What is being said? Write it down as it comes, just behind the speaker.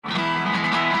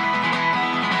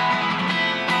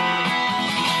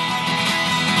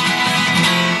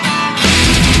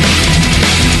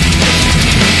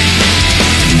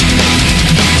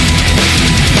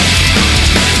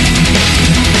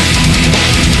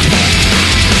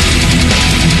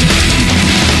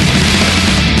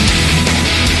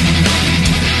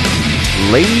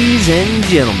Ladies and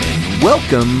gentlemen,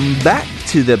 welcome back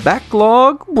to the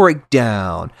Backlog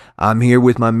Breakdown. I'm here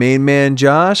with my main man,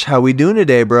 Josh. How we doing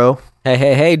today, bro?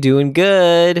 Hey, doing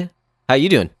good. How you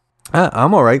doing?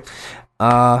 I'm all right.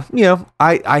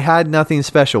 I had nothing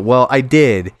special. Well, I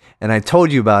did, and I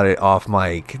told you about it off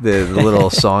mic, the little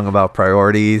song about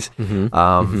priorities.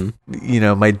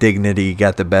 My dignity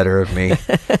got the better of me,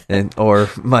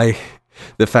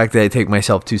 the fact that I take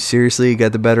myself too seriously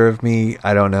got the better of me.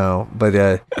 I don't know. But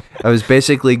I was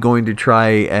basically going to try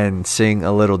and sing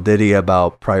a little ditty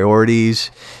about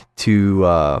priorities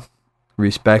to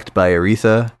Respect by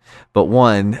Aretha. But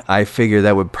one, I figure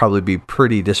that would probably be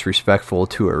pretty disrespectful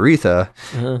to Aretha.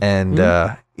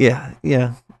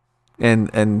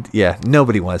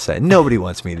 Nobody wants that. Nobody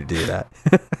wants me to do that,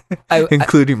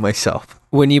 including myself.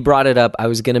 When you brought it up, I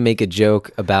was going to make a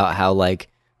joke about how, like,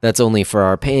 that's only for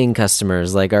our paying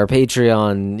customers, like our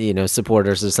Patreon,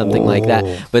 supporters or something like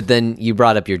that. But then you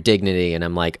brought up your dignity, and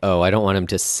I'm like, I don't want him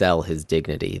to sell his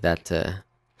dignity. That's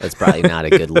probably not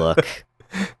a good look.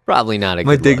 Probably not a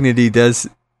good look. My dignity does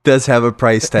have a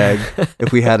price tag.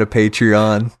 If we had a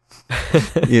Patreon,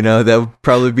 that would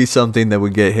probably be something that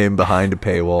would get him behind a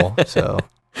paywall. So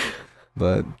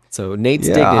Nate's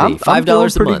dignity, $5 a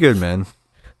month. Pretty good, man. I'm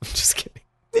just kidding.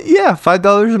 Yeah,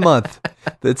 $5 a month.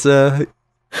 That's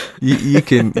you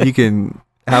can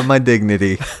have my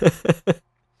dignity.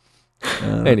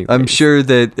 I'm sure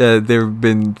that there have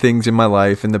been things in my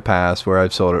life in the past where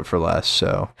I've sold it for less.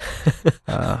 So,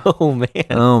 oh man,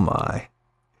 oh my,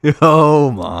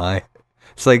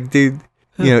 it's like, dude,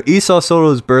 Esau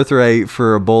sold his birthright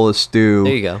for a bowl of stew.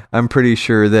 There you go. I'm pretty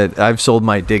sure that I've sold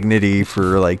my dignity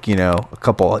for a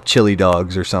couple of chili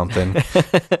dogs or something.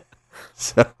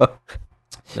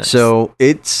 So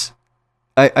it's.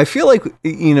 I feel like,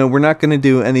 we're not going to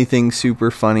do anything super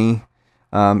funny,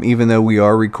 even though we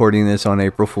are recording this on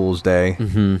April Fool's Day.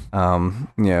 Mm-hmm.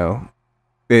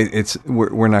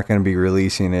 We're not going to be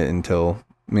releasing it until,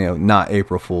 not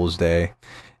April Fool's Day.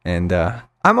 And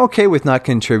I'm okay with not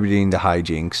contributing to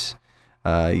hijinks.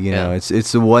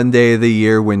 It's the one day of the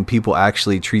year when people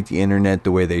actually treat the internet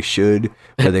the way they should,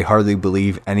 where they hardly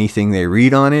believe anything they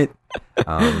read on it.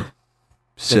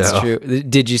 That's true.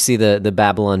 Did you see the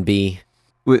Babylon Bee?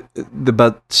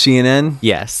 About CNN?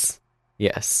 Yes.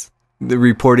 The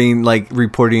reporting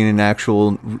an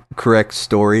actual correct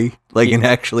story, an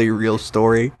actually real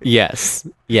story. Yes.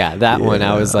 Yeah, that one.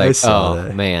 I was like,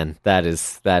 that. Man, that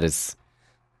is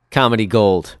comedy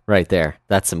gold right there.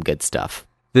 That's some good stuff.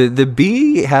 The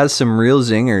Bee has some real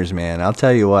zingers, man. I'll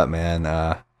tell you what, man.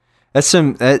 That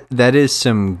is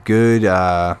some good.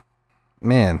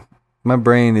 Man, my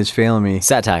brain is failing me.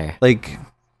 Satire.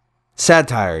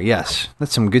 Satire, yes.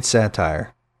 That's some good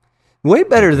satire. Way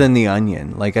better than The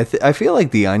Onion. I feel like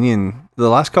The Onion, the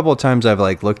last couple of times I've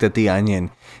looked at The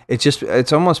Onion,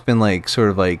 it's almost been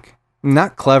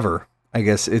not clever, I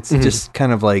guess. It's just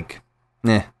kind of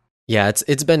nah. Yeah,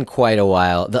 it's been quite a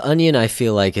while. The Onion, I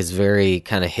feel like, is very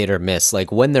kind of hit or miss.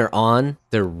 When they're on,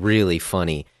 they're really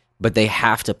funny, but they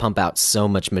have to pump out so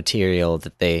much material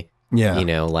that they,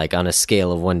 on a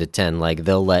scale of 1 to 10,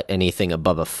 they'll let anything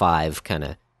above a 5 kind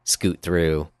of scoot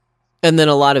through. And then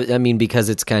a lot of, because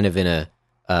it's kind of in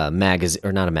a magazine,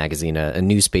 or not a magazine, a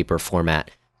newspaper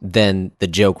format, then the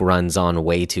joke runs on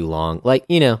way too long.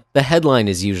 The headline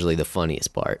is usually the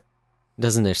funniest part. It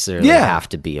doesn't necessarily have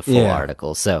to be a full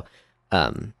article. So,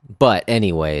 but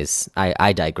anyways,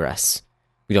 I digress.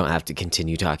 We don't have to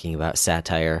continue talking about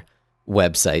satire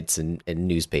websites and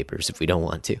newspapers if we don't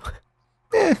want to.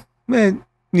 Man,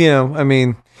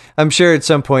 I'm sure at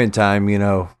some point in time,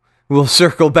 we'll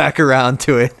circle back around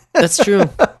to it. That's true.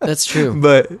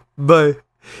 But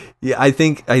yeah, I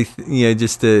think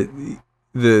just the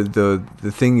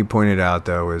thing you pointed out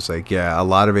though is a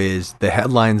lot of it is the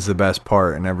headline's the best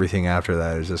part, and everything after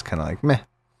that is just kind of meh.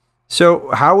 So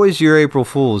how was your April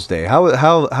Fool's Day?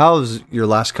 How's your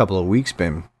last couple of weeks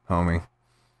been, homie?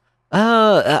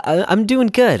 I'm doing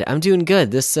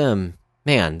good. This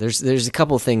man, there's a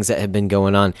couple things that have been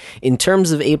going on. In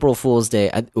terms of April Fool's Day,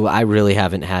 I really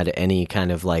haven't had any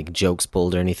kind of jokes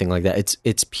pulled or anything like that.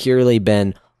 It's purely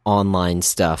been online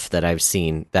stuff that I've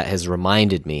seen that has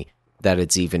reminded me that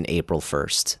it's even April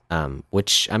 1st,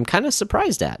 which I'm kind of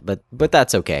surprised at, but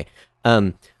that's okay.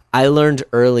 I learned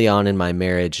early on in my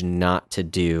marriage not to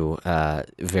do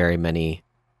very many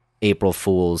April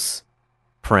Fool's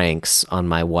pranks on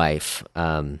my wife,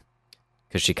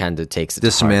 because she kind of takes it.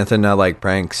 Does Samantha not like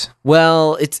pranks?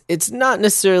 Well, it's not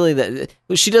necessarily that.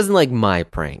 She doesn't like my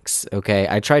pranks, okay?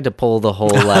 I tried to pull the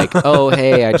whole oh,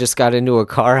 hey, I just got into a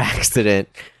car accident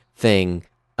thing.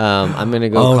 I'm going to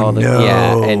go call them. No.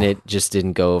 Yeah, and it just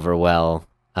didn't go over well.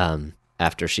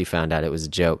 after she found out it was a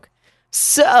joke.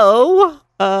 So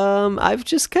I've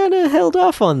just kind of held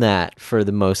off on that for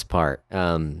the most part,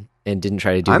 and didn't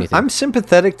try to do anything. I'm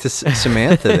sympathetic to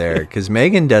Samantha there, because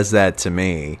Megan does that to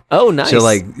me. Oh, nice.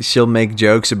 She'll make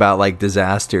jokes about like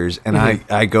disasters, and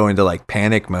I go into like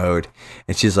panic mode,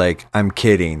 and she's like, "I'm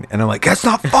kidding," and I'm like, "That's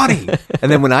not funny."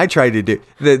 And then when I try to do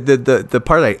the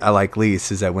part I like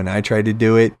least is that when I try to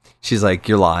do it, she's like,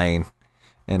 "You're lying,"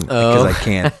 and because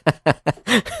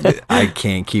I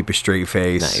can't keep a straight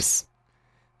face. Nice.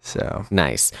 So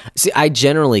nice. See, I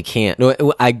generally can't.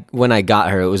 When I got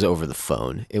her, it was over the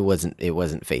phone. It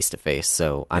wasn't face to face.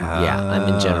 So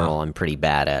I'm in general, I'm pretty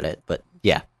bad at it. But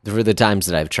yeah, for the times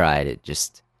that I've tried, it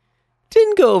just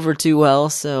didn't go over too well.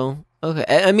 So okay,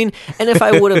 I mean, and if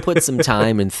I would have put some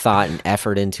time and thought and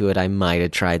effort into it, I might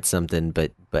have tried something.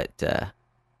 But I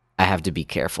have to be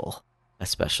careful,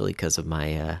 especially because of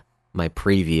my my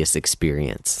previous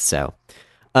experience. So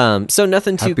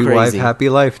nothing too happy crazy. Wife, happy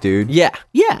life, dude. Yeah,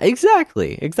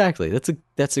 exactly.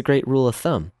 That's a great rule of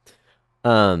thumb.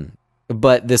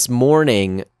 But this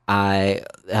morning, I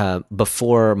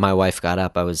before my wife got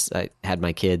up, I had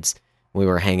my kids. We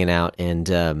were hanging out,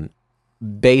 and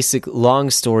long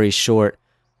story short,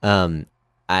 I'm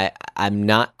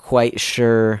not quite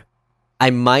sure. I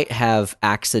might have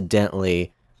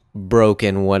accidentally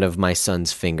broken one of my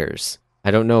son's fingers. I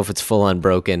don't know if it's full on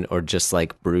broken or just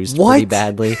like bruised pretty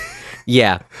badly.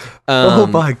 Yeah. Oh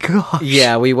my gosh.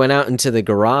 Yeah, we went out into the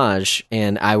garage,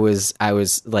 and I was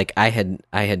like, I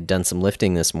had done some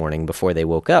lifting this morning before they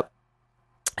woke up,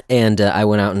 and I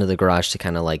went out into the garage to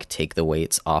kind of like take the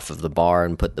weights off of the bar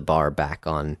and put the bar back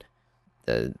on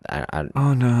the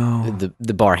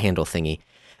the bar handle thingy.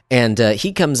 And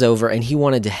he comes over and he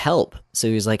wanted to help, so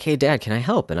he was like, "Hey, Dad, can I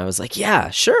help?" And I was like,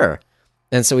 "Yeah, sure."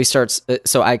 And so he starts,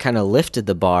 so I kind of lifted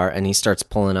the bar, and he starts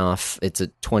pulling off. It's a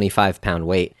 25-pound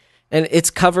weight, and it's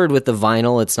covered with the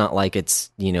vinyl. It's not like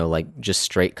it's, like just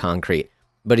straight concrete,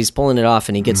 but he's pulling it off,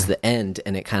 and he gets to the end,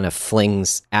 and it kind of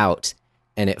flings out,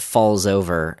 and it falls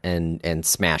over and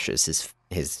smashes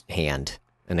his hand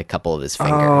and a couple of his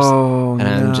fingers. Oh, and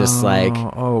I'm just like,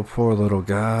 oh, poor little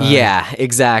guy. Yeah,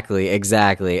 exactly.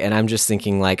 And I'm just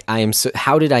thinking, like,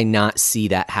 how did I not see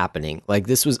that happening? Like,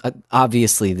 this was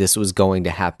obviously this was going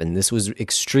to happen. This was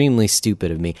extremely stupid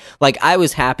of me. Like, I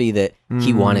was happy that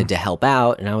he wanted to help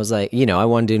out, and I was like, I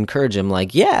wanted to encourage him,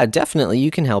 like, yeah, definitely,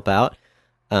 you can help out.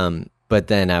 But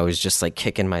then I was just like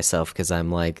kicking myself, because I'm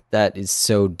like, that is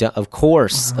so dumb. Of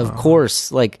course,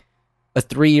 like a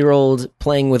 3-year-old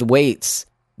playing with weights.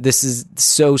 This is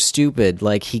so stupid.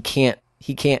 Like, he can't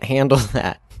handle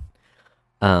that.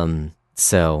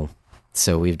 So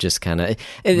we've just kind of.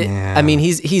 I mean,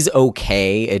 he's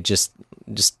okay. It just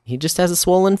he just has a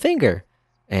swollen finger,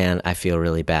 and I feel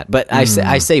really bad. But I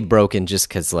say broken just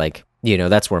because, like,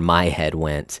 that's where my head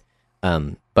went.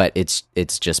 But it's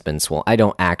just been swollen. I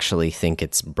don't actually think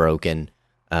it's broken,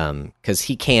 because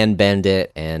he can bend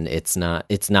it, and it's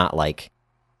not like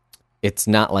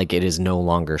it is no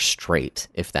longer straight,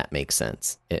 if that makes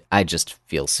sense. I just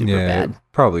feel super bad.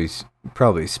 Probably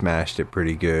smashed it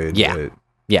pretty good. Yeah, but...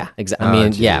 yeah, exactly. I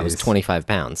mean, it was 25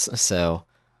 pounds. So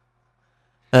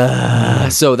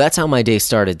that's how my day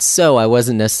started. So I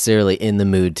wasn't necessarily in the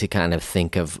mood to kind of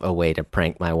think of a way to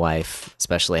prank my wife,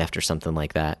 especially after something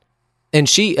like that. And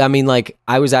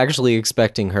I was actually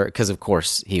expecting her, because of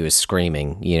course he was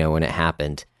screaming, when it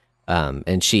happened.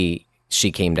 And she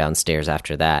came downstairs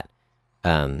after that,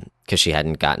 because she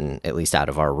hadn't gotten at least out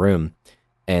of our room.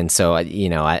 And so,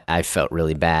 I felt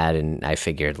really bad, and I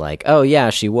figured, like, oh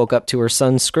yeah, she woke up to her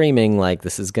son screaming, like,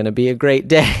 this is going to be a great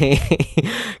day,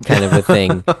 kind of a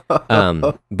thing.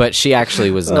 But she actually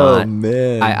was not. Oh,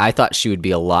 man. I thought she would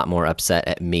be a lot more upset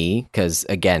at me, because,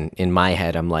 again, in my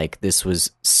head, I'm like, this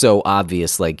was so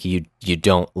obvious, like, you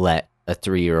don't let a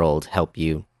 3-year-old help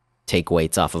you take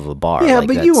weights off of a bar. Yeah, like,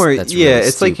 but you weren't. Really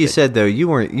it's stupid. Like you said, though, you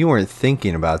weren't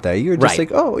thinking about that. You were just right.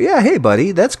 like, oh yeah, hey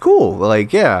buddy, that's cool.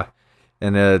 Like, yeah,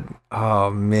 and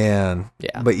oh man,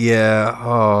 yeah, but yeah,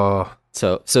 oh.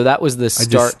 So that was the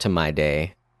start to my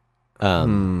day.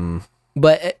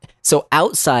 But so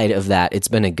outside of that, it's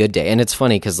been a good day, and it's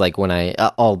funny because, like, when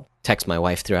I'll text my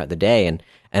wife throughout the day, and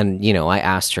I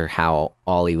asked her how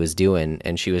Ollie was doing,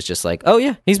 and she was just like, oh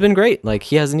yeah, he's been great. Like,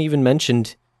 he hasn't even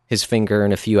mentioned his finger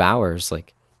in a few hours.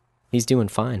 Like, he's doing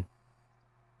fine.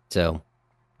 So,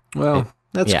 well,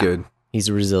 that's good. He's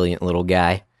a resilient little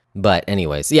guy. But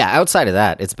anyways, yeah, outside of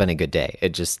that, it's been a good day.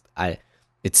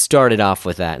 It started off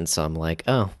with that, and so I'm like,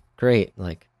 oh, great.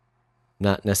 Like,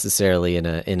 not necessarily in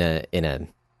a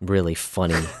really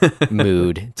funny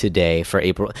mood today for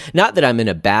April. Not that I'm in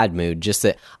a bad mood, just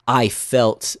that I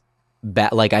felt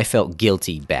bad. Like I felt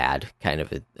guilty, bad kind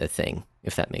of a thing,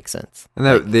 if that makes sense. And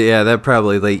that, like, that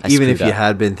probably, like, I even if screwed you up.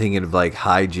 had been thinking of like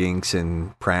hijinks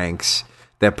and pranks,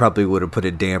 that probably would have put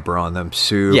a damper on them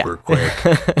super quick.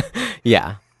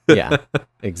 Yeah,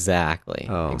 exactly,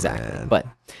 exactly. Man. But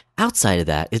outside of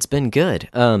that, it's been good.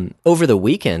 Over the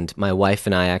weekend, my wife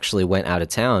and I actually went out of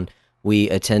town. We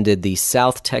attended the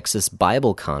South Texas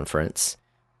Bible Conference.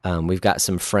 We've got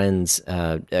some friends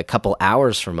a couple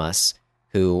hours from us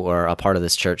who are a part of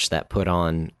this church that put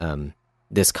on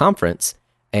this conference,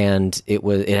 and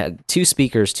it had two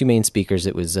main speakers.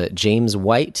 It was James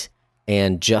White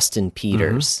and Justin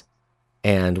Peters.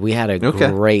 And we had a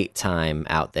great time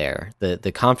out there.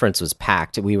 The conference was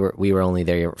packed. We were only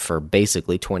there for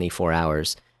basically 24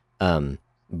 hours,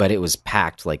 but it was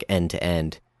packed like end to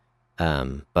end.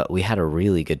 But we had a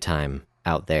really good time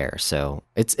out there. So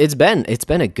it's been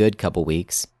a good couple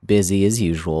weeks, busy as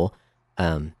usual.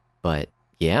 But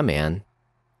yeah, man,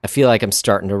 I feel like I'm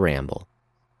starting to ramble.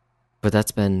 But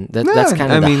that's kind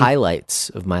of the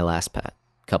highlights of my last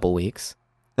couple weeks.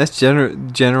 That's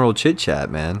general chit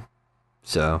chat, man.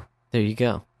 So there you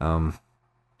go. How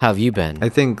have you been? I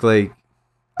think like,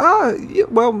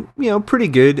 well, pretty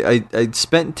good. I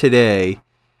spent today.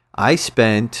 I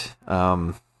spent.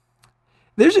 I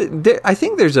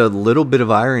think there's a little bit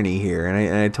of irony here,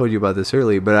 and I told you about this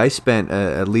earlier. But I spent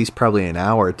at least probably an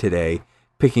hour today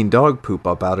picking dog poop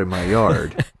up out in my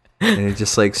yard, and it's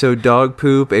just like, so dog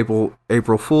poop. April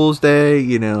Fool's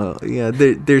Day.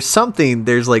 There's something.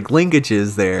 There's like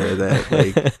linkages there that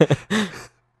like.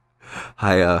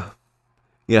 I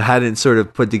hadn't sort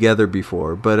of put together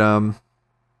before, but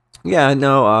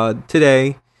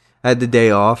today I had the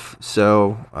day off,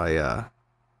 so I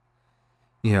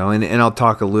and I'll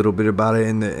talk a little bit about it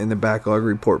in the backlog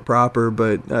report proper,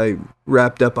 but I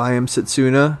wrapped up I Am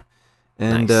Setsuna,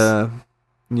 and nice.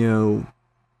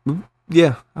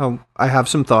 I have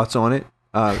some thoughts on it.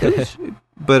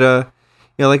 But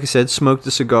like I said, smoked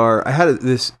a cigar. I had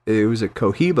it was a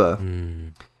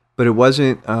Cohiba. But it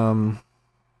wasn't.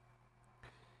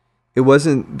 It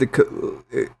wasn't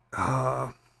the.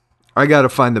 I gotta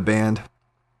find the band,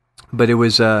 but it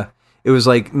was. It was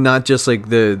like not just like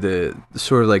the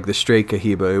sort of like the straight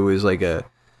Cohiba. It was like a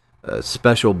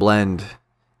special blend,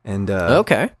 and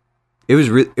okay. It was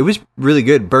really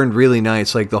good. Burned really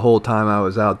nice. Like the whole time I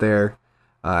was out there,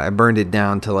 I burned it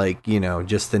down to like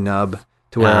just the nub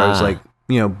to where I was like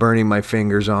burning my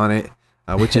fingers on it,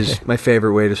 which is my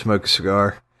favorite way to smoke a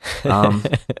cigar. And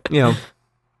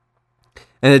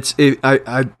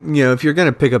if you're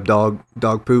gonna pick up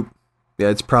dog poop, yeah,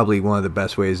 it's probably one of the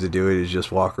best ways to do it is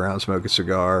just walk around, smoke a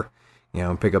cigar,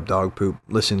 pick up dog poop,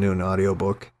 listen to an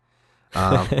audiobook.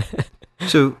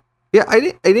 So yeah,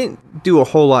 I didn't do a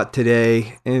whole lot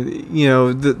today, and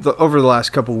the over the last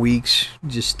couple weeks,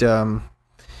 just not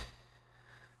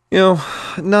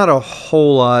a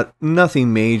whole lot,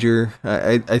 nothing major.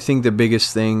 I think the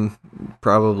biggest thing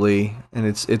probably, and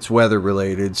it's weather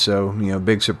related, so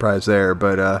big surprise there.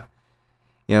 But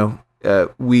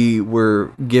we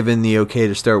were given the okay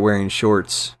to start wearing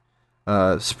shorts,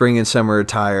 spring and summer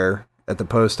attire at the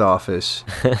post office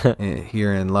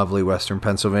here in lovely Western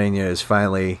Pennsylvania is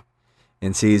finally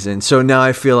in season. So now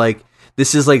I feel like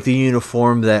this is like the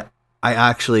uniform that I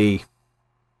actually.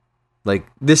 Like,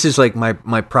 this is like my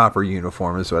proper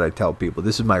uniform is what I tell people.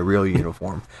 This is my real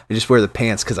uniform. I just wear the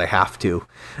pants because I have to.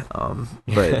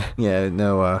 But yeah,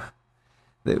 no,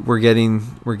 we're getting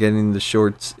the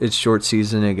shorts. It's short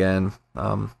season again.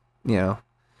 We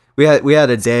had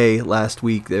a day last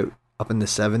week that up in the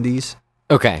 70s.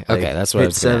 Okay, that's what I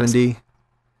was 70.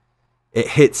 It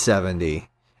hit 70,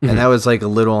 and that was like a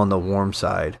little on the warm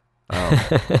side.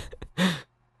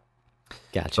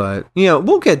 Gotcha. But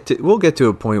we'll get to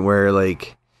a point where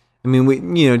like, I mean, we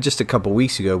just a couple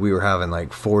weeks ago we were having like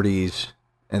 40s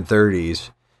and 30s,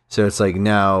 so it's like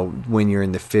now when you're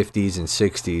in the 50s and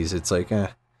 60s, it's like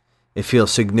it feels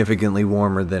significantly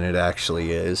warmer than it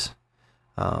actually is.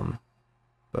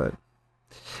 But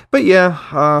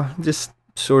yeah, just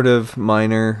sort of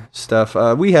minor stuff.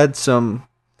 We had some.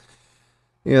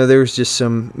 There was just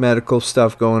some medical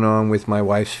stuff going on with my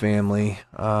wife's family.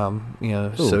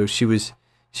 So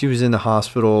she was in the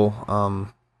hospital,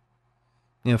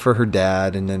 for her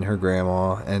dad and then her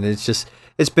grandma, and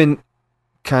it's been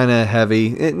kind of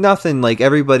heavy. Nothing like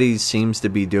everybody seems to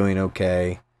be doing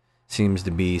okay, seems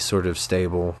to be sort of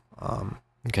stable.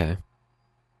 Okay,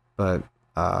 but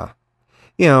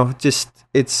just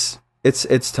it's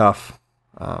tough.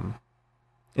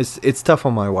 It's tough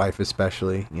on my wife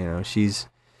especially. She's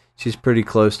pretty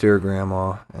close to her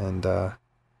grandma, and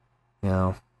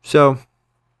so.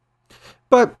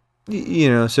 But you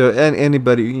know, so and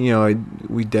anybody, you know,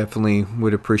 we definitely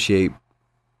would appreciate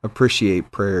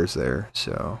prayers there.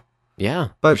 So yeah,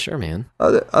 but for sure, man.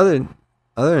 Other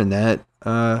than that,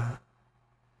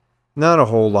 not a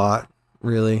whole lot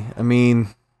really. I mean,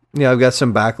 yeah, I've got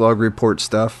some backlog report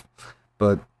stuff,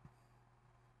 but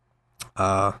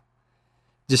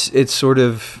just it's sort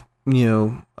of, you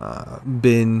know,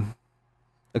 been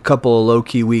a couple of low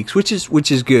key weeks, which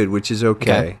is good, which is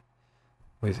okay.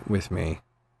 With me.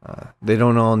 They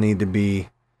don't all need to be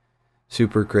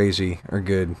super crazy or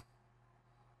good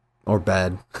or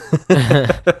bad.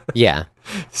 Yeah.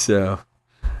 So,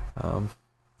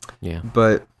 yeah.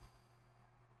 But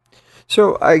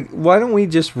so why don't we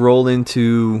just roll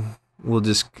into? We'll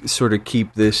just sort of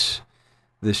keep this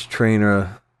train of.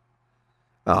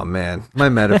 Oh man, my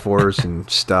metaphors and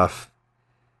stuff.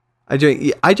 I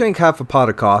drank half a pot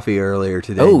of coffee earlier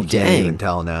today. Oh, you dang. Can't even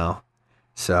tell now.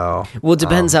 So well, it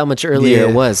depends how much earlier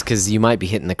it was, because you might be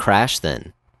hitting the crash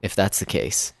then, if that's the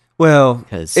case. Well,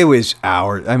 it was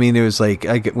hours. I mean, it was like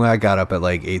when I got up at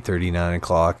like 8:30, 9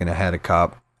 o'clock, and I had a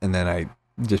cup, and then I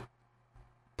just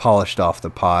polished off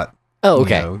the pot. Oh,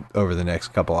 okay. You know, over the next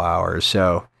couple hours.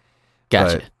 So,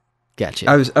 gotcha.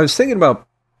 I was thinking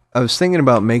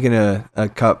about making a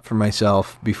cup for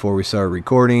myself before we started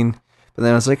recording, but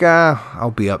then I was like,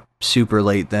 I'll be up super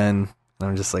late then. And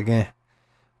I'm just like, eh.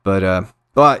 But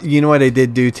well, you know what I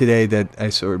did do today that I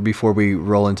saw before we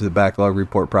roll into the backlog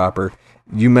report proper.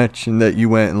 You mentioned that you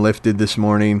went and lifted this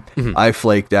morning. Mm-hmm. I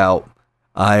flaked out.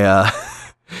 My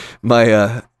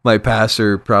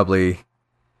pastor probably.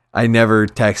 I never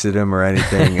texted him or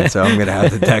anything, and so I'm gonna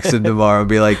have to text him tomorrow and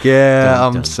be like, "Yeah,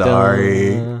 I'm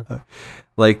sorry."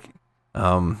 Like,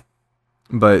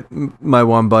 but my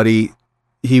one buddy,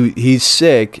 he's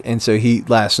sick, and so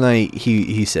last night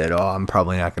he said, "Oh, I'm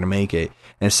probably not gonna make it."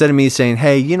 And instead of me saying,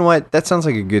 "Hey, you know what? That sounds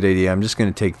like a good idea. I'm just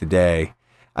gonna take the day,"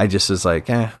 I just was like,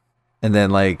 "Eh." And then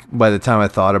like by the time I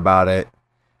thought about it,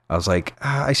 I was like,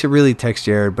 I should really text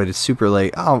Jared, but it's super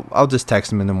late. I'll just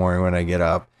text him in the morning when I get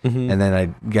up. Mm-hmm. And then I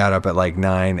got up at like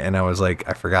 9, and I was like,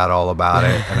 I forgot all about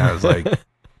it, and I was like,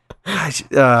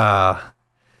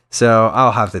 so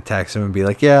I'll have to text him and be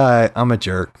like, yeah, I'm a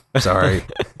jerk. Sorry.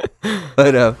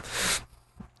 But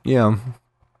yeah,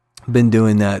 been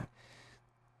doing that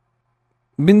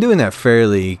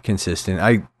fairly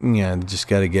consistent. Just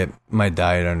got to get my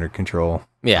diet under control.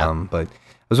 Yeah. But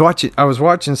I was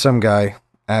watching some guy.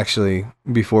 Actually,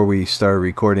 before we started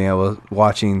recording, I was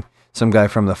watching some guy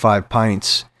from the 5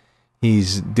 Pints.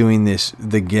 He's doing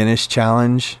the Guinness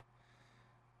challenge.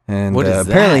 And what is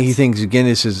apparently that? he thinks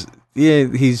Guinness is,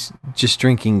 he's just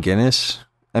drinking Guinness.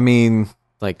 I mean.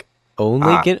 Like,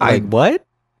 only Guinness? Like, what?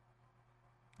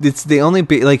 It's the only,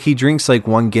 like, he drinks like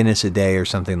 1 Guinness a day or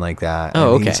something like that.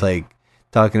 Oh, and okay. He's like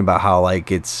talking about how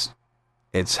like it's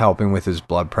helping with his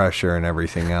blood pressure and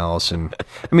everything else. And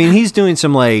I mean, he's doing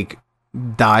some like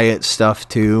diet stuff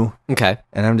too. Okay.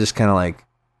 And I'm just kind of like,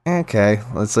 okay,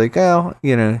 let's like, oh,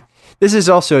 you know, this is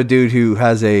also a dude who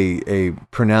has a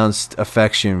pronounced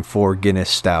affection for Guinness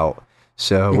Stout.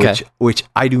 So, okay. which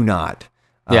I do not.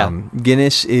 Yeah.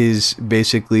 Guinness is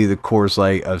basically the Coors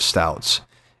Light of stouts.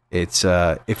 It's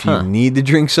if you need to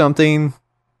drink something,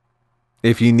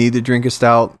 if you need to drink a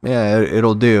stout, yeah,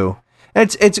 it'll do.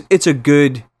 It's a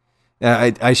good.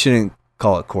 I shouldn't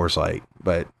call it Coors Light,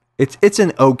 but it's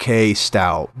an okay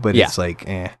stout, but it's like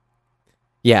eh.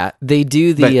 Yeah, they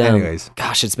do the. But anyways,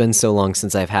 gosh, it's been so long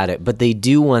since I've had it, but they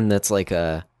do one that's like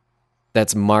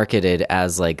that's marketed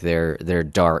as like their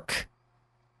dark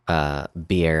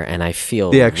beer, and I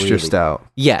feel the extra stout.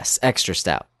 Yes, extra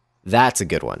stout. That's a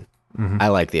good one. Mm-hmm. I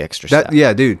like the extra stout.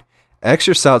 Yeah, dude,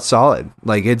 extra stout's solid.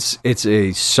 Like it's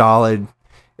a solid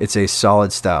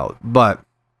stout. But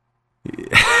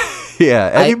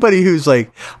yeah, anybody who's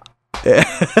like.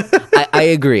 I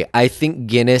agree. I think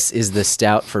Guinness is the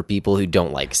stout for people who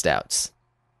don't like stouts.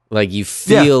 Like you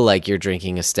feel like you're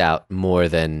drinking a stout more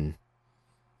than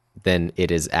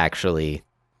it is actually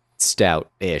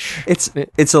stout-ish.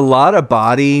 It's a lot of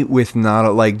body with not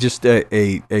like just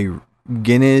a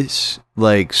Guinness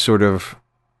like sort of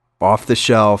off the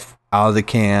shelf, out of the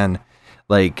can,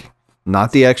 like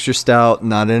not the extra stout,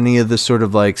 not any of the sort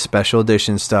of like special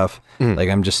edition stuff. Like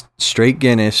I'm just straight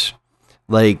Guinness.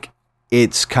 Like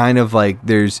it's kind of like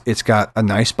it's got a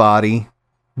nice body,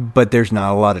 but there's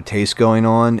not a lot of taste going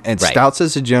on. And stouts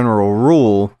as a general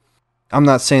rule, I'm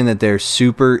not saying that they're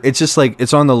super, it's just like,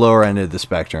 it's on the lower end of the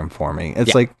spectrum for me.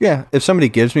 It's like, yeah, if somebody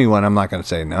gives me one, I'm not going to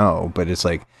say no, but it's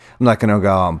like, I'm not going to go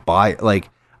out and buy it. Like,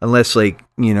 unless like,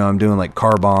 you know, I'm doing like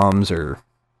car bombs or,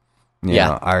 you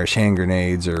know, Irish hand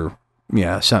grenades or,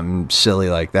 something silly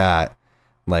like that.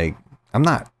 Like, I'm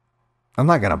not I'm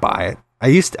not gonna buy it. I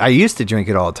used to drink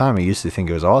it all the time. I used to think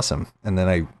it was awesome, and then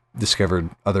I discovered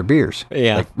other beers,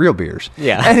 like real beers.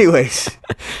 Yeah. Anyways,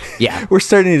 yeah, we're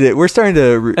starting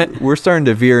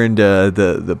to veer into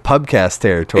the pubcast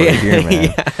territory here,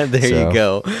 man. Yeah, there you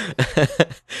go.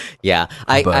 Yeah,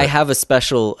 I have a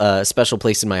special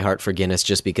place in my heart for Guinness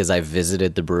just because I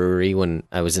visited the brewery when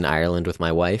I was in Ireland with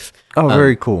my wife. Oh,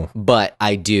 very cool. But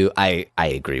I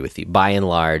agree with you. By and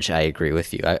large, I agree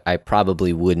with you. I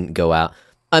probably wouldn't go out.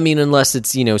 I mean, unless it's,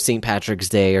 St. Patrick's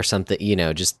Day or something,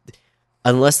 just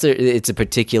unless it's a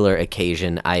particular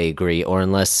occasion, I agree. Or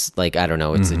unless, like, I don't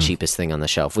know, it's the cheapest thing on the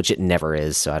shelf, which it never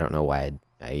is. So I don't know why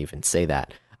I even say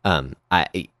that.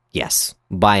 Yes,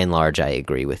 by and large, I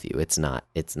agree with you. It's not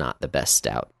the best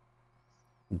stout,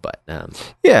 but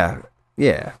yeah.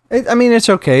 I mean, it's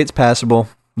okay. It's passable,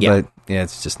 yeah. But yeah,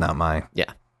 it's just not my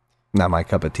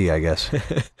cup of tea, I guess.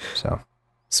 So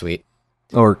sweet.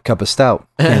 Or cup of stout,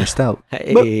 can of stout.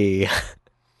 Hey.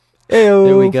 Hey-o.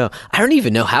 There we go. I don't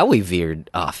even know how we veered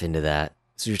off into that.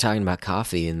 So you're talking about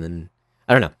coffee, and then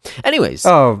I don't know. Anyways.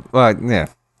 Oh, yeah.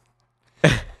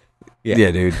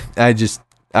 Yeah, dude.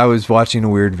 I was watching a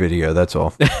weird video. That's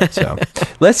all. So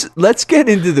let's get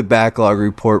into the backlog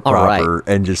report proper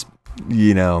and just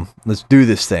let's do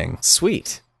this thing.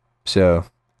 Sweet. So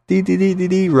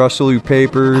rustle your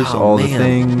papers, the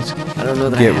things. I don't know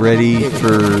that. Get ready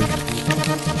for.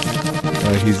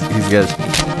 He's got his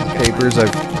papers.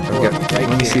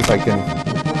 Let me see if I can.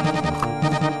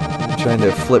 I'm trying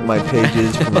to flip my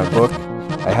pages for my book.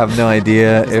 I have no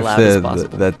idea if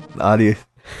that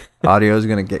audio is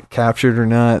going to get captured or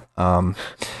not.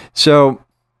 So,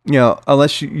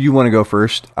 unless you want to go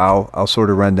first, I'll sort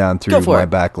of run down through my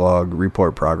backlog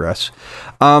report progress.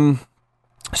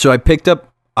 So I picked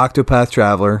up Octopath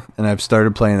Traveler and I've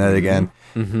started playing that again.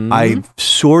 Mm-hmm. I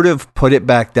sort of put it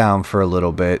back down for a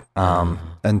little bit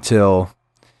until,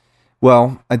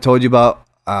 I told you about.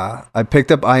 I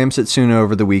picked up I Am Setsuna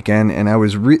over the weekend, and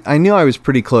I knew I was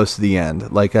pretty close to the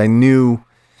end. Like, I knew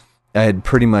I had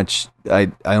pretty much. I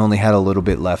only had a little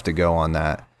bit left to go on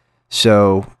that.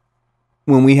 So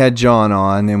when we had John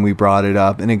on and we brought it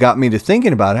up, and it got me to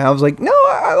thinking about it, I was like, no,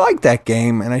 I like that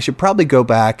game, and I should probably go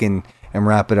back and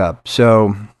wrap it up.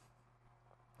 So,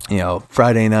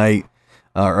 Friday night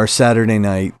or Saturday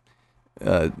night,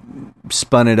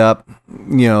 spun it up,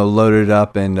 loaded it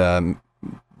up, and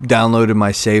downloaded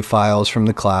my save files from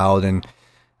the cloud and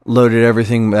loaded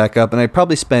everything back up. And I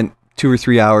probably spent 2 or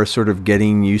 3 hours sort of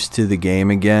getting used to the game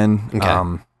again.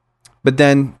 Okay. But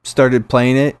then started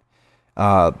playing it.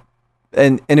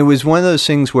 And it was one of those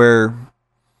things where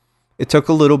it took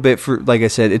a little bit like I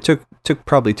said, it took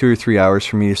probably 2 or 3 hours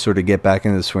for me to sort of get back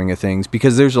into the swing of things,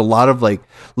 because there's a lot of like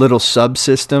little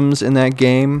subsystems in that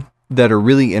game that are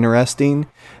really interesting,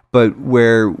 but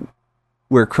where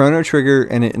Chrono Trigger,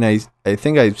 and I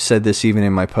think I said this even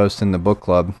in my post in the book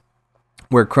club,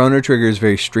 where Chrono Trigger is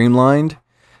very streamlined,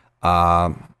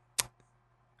 I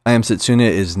Am Setsuna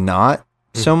is not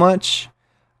so much.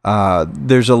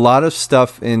 There's a lot of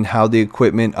stuff in how the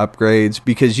equipment upgrades,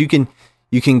 because you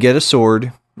can get a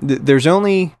sword. There's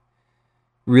only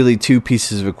really 2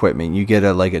 pieces of equipment. You get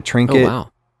a trinket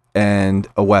and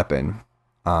a weapon.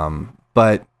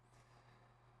 But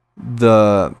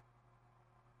the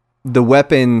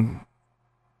weapon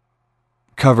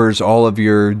covers all of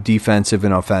your defensive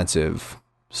and offensive.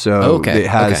 So it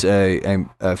has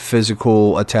a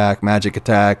physical attack, magic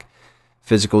attack,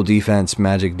 physical defense,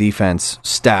 magic defense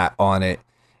stat on it.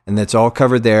 And that's all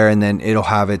covered there. And then it'll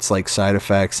have its like side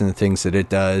effects and the things that it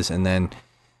does. And then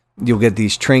you'll get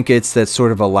these trinkets that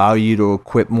sort of allow you to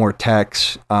equip more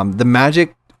techs. The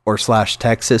magic or /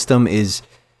 tech system is,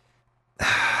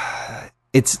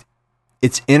 it's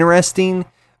interesting,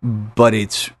 but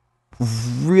it's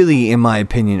really, in my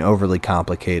opinion, overly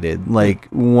complicated. Like,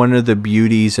 one of the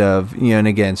beauties of, and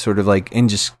again, sort of like, and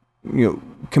just,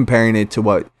 comparing it to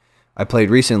what I played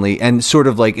recently, and sort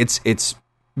of like, it's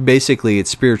basically its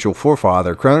spiritual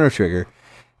forefather, Chrono Trigger,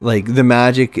 like the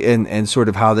magic and sort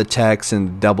of how the techs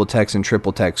and double techs and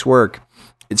triple techs work.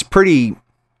 It's pretty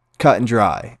cut and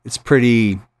dry. It's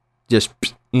pretty just,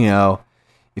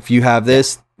 if you have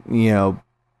this,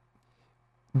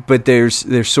 but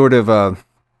there's sort of a,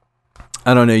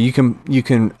 I don't know, you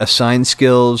can assign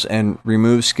skills and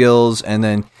remove skills, and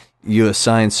then you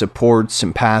assign supports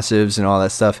and passives and all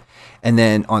that stuff. And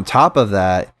then on top of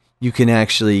that, you can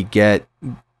actually get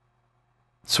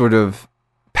sort of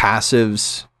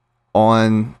passives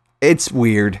on. It's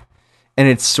weird, and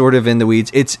it's sort of in the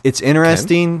weeds. It's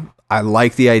interesting. Okay. I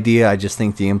like the idea. I just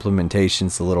think the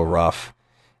implementation's a little rough,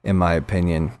 in my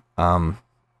opinion.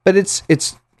 But it's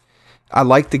I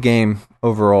like the game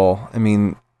overall. I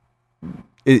mean,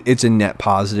 it's a net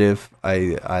positive.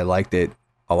 I liked it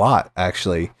a lot,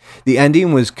 actually. The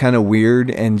ending was kind of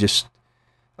weird and just,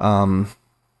 yeah,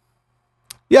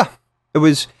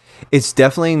 it's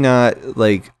definitely not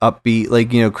like upbeat,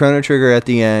 like, you know, Chrono Trigger at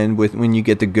the end with when you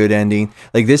get the good ending.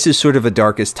 Like, this is sort of a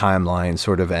Darkest Timeline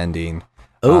sort of ending.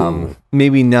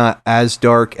 Maybe not as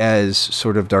dark as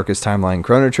sort of Darkest Timeline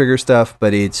Chrono Trigger stuff,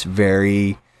 but it's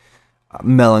very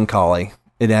melancholy.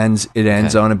 It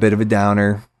ends on a bit of a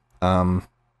downer.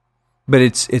 But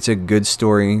it's a good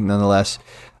story nonetheless.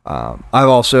 I've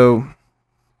also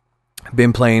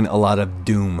been playing a lot of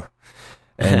Doom.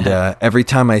 And every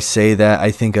time I say that,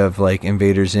 I think of like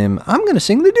Invader Zim. I'm going to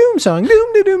sing the Doom song.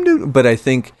 Doom, doom, doom, doom. But I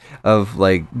think of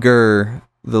like Gurr,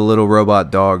 the little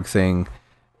robot dog thing,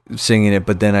 singing it.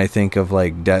 But then I think of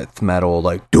like death metal,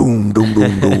 like Doom, Doom,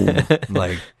 Doom, Doom.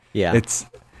 Like, yeah. It's...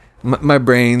 My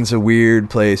brain's a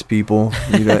weird place, people.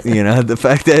 You know, the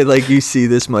fact that like you see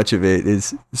this much of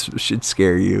it should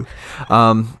scare you.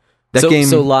 That game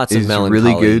so lots is of melancholy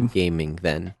really good gaming.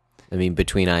 Then, I mean,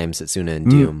 between I Am Setsuna and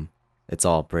Doom, it's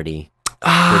all pretty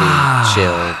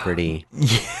chill, pretty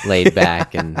laid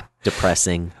back and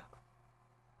depressing.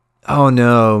 Oh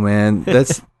no, man,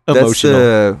 that's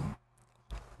emotional.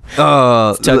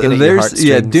 That's tugging at your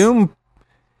heartstrings.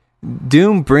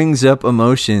 Doom brings up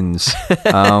emotions,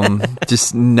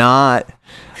 just not.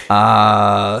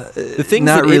 The things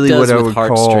not that really it does what I with would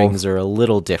heartstrings call... are a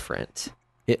little different.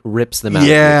 It rips them out of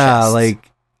your chest.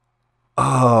 Like,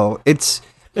 it's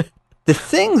the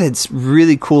thing that's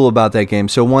really cool about that game.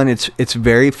 So one, it's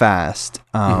very fast,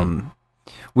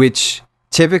 which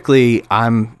typically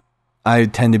I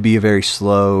tend to be a very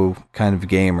slow kind of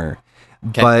gamer,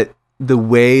 but the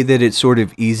way that it sort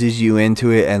of eases you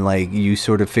into it and like you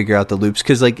sort of figure out the loops,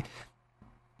 because like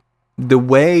the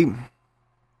way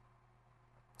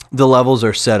the levels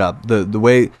are set up, the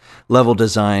way level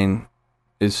design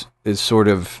is sort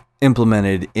of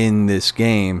implemented in this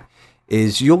game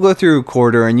is you'll go through a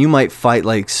corridor and you might fight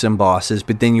like some bosses,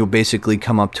 but then you'll basically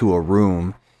come up to a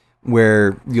room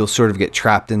where you'll sort of get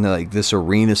trapped in like this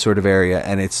arena sort of area,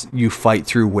 and you fight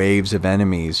through waves of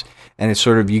enemies, and it's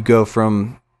sort of you go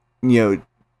from, you know,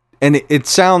 and it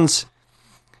sounds,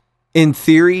 in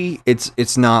theory,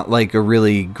 it's not like a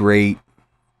really great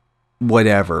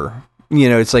whatever, you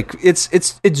know, it's like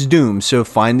it's Doom. So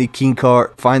find the key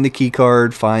card,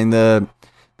 find the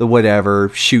whatever,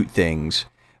 shoot things.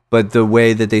 But the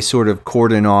way that they sort of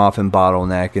cordon off and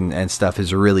bottleneck and stuff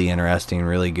is really interesting,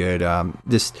 really good.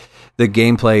 The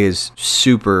gameplay is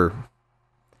super.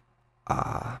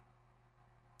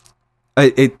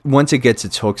 Once it gets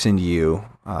its hooks into you,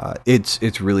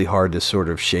 it's really hard to sort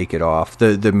of shake it off.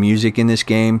 The music in this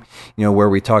game, you know, where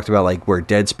we talked about like where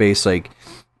Dead Space, like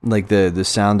the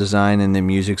sound design and the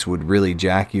musics would really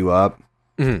jack you up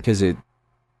because it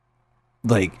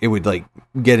would like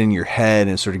get in your head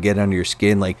and sort of get under your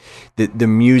skin. Like the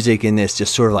music in this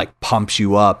just sort of like pumps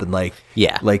you up and like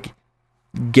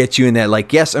get you in that,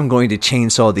 like, yes, I'm going to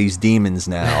chainsaw these demons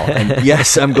now, and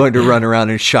yes, I'm going to run around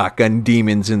and shotgun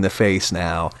demons in the face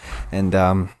now. And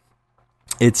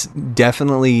it's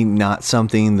definitely not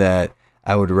something that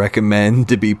I would recommend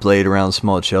to be played around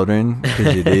small children,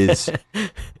 because it is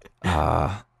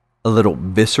a little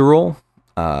visceral,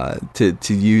 to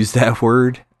use that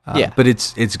word. But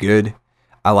it's good.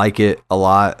 I like it a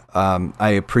lot.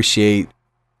 I appreciate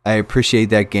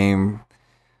that game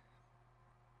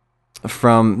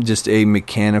from just a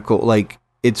mechanical, like,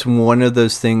 it's one of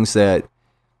those things that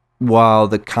while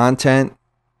the content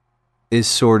is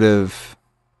sort of,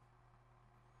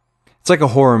 it's like a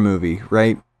horror movie,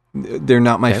 right? They're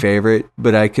not my favorite,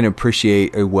 but I can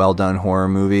appreciate a well done horror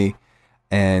movie.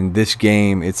 And this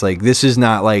game, it's like, this is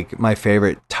not like my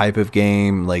favorite type of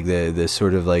game, like the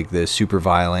sort of like the super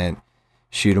violent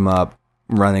shoot 'em up,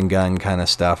 run and gun kind of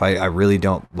stuff. I really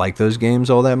don't like those games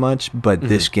all that much, but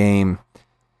this game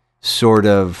sort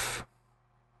of,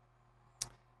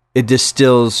 it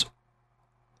distills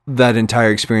that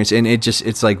entire experience, and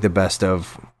it's like the best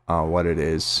of what it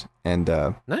is. And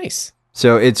nice.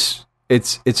 So it's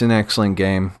an excellent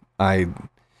game. Like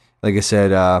I said,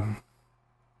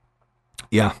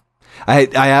 yeah, I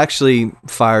actually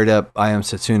fired up I Am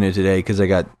Setsuna today because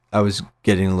I was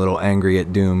getting a little angry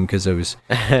at Doom because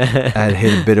I had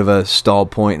hit a bit of a stall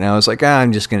point, and I was like,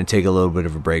 I'm just going to take a little bit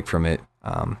of a break from it.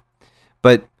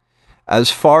 But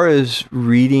as far as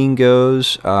reading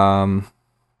goes, I've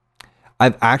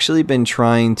actually been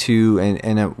trying to,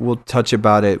 and we'll touch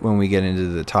about it when we get into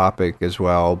the topic as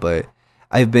well, but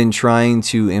I've been trying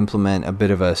to implement a bit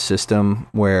of a system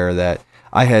where that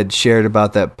I had shared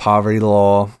about that poverty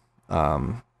law,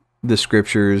 the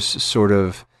scriptures sort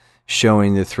of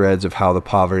showing the threads of how the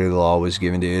poverty law was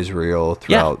given to Israel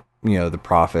throughout, the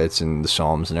prophets and the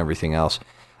Psalms and everything else.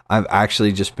 I've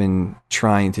actually just been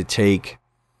trying to take,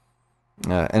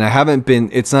 and I haven't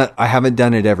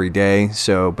done it every day.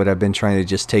 But I've been trying to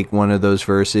just take one of those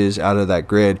verses out of that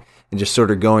grid and just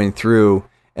sort of going through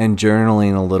and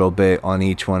journaling a little bit on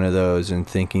each one of those and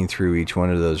thinking through each one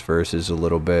of those verses a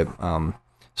little bit,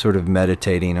 sort of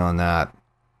meditating on that.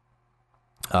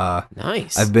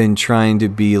 Nice. I've been trying to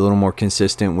be a little more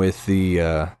consistent with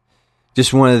the,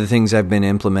 just one of the things I've been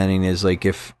implementing is like,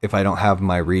 if I don't have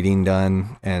my reading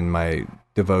done and my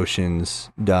devotions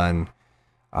done,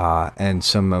 and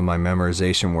some of my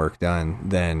memorization work done,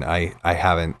 then I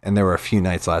haven't, and there were a few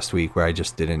nights last week where I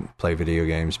just didn't play video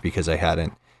games because I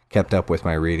hadn't kept up with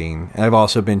my reading. And I've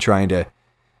also been trying to,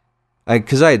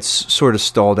 because I had sort of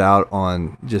stalled out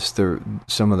on just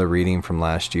some of the reading from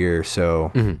last year.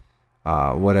 So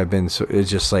what I've been is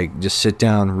just sit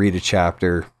down, read a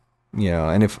chapter,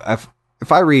 and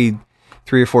if I read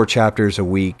 3 or 4 chapters a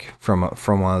week from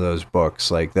one of those books,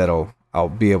 like I'll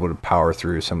be able to power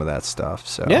through some of that stuff.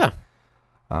 So yeah.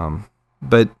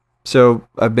 But so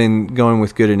I've been going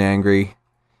with Good and Angry,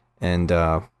 and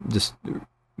just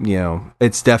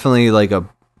it's definitely like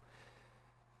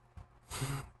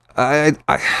I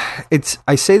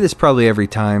say this probably every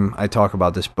time I talk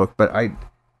about this book, but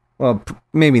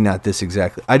maybe not this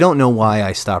exactly. I don't know why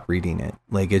I stopped reading it.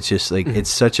 Like, it's just like, it's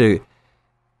such an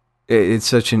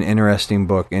interesting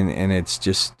book, and it's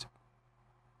just,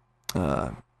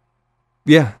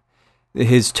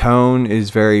 his tone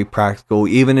is very practical,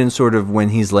 even in sort of when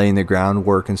he's laying the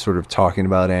groundwork and sort of talking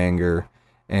about anger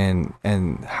and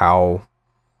how,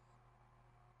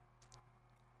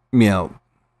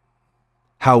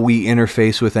 how we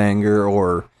interface with anger,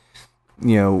 or,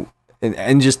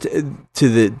 and just to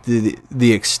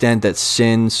the extent that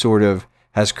sin sort of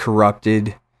has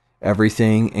corrupted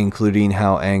everything, including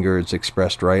how anger is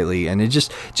expressed rightly. And it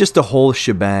just the whole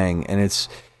shebang. And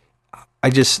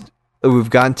we've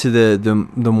gotten to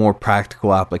the more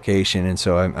practical application. And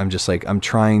so I'm just like, I'm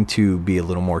trying to be a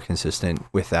little more consistent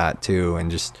with that too.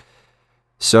 And just,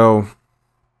 so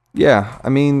yeah, I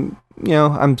mean,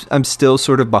 I'm still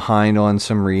sort of behind on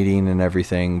some reading and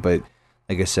everything, but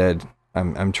like I said,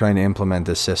 I'm trying to implement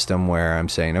this system where I'm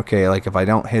saying, okay, like if I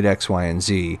don't hit X, Y, and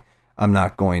Z, I'm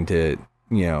not going to,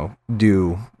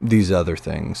 do these other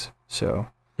things. So,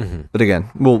 but again,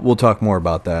 we'll talk more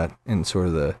about that in sort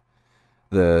of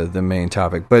the main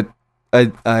topic. But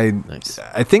Nice.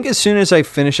 I think as soon as I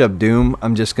finish up Doom,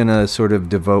 I'm just gonna sort of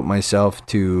devote myself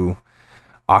to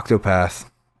Octopath.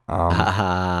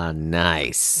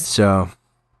 Nice. So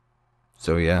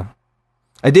yeah.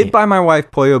 I did buy my wife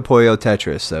Puyo Puyo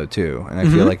Tetris though too, and I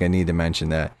feel like I need to mention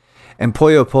that. And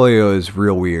Puyo Puyo is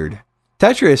real weird.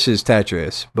 Tetris is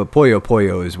Tetris, but Puyo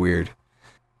Puyo is weird.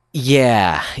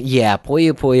 Yeah.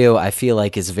 Puyo Puyo, I feel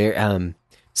like is very.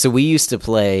 So we used to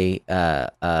play.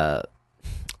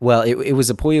 Well, it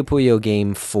was a Puyo Puyo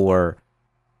game for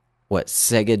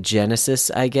Sega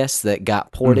Genesis, I guess, that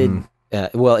got ported.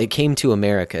 Well, it came to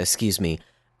America, excuse me,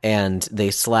 and they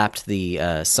slapped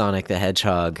the Sonic the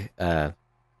Hedgehog. I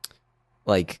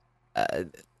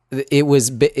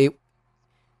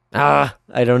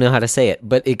don't know how to say it,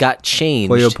 but it got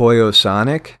changed. Puyo Puyo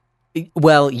Sonic?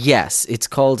 Well, yes, it's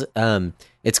called Dr.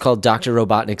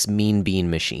 Robotnik's Mean Bean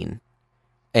Machine.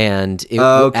 And it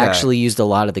actually used a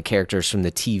lot of the characters from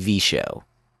the TV show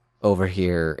over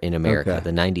here in America,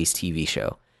 the 90s TV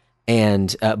show.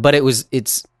 And but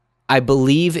I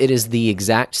believe it is the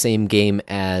exact same game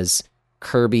as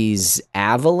Kirby's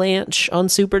Avalanche on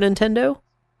Super Nintendo.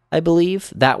 I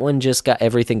believe that one just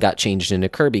everything got changed into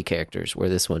Kirby characters, where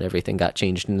this one everything got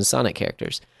changed into Sonic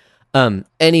characters.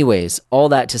 Anyways, all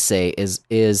that to say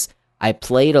is I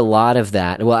played a lot of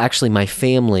that. Well, actually, my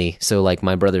family, so like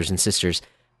my brothers and sisters,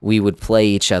 we would play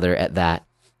each other at that,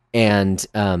 and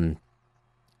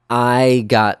I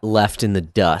got left in the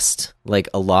dust. Like,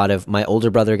 a lot of my older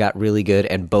brother got really good,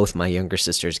 and both my younger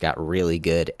sisters got really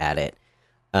good at it.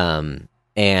 And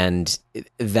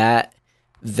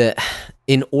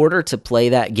in order to play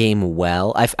that game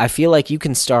well, I feel like you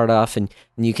can start off and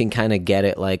you can kind of get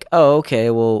it, like, oh, okay,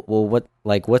 well,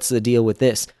 what's the deal with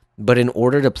this? But in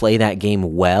order to play that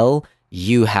game well,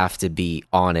 you have to be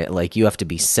on it. Like, you have to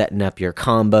be setting up your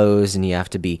combos, and you have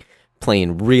to be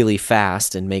playing really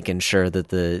fast and making sure that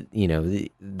the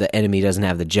enemy doesn't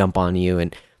have the jump on you,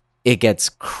 and it gets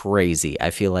crazy. I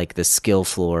feel like the skill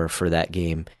floor for that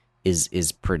game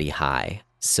is pretty high.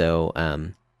 So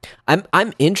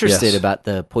I'm interested about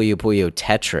the Puyo Puyo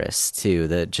Tetris too.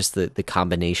 The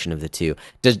combination of the two.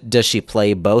 Does she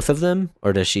play both of them,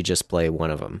 or does she just play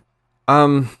one of them?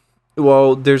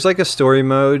 Well, there's like a story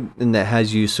mode, and that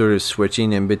has you sort of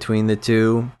switching in between the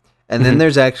two, and then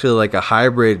there's actually like a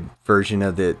hybrid version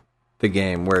of the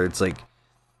game where it's like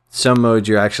some modes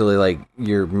you're actually like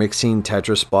you're mixing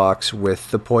Tetris blocks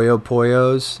with the Puyo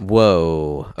Puyos.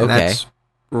 Whoa, okay, and that's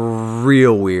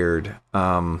real weird.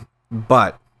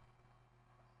 But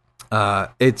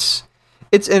it's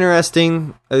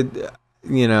interesting.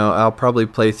 I'll probably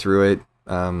play through it.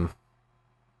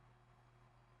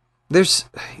 There's,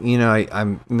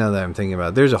 I'm now that I'm thinking about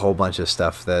it, there's a whole bunch of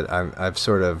stuff that I've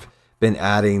sort of been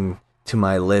adding to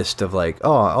my list of like,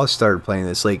 oh, I'll start playing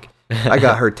this. Like, I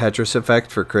got her Tetris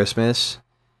Effect for Christmas.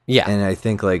 Yeah. And I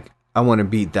think like I want to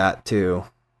beat that too.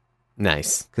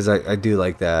 Nice. Because I do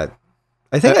like that.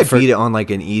 I think I beat it on like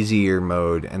an easier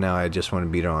mode, and now I just want to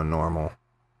beat it on normal.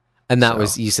 And that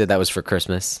was, you said that was for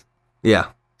Christmas? Yeah.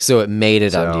 So it made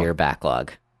it onto your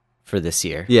backlog for this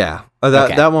year. Yeah.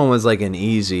 That one was like an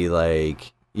easy,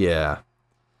 like, yeah.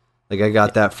 Like I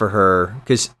got that for her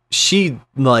because she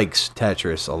likes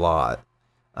Tetris a lot.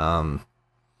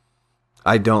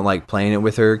 I don't like playing it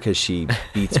with her because she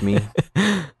beats me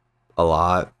a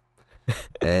lot.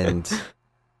 And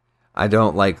I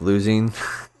don't like losing.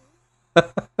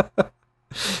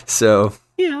 So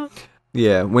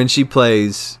yeah, when she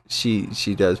plays,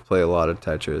 she does play a lot of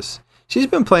Tetris. She's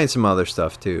been playing some other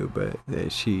stuff too, but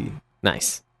she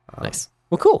nice.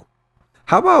 Well, cool.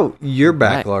 How about your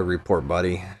backlog report,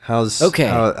 buddy? How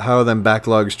are them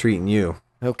backlogs treating you?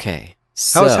 Okay.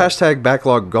 So, how's hashtag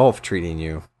backlog golf treating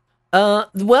you?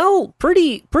 Well,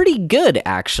 pretty good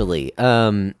actually.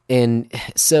 And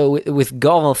so with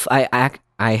golf, I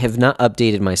have not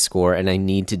updated my score, and I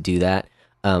need to do that.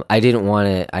 I didn't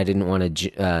want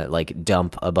to like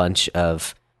dump a bunch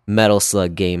of Metal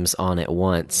Slug games on at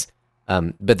once.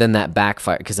 But then that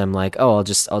backfired because I'm like, oh, I'll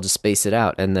just space it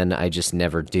out, and then I just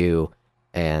never do.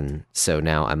 And so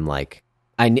now I'm like,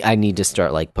 I need to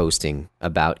start like posting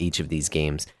about each of these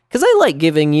games because I like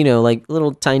giving like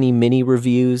little tiny mini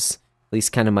reviews, at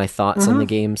least kind of my thoughts on the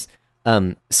games.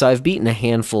 So I've beaten a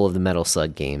handful of the Metal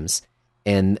Slug games,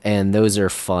 and those are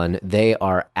fun. They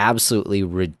are absolutely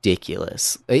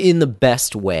ridiculous in the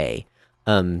best way.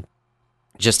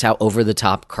 Just how over the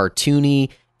top cartoony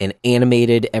and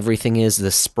animated everything is. The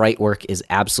sprite work is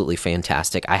absolutely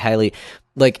fantastic. I highly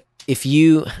like if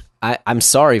you. I'm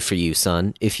sorry for you,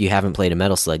 son, if you haven't played a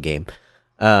Metal Slug game.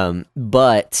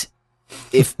 But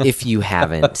if you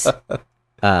haven't,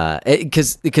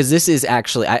 because this is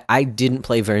actually I didn't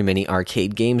play very many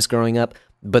arcade games growing up,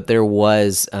 but there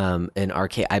was an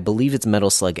arcade. I believe it's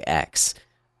Metal Slug X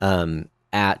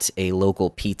at a local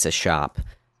pizza shop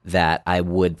that I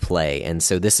would play, and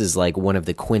so this is like one of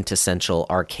the quintessential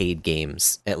arcade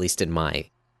games, at least in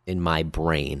my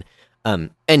brain.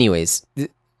 Anyways.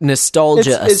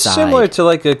 Nostalgia aside, it's similar to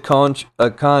like a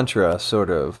Contra sort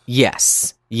of.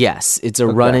 Yes, it's a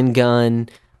run and gun.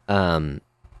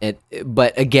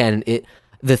 But again,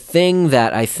 the thing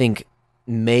that I think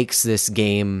makes this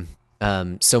game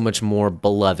so much more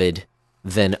beloved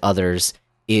than others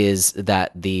is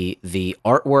that the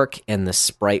artwork and the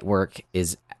sprite work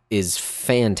is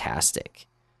fantastic.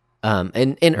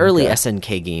 And early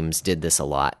SNK games did this a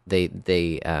lot. They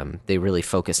really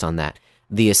focused on that.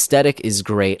 The aesthetic is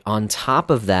great. On top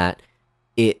of that,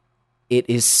 it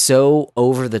is so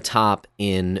over the top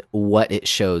in what it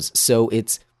shows. So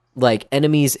it's like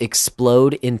enemies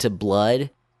explode into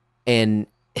blood,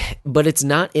 but it's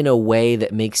not in a way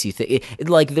that makes you think.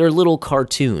 Like they're little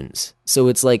cartoons, so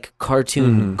it's like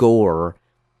cartoon gore.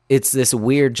 It's this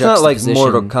weird juxtaposition. It's not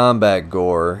like Mortal Kombat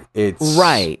gore. It's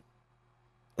right.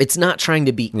 It's not trying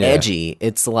to be edgy.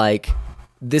 It's like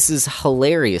this is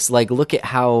hilarious. Like look at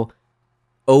how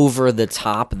over the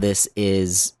top this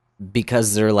is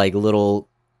because they're like little,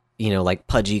 like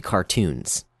pudgy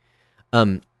cartoons.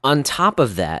 On top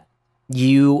of that,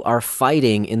 you are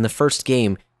fighting in the first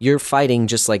game. You're fighting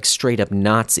just like straight up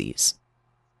Nazis.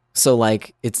 So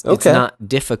like it's not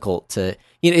difficult to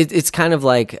it's kind of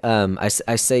like I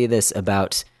say this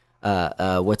about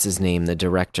what's his name, the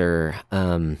director.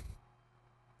 I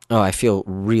feel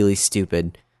really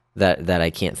stupid that I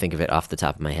can't think of it off the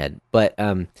top of my head, but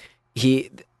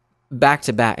he back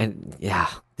to back, and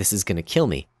this is gonna kill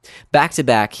me. Back to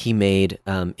back, he made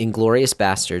Inglourious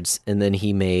Bastards, and then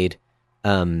he made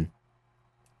Tarantino.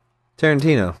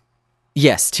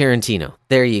 Yes, Tarantino.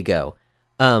 There you go.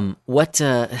 Wow,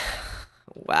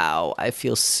 I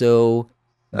feel so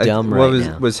dumb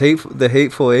now. Was the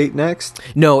Hateful Eight next?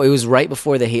 No, it was right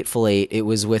before the Hateful Eight. It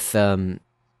was with I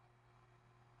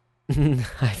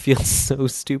feel so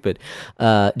stupid.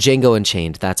 Django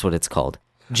Unchained. That's what it's called.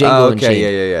 Django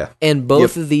Unchained. Yeah. And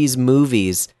both of these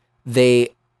movies,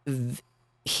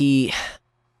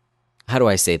 how do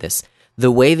I say this?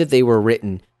 The way that they were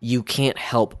written, you can't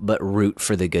help but root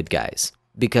for the good guys.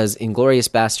 Because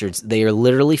Inglourious Bastards, they are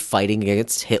literally fighting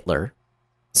against Hitler.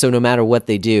 So no matter what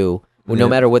they do, no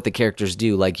matter what the characters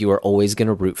do, like, you are always going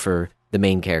to root for the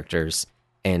main characters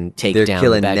and take down the bad guys.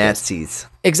 They're killing Nazis.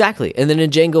 Exactly. And then in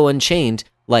Django Unchained,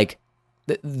 like,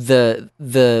 the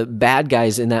bad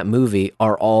guys in that movie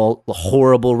are all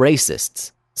horrible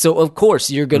racists. So of course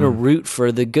you're going to root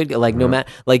for the good, like, no matter,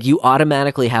 like, you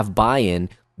automatically have buy-in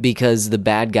because the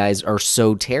bad guys are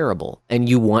so terrible and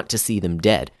you want to see them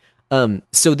dead.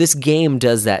 So this game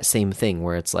does that same thing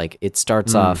where it's like, it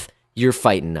starts off, you're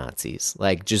fighting Nazis,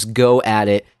 like, just go at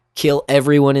it, kill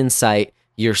everyone in sight.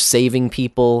 You're saving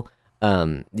people,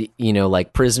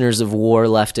 like prisoners of war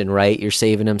left and right. You're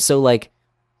saving them. So, like,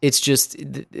 it's just,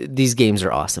 these games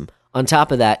are awesome. On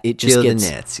top of that, it just Kill gets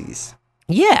the Nazis.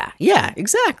 Yeah,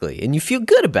 exactly. And you feel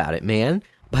good about it, man,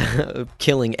 by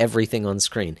killing everything on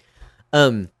screen.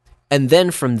 And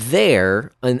then from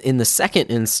there, in the second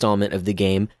installment of the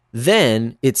game,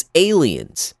 then it's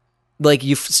aliens. Like,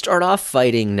 you start off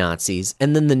fighting Nazis,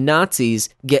 and then the Nazis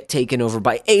get taken over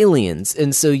by aliens.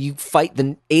 And so you fight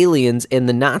the aliens and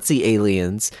the Nazi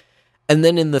aliens. And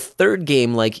then in the third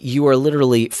game, like, you are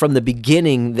literally, from the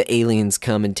beginning, the aliens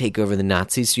come and take over the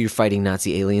Nazis, so you're fighting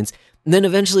Nazi aliens. And then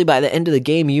eventually, by the end of the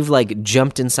game, you've, like,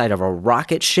 jumped inside of a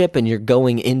rocket ship, and you're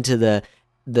going into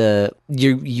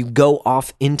you go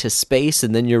off into space,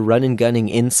 and then you're running gunning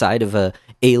inside of a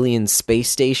alien space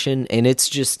station, and it's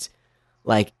just,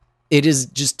 like, it is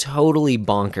just totally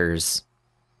bonkers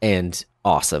and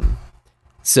awesome.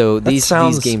 So these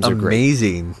games are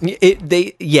amazing.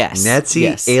 Great. Yes.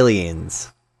 Nazi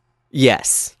aliens.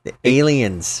 Yes. The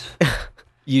aliens.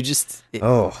 You just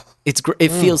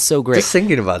it feels so great. Just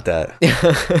thinking about that.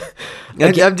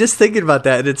 I'm just thinking about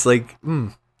that, and it's like,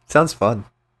 sounds fun.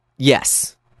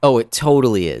 Yes. Oh, it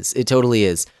totally is. It totally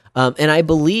is. And I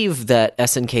believe that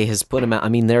SNK has put them out. I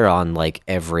mean, they're on, like,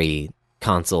 every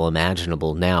console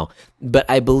imaginable now, but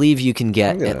I believe you can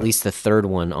get at least the third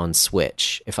one on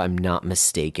Switch, if I'm not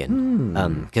mistaken,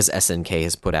 because SNK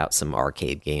has put out some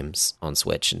arcade games on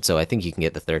Switch, and so I think you can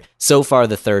get the third. So far,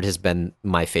 the third has been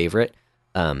my favorite.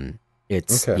 But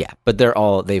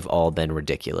they've all been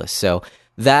ridiculous. So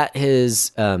that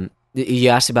is, you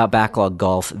asked about Backlog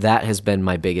Golf. That has been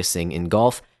my biggest thing in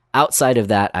golf. Outside of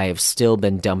that, I have still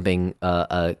been dumping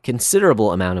a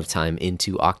considerable amount of time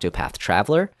into Octopath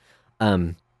Traveler.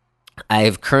 I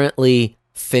have currently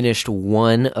finished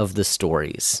one of the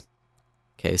stories.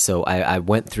 Okay, so I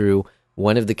went through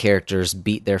one of the characters,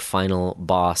 beat their final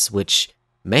boss, which,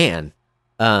 man,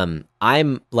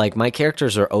 I'm like, my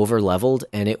characters are over leveled,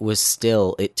 and it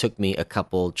took me a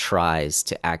couple tries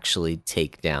to actually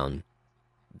take down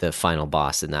the final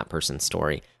boss in that person's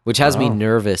story, which has me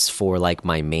nervous for, like,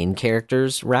 my main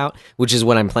character's route, which is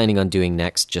what I'm planning on doing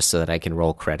next, just so that I can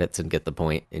roll credits and get the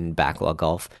point in Backlog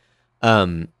Golf.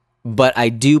 But I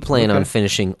do plan on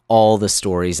finishing all the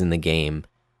stories in the game.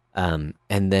 And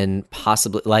then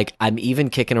possibly, like, I'm even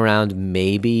kicking around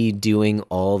maybe doing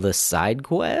all the side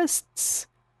quests.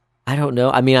 I don't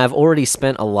know. I mean, I've already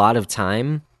spent a lot of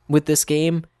time with this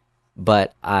game,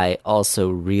 but I also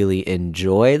really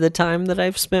enjoy the time that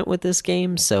I've spent with this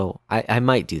game, so I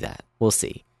might do that. We'll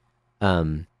see.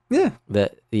 The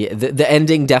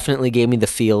ending definitely gave me the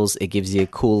feels. It gives you a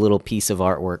cool little piece of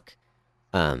artwork.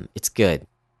 It's good.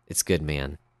 It's good,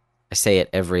 man. I say it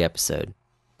every episode,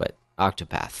 but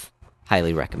Octopath,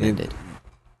 highly recommended.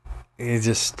 You're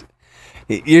just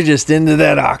into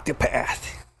that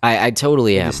Octopath. I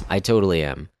totally am. I totally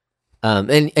am.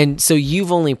 And so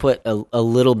you've only put a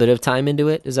little bit of time into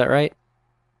it, is that right?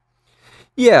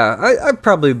 Yeah, I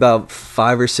probably about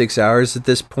 5 or 6 hours at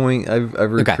this point. I've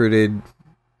recruited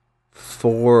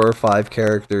 4 or 5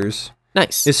 characters.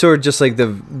 Nice. It's sort of just like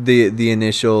the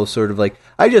initial sort of like,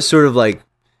 I just sort of like,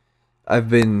 I've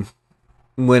been,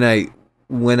 when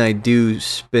I do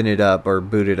spin it up or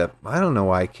boot it up, I don't know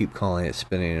why I keep calling it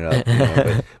spinning it up,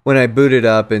 but when I boot it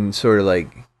up and sort of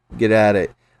like get at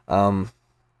it,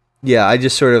 I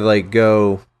just sort of like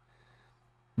go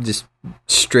just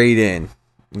straight in,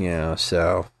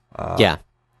 so I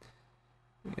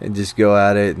just go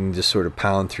at it and just sort of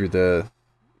pound through the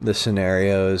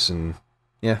scenarios, and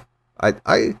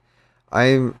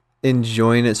I'm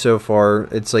enjoying it so far.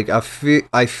 It's like I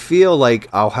feel like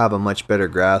I'll have a much better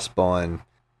grasp on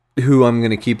who I'm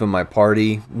going to keep in my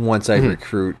party once I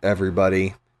recruit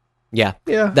everybody. Yeah.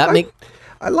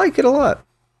 I like it a lot.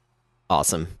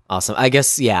 Awesome. I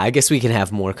guess we can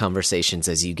have more conversations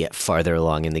as you get farther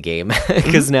along in the game,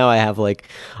 because now I have, like,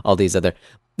 all these other.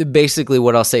 Basically,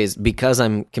 what I'll say is, because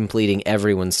I'm completing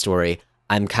everyone's story,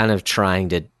 I'm kind of trying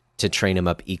to train them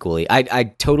up equally. I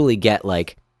totally get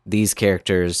like these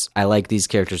characters. I like these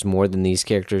characters more than these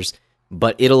characters,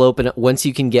 but it'll open up once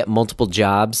you can get multiple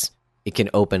jobs. It can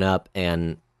open up,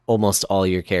 and almost all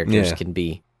your characters can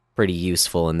be pretty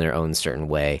useful in their own certain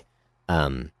way.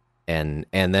 And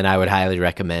then I would highly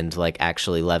recommend like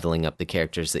actually leveling up the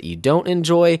characters that you don't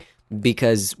enjoy,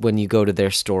 because when you go to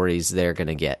their stories, they're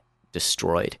gonna get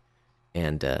destroyed,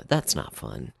 and that's not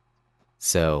fun.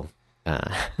 So,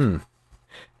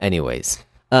 anyways,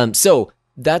 so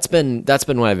that's been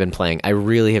what I've been playing. I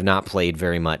really have not played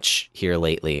very much here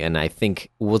lately, and I think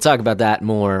we'll talk about that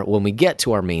more when we get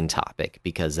to our main topic,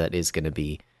 because that is going to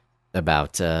be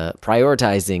about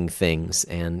prioritizing things,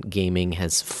 and gaming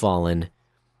has fallen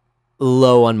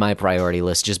low on my priority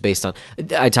list just based on.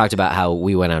 I talked about how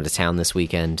we went out of town this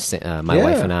weekend, my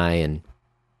wife and I,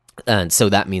 and so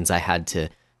that means I had to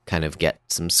kind of get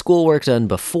some schoolwork done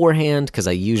beforehand, because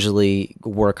I usually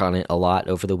work on it a lot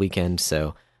over the weekend.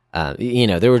 So,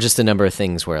 there were just a number of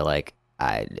things where like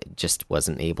I just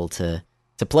wasn't able to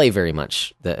play very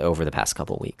much over the past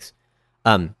couple weeks.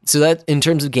 So that in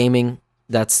terms of gaming,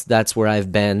 that's where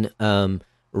I've been.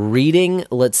 Reading,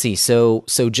 let's see. So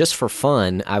just for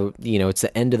fun, it's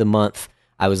the end of the month.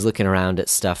 I was looking around at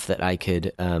stuff that I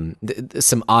could,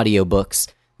 some audiobooks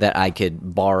that I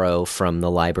could borrow from the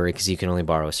library, because you can only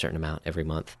borrow a certain amount every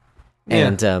month. Yeah.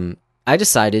 And I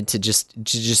decided to just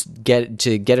get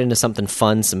into something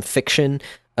fun, some fiction,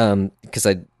 because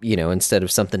instead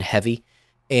of something heavy.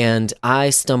 And I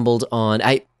stumbled on.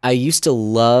 I used to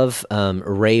love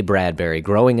Ray Bradbury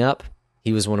growing up.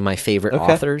 He was one of my favorite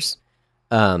authors.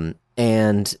 And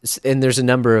there's a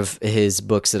number of his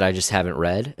books that I just haven't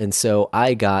read, and so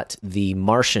I got the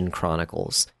Martian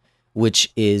Chronicles,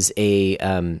 which is a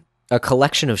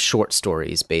collection of short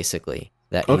stories, basically,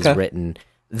 that he's written.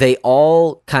 They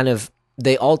all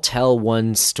tell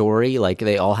one story, like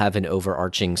they all have an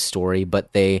overarching story, but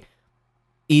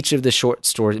most of the short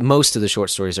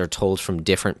stories are told from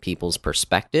different people's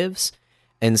perspectives,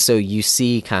 and so you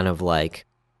see kind of like,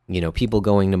 people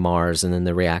going to Mars, and then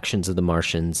the reactions of the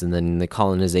Martians, and then the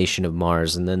colonization of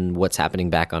Mars, and then what's happening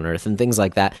back on Earth, and things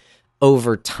like that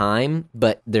over time,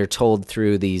 but they're told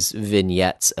through these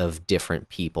vignettes of different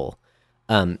people.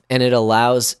 And it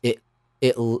allows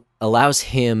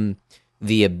him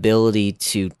the ability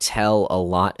to tell a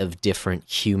lot of different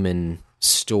human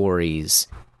stories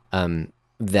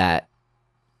that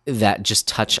just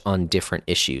touch on different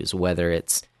issues, whether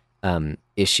it's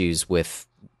issues with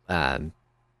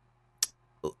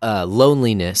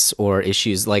loneliness, or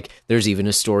issues like there's even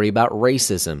a story about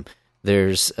racism.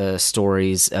 There's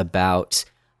stories about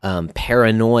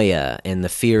paranoia and the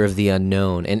fear of the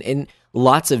unknown, and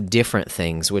lots of different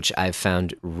things, which I've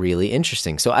found really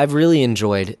interesting. So I've really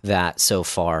enjoyed that so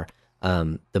far.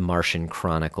 The Martian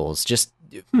Chronicles.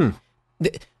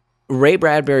 Ray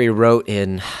Bradbury wrote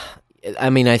in.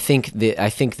 I think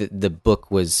that the book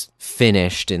was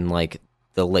finished in like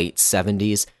the late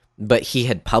 70s, but he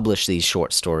had published these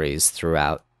short stories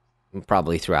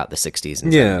probably throughout the 60s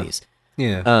and 70s.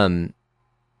 Yeah.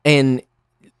 And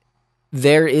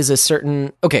there is a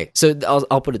certain, so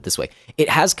I'll put it this way. It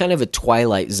has kind of a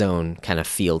Twilight Zone kind of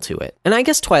feel to it. And I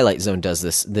guess Twilight Zone does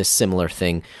this similar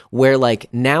thing where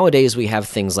like nowadays we have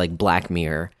things like Black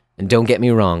Mirror, and don't get me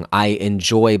wrong, I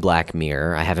enjoy Black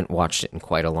Mirror. I haven't watched it in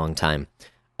quite a long time.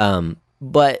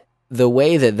 But the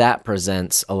way that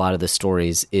presents a lot of the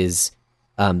stories is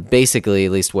basically,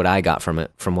 at least what I got from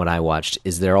it, from what I watched,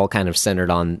 is they're all kind of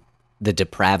centered on the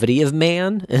depravity of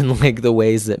man and like the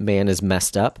ways that man is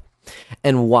messed up.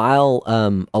 And while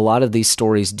a lot of these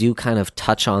stories do kind of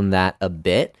touch on that a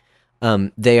bit,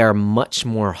 they are much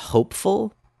more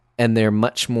hopeful, and they're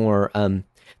much more,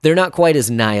 they're not quite as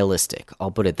nihilistic,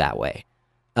 I'll put it that way.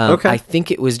 I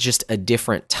think it was just a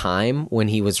different time when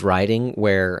he was writing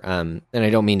where, and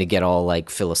I don't mean to get all like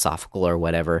philosophical or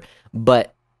whatever,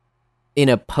 but in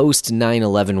a post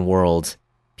 9/11 world,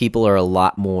 people are a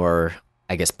lot more,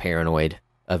 I guess, paranoid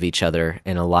of each other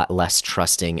and a lot less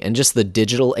trusting. And just the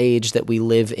digital age that we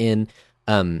live in,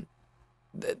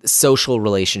 social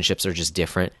relationships are just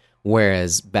different.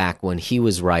 Whereas back when he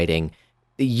was writing,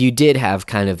 you did have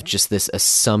kind of just this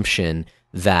assumption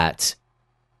that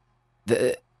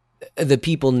the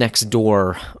people next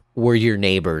door were your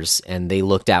neighbors and they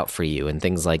looked out for you and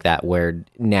things like that, where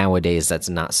nowadays that's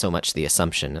not so much the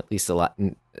assumption, at least not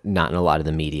in a lot of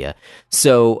the media.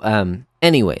 So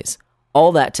anyways,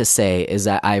 all that to say is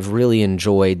that I've really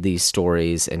enjoyed these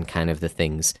stories and kind of the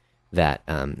things that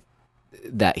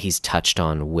that he's touched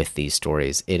on with these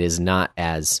stories. It is not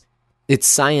as, it's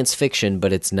science fiction,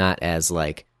 but it's not as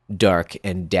like dark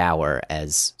and dour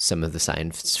as some of the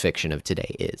science fiction of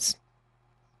today is.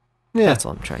 Yeah. That's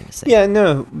all I'm trying to say. Yeah,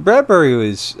 no, Bradbury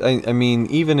was, I mean,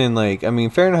 even in like, I mean,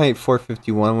 Fahrenheit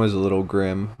 451 was a little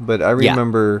grim, but I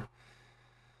remember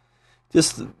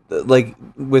just like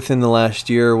within the last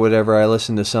year or whatever, I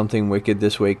listened to Something Wicked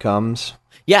This Way Comes.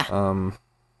 Yeah.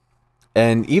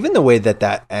 And even the way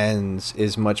that ends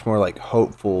is much more like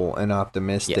hopeful and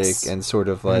optimistic and sort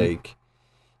of like,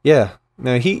 yeah.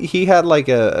 No, he had like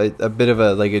a bit of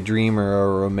a like a dream or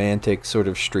a romantic sort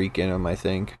of streak in him, I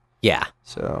think. Yeah.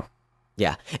 So.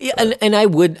 Yeah, and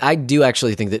I do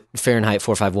actually think that Fahrenheit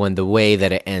 451, the way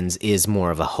that it ends, is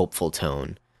more of a hopeful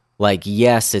tone. Like,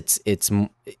 yes, it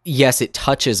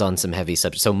touches on some heavy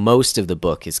subjects. So most of the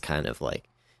book is kind of like,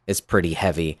 it's pretty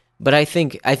heavy. But I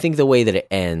think the way that it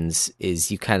ends is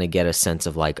you kind of get a sense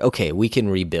of like, okay, we can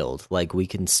rebuild, like we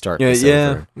can start this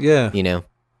over. Yeah. You know,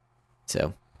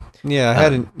 so. Yeah, I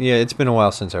hadn't. Yeah, it's been a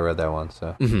while since I read that one.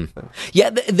 So,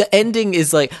 yeah, the ending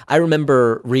is like, I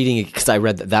remember reading it because I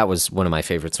read that was one of my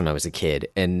favorites when I was a kid,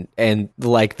 and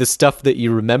like the stuff that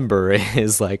you remember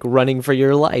is like running for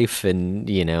your life, and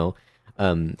you know,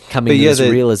 coming to this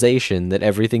realization that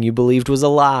everything you believed was a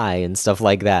lie and stuff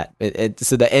like that.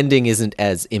 So the ending isn't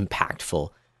as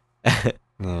impactful.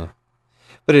 Yeah,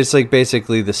 but it's like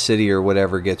basically the city or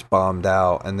whatever gets bombed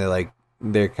out, and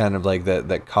they're kind of like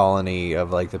that colony of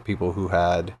like the people who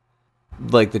had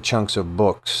like the chunks of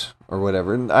books or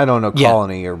whatever. I don't know,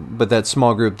 colony but that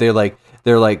small group, they're like,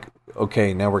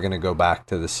 okay, now we're going to go back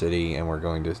to the city and we're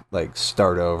going to like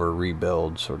start over,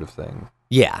 rebuild sort of thing.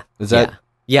 Yeah. Is that,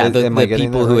 the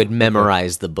people who had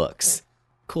memorized the books.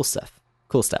 Cool stuff.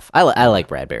 I like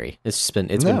Bradbury. It's been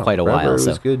quite a while.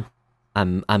 So was good.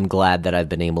 I'm glad that I've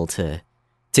been able to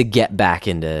get back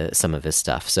into some of his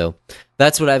stuff. So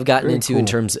that's what I've gotten into in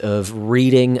terms of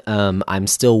reading. I'm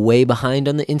still way behind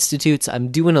on the institutes.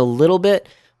 I'm doing a little bit,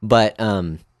 but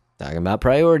talking about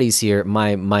priorities here,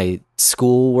 my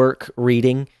schoolwork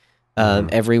reading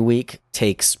every week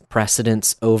takes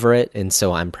precedence over it, and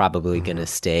so I'm probably going to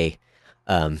stay.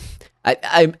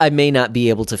 I may not be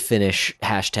able to finish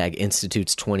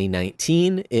 #Institutes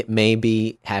 2019. It may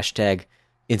be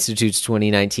 #Institutes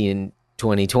 2019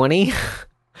 2020.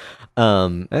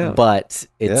 But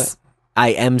I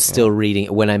am still reading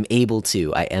it when I'm able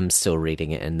to. I am still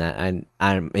reading it, and that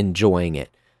I'm enjoying it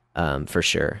for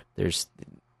sure. There's,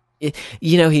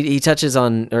 you know, he touches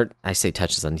on, or I say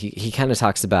touches on. He kind of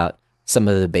talks about some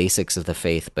of the basics of the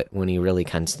faith, but when he really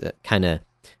kind of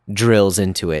drills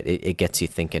into it, it gets you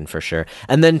thinking for sure.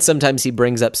 And then sometimes he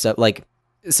brings up stuff like,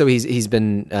 so he's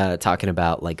been talking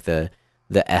about like the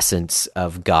essence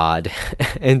of God,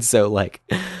 and so like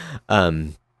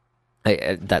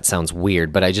that sounds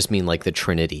weird, but I just mean like the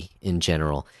Trinity in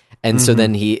general. And so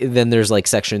then there's like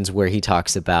sections where he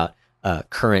talks about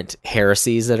current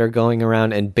heresies that are going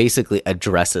around and basically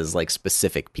addresses like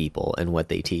specific people and what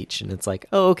they teach. And it's like,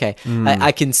 oh, okay.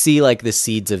 I can see like the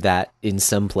seeds of that in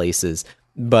some places,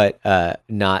 but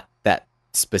not that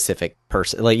specific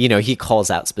person. Like, you know, he calls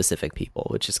out specific people,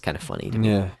 which is kind of funny to me.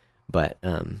 Yeah. But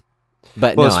well,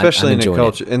 no, especially I'm in the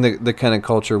culture, in the kind of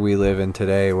culture we live in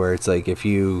today, where it's like if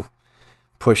you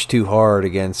push too hard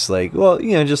against, like, well,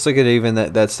 you know, just look at even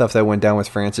that stuff that went down with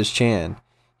Francis Chan.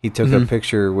 He took a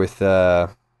picture with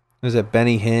was it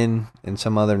Benny Hinn and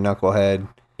some other knucklehead?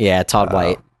 Yeah, Todd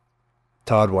White.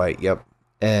 Todd White, yep.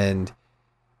 And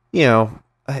you know,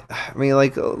 I mean,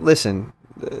 like, listen,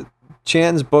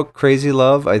 Chan's book Crazy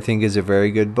Love, I think, is a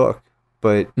very good book,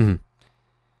 but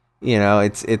you know,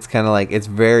 it's kind of like, it's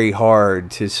very hard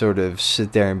to sort of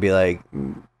sit there and be like,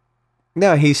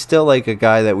 no, he's still like a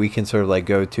guy that we can sort of like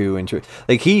go to and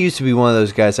like, he used to be one of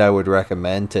those guys I would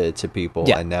recommend to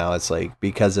people, and now it's like,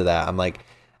 because of that, I'm like,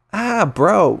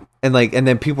 bro, and like, and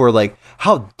then people are like,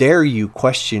 how dare you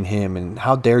question him, and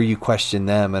how dare you question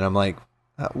them, and I'm like,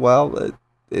 well,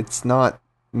 it's not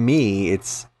me,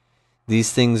 it's,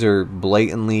 these things are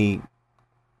blatantly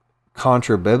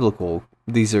contra-biblical.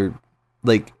 These are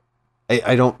like,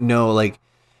 I don't know, like,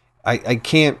 I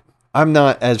can't, I'm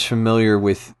not as familiar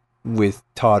with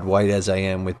Todd White as I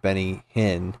am with Benny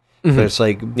Hinn, but it's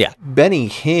like, Benny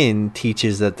Hinn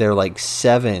teaches that there are like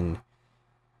 7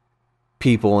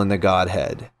 people in the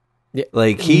Godhead. Yeah.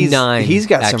 Like he's 9, he's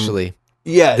got actually. Some,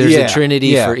 there's a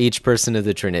Trinity for each person of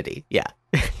the Trinity. Yeah.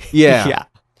 Yeah.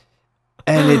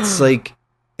 And it's like,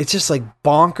 it's just like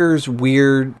bonkers,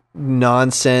 weird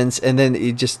nonsense. And then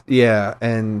it just,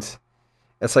 and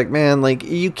it's like, man, like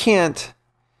you can't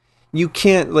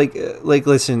like,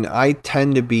 listen, I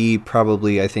tend to be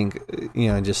probably, I think, you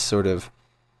know, just sort of,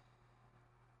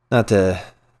 not to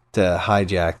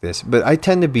hijack this, but I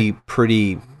tend to be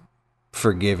pretty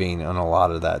forgiving on a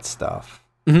lot of that stuff.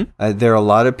 Mm-hmm. There are a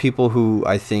lot of people who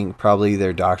I think probably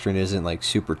their doctrine isn't like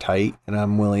super tight, and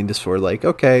I'm willing to sort of like,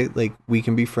 okay, like we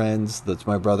can be friends. That's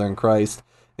my brother in Christ.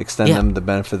 Extend them the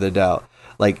benefit of the doubt.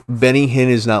 Like Benny Hinn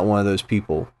is not one of those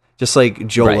people. Just like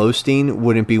Joel Osteen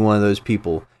wouldn't be one of those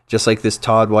people. Just like this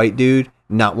Todd White dude,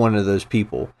 not one of those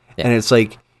people. Yeah. And it's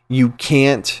like, you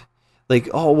can't like,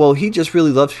 oh, well, he just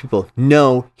really loves people.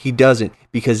 No, he doesn't.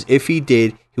 Because if he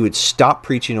did, he would stop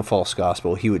preaching a false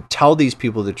gospel. He would tell these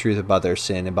people the truth about their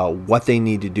sin, about what they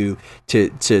need to do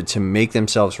to make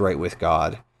themselves right with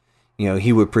God. You know,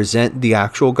 he would present the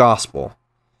actual gospel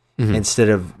instead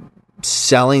of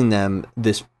selling them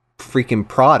this freaking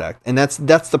product. And that's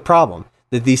the problem,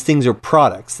 that these things are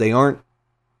products. They aren't.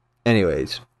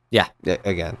 Anyways. Yeah.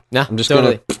 Again. No, I'm just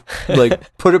totally. gonna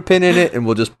like put a pin in it, and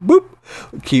we'll just boop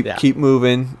keep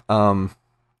moving. I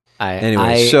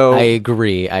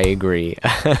agree.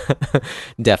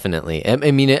 Definitely.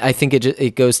 I mean, I think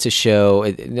it goes to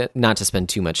show, not to spend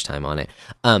too much time on it.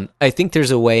 I think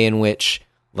there's a way in which,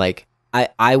 like,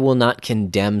 I will not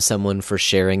condemn someone for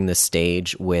sharing the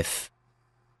stage with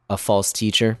a false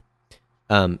teacher,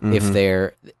 if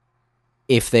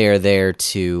they are there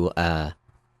to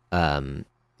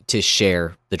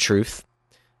share the truth.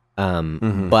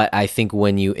 But I think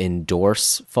when you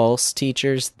endorse false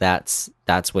teachers, that's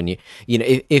when you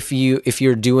know, if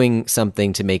you're doing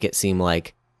something to make it seem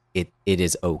like it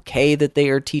is okay that they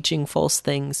are teaching false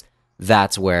things,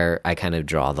 that's where I kind of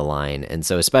draw the line. And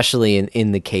so, especially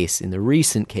in the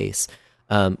recent case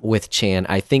with Chan,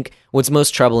 I think what's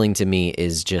most troubling to me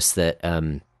is just that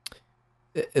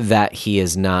that he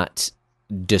is not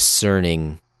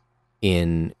discerning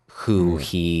in who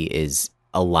he is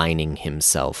aligning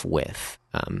himself with.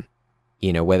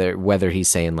 You know, whether he's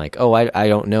saying like, oh, I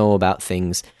don't know about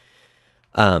things.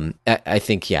 I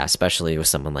think, yeah, especially with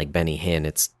someone like Benny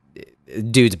Hinn,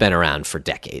 dude's been around for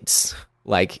decades.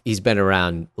 Like, he's been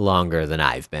around longer than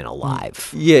I've been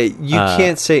alive. Yeah, you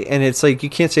can't say, and it's like,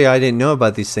 you can't say I didn't know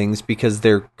about these things because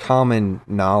they're common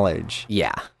knowledge.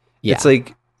 Yeah. It's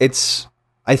like,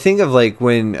 I think of like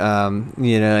when,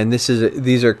 you know, and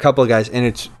these are a couple of guys, and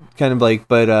it's kind of like,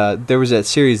 but there was that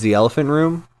series, The Elephant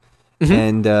Room,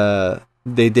 and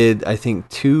they did, I think,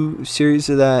 2 series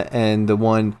of that, and the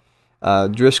one,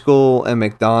 Driscoll and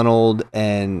McDonald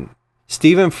and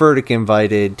Stephen Furtick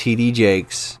invited T.D.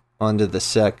 Jakes onto the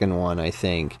second one, I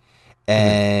think,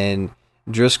 and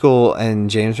Driscoll and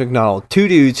James McDonald, 2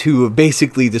 dudes who have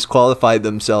basically disqualified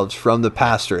themselves from the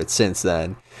pastorate since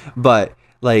then, but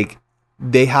like,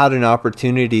 they had an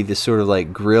opportunity to sort of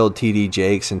like grill T.D.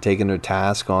 Jakes and take him to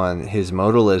task on his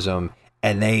modalism,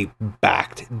 and they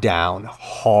backed down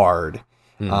hard.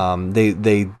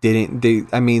 They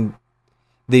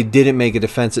didn't make a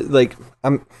defensive, like,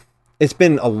 it's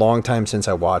been a long time since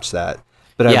I watched that,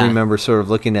 but I remember sort of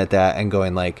looking at that and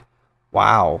going like,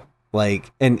 wow,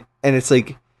 like, and it's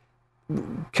like,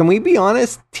 can we be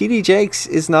honest? T.D. Jakes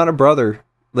is not a brother.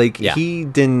 Like, he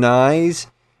denies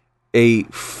a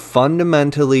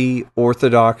fundamentally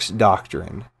orthodox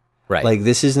doctrine. Right. Like,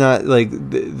 this is not like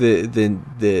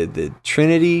the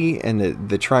Trinity and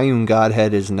the triune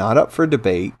Godhead is not up for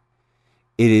debate.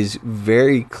 It is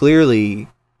very clearly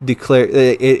declared.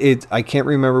 I can't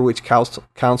remember which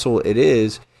council it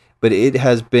is, but it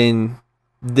has been,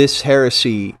 this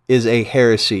heresy is a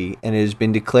heresy, and it has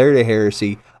been declared a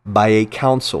heresy by a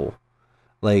council.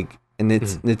 Like, and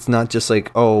it's not just like,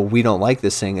 oh, we don't like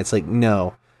this thing. It's like,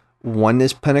 no,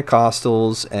 oneness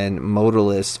Pentecostals and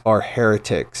modalists are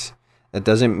heretics. That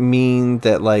doesn't mean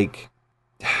that, like,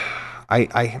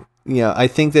 I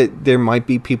think that there might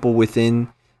be people within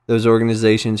those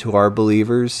organizations who are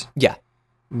believers. Yeah.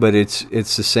 But it's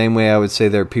the same way I would say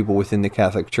there are people within the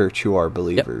Catholic Church who are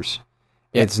believers.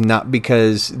 Yep. It's not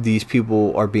because these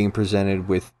people are being presented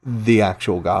with the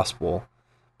actual gospel,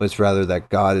 but it's rather that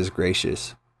God is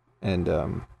gracious. And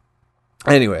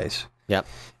anyways. Yep.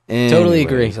 Totally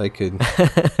agree. I could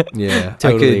yeah.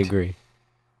 Totally agree.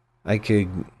 I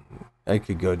could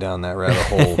go down that rabbit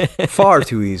hole far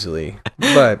too easily.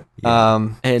 But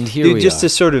and here we just are. to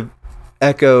sort of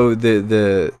echo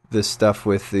the stuff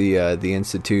with the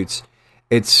institutes,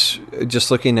 it's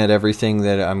just looking at everything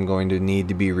that I'm going to need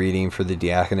to be reading for the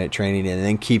diaconate training, and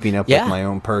then keeping up with my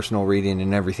own personal reading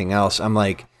and everything else. I'm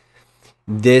like,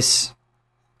 this,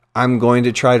 I'm going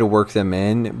to try to work them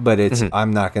in, but it's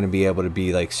I'm not going to be able to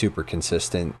be like super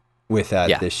consistent with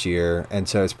that this year. And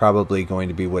so it's probably going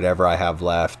to be whatever I have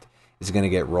left is going to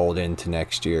get rolled into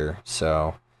next year.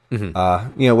 So, you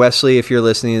know, Wesley, if you're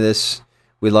listening to this,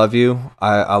 we love you.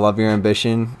 I love your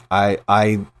ambition.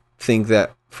 I think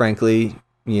that, frankly,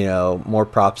 you know, more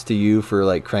props to you for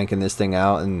like cranking this thing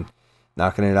out and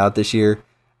knocking it out this year,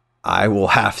 I will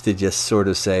have to just sort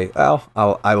of say,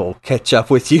 I will catch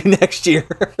up with you next year.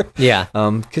 Yeah.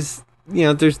 Because,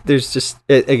 there's just,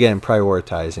 again,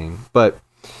 prioritizing. But,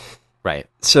 right.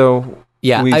 So,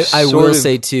 yeah, I will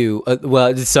say too,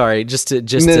 sorry, just to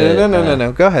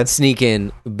No, go ahead. Sneak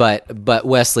in, but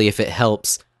Wesley, if it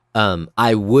helps,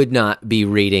 I would not be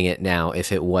reading it now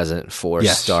if it wasn't for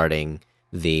starting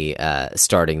the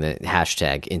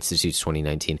hashtag Institutes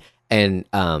 2019. And,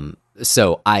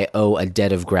 so I owe a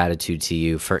debt of gratitude to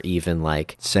you for even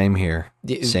like same here,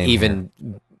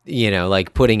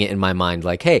 like putting it in my mind,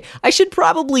 like, hey, I should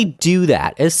probably do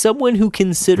that as someone who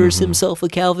considers himself a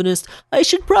Calvinist. I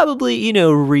should probably,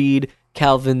 read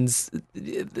Calvin's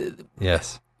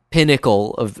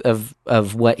pinnacle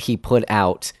of what he put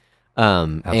out.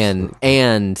 We've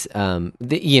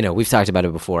talked about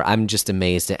it before. I'm just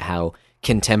amazed at how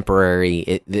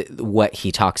contemporary what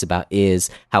he talks about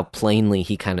is, how plainly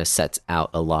he kind of sets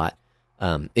out a lot.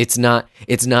 It's not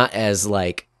as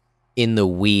like in the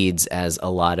weeds as a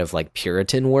lot of like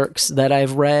Puritan works that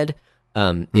I've read.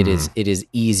 It is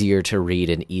easier to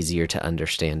read and easier to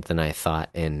understand than I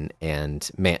thought. And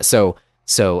man,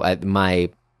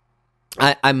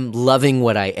 I'm loving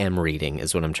what I am reading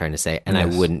is what I'm trying to say. And I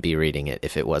wouldn't be reading it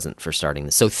if it wasn't for starting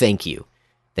this. So thank you.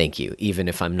 Even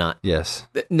if I'm not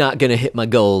going to hit my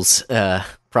goals,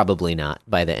 probably not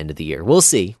by the end of the year. We'll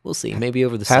see. Maybe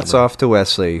over the summer. Hats off to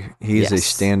Wesley. He's a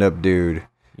stand-up dude.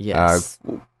 Yes.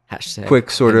 Quick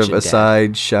sort of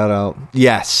aside, shout out.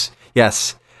 Yes.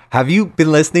 Have you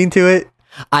been listening to it?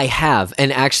 I have.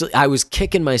 And actually, I was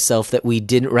kicking myself that we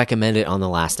didn't recommend it on the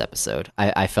last episode.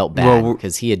 I felt bad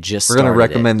because he had just started. We're going to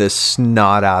recommend the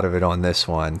snot out of it on this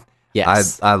one.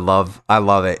 Yes. I love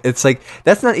it. It's like,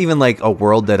 that's not even like a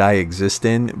world that I exist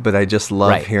in, but I just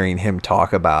love hearing him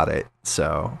talk about it.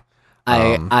 So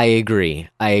I agree.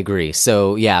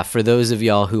 So yeah, for those of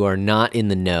y'all who are not in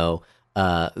the know,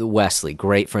 Wesley,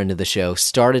 great friend of the show,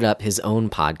 started up his own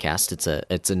podcast.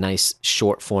 It's a nice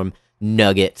short form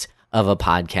nugget of a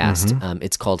podcast.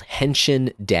 It's called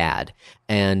Henshin Dad,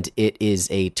 and it is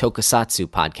a tokusatsu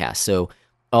podcast. So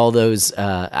all those,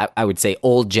 I would say,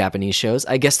 old Japanese shows,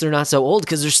 I guess they're not so old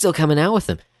because they're still coming out with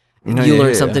them. You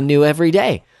learn something new every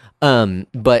day.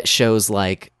 But shows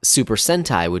like Super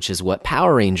Sentai, which is what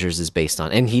Power Rangers is based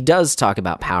on, and he does talk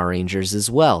about Power Rangers as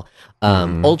well.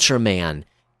 Ultraman,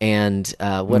 and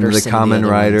what are the some Kamen of the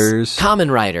Riders?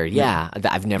 Kamen Rider, yeah.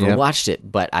 I've never watched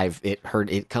it, but I've heard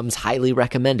it comes highly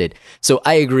recommended. So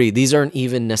I agree. These aren't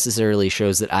even necessarily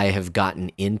shows that I have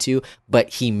gotten into, but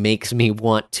he makes me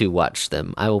want to watch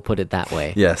them. I will put it that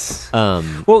way. Yes.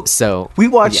 So we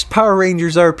watched Power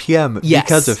Rangers RPM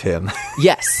because of him.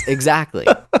 Yes, exactly.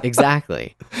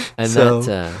 And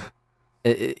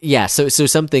so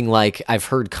something like, I've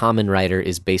heard Kamen Rider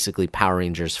is basically Power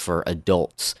Rangers for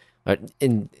adults.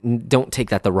 And don't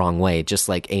take that the wrong way. Just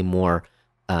like a more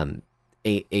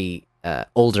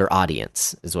older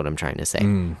audience is what I'm trying to say.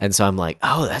 And so I'm like,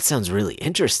 oh, that sounds really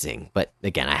interesting. But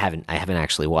again, I haven't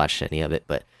actually watched any of it.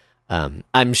 But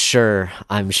I'm sure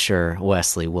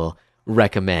Wesley will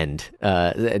recommend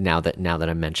now that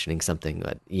I'm mentioning something,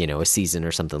 a season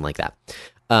or something like that.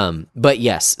 But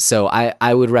yes, so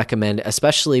I would recommend,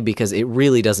 especially because it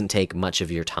really doesn't take much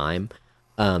of your time.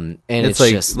 And it's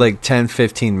like just like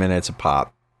 10-15 minutes a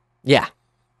pop. Yeah,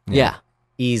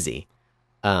 easy.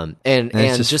 And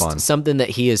just fun. Something that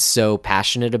he is so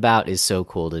passionate about is so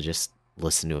cool to just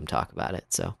listen to him talk about it.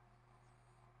 So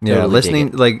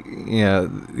listening,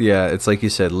 it's like you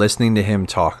said, listening to him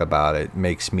talk about it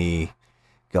makes me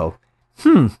go,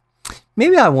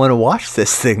 maybe I want to watch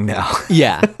this thing now.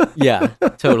 yeah,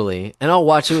 totally. And I'll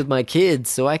watch it with my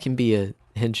kids so I can be a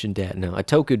Henshin dad. No, a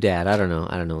Toku dad. I don't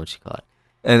know what you call it.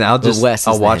 And I'll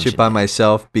watch it by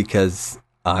myself because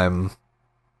I'm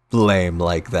lame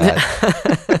like that.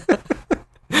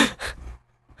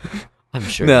 I'm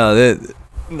sure. No,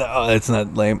 it's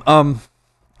not lame.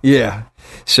 Yeah.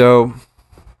 So,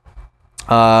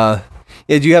 do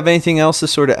you have anything else to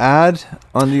sort of add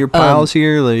onto your piles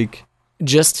here? Like,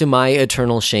 just to my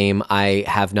eternal shame, I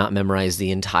have not memorized the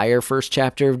entire first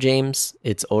chapter of James.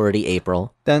 It's already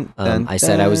April. I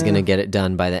said I was going to get it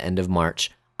done by the end of March.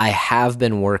 I have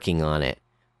been working on it,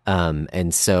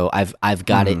 and so I've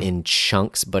got it in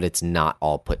chunks, but it's not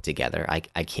all put together. I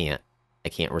can't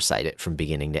recite it from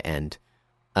beginning to end.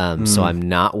 So I'm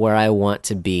not where I want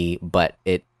to be, but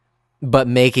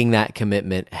making that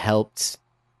commitment helped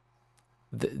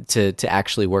to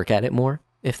actually work at it more,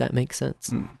 if that makes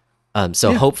sense.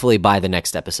 Hopefully by the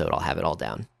next episode I'll have it all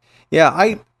down.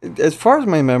 Yeah, as far as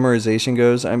my memorization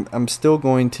goes, I'm still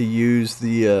going to use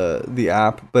the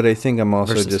app, but I think I'm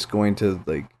also just going to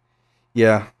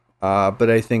But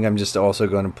I think I'm just also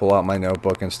going to pull out my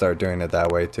notebook and start doing it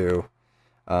that way too.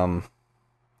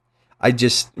 I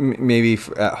just maybe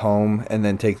at home and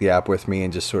then take the app with me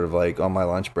and just sort of like on my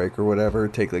lunch break or whatever,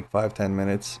 take like 5-10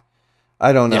 minutes.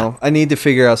 I don't know. Yeah. I need to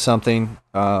figure out something.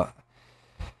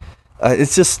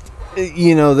 It's just,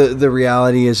 the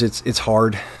reality is it's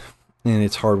hard and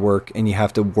it's hard work and you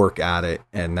have to work at it.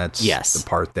 And that's the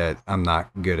part that I'm not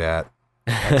good at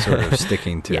sort of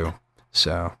sticking to. Yeah.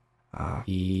 So,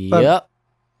 yep.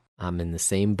 I'm in the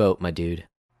same boat, my dude.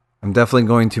 I'm definitely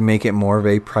going to make it more of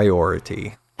a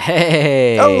priority.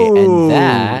 Hey, and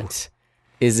that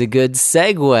is a good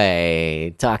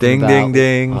segue. Talking about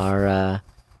ding.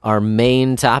 Our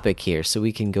main topic here, so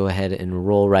we can go ahead and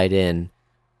roll right in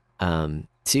to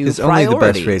it's priorities. Only the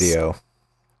best radio.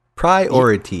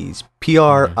 Priorities.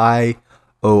 Priorities.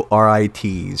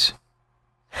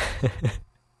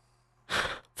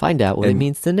 Find out what it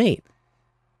means to Nate.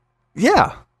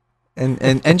 Yeah,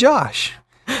 and Josh.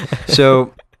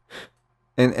 So.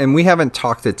 And we haven't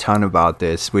talked a ton about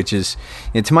this, which is,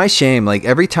 to my shame, like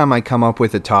every time I come up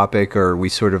with a topic or we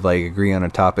sort of like agree on a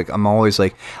topic, I'm always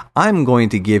like, I'm going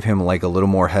to give him like a little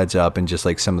more heads up and just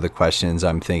like some of the questions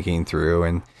I'm thinking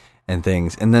through and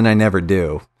things. And then I never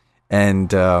do.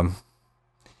 And I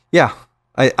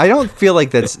don't feel like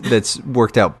that's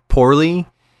worked out poorly.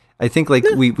 I think like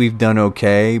we've done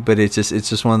okay, but it's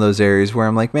just one of those areas where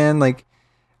I'm like, man, like,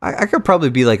 I could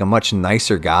probably be like a much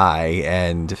nicer guy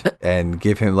and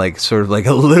give him like sort of like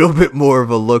a little bit more of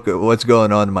a look at what's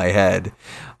going on in my head.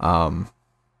 I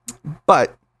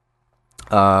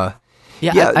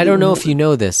don't know if you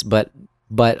know this, but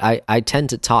I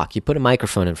tend to talk. You put a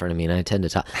microphone in front of me and I tend to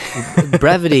talk.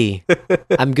 Brevity.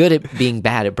 I'm good at being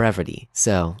bad at brevity.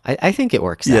 So I think it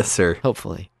works out. Yes, sir.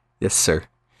 Hopefully. Yes, sir.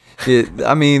 We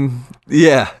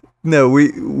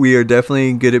are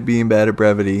definitely good at being bad at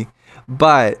brevity.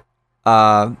 But,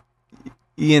 I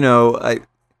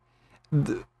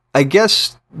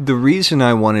guess the reason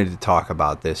I wanted to talk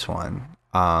about this one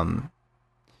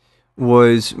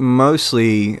was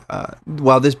mostly,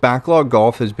 while this backlog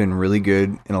golf has been really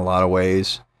good in a lot of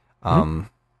ways, the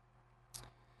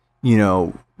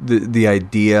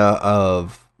idea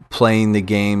of playing the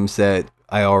games that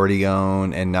I already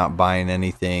own and not buying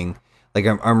anything, like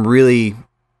I'm really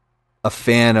a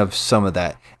fan of some of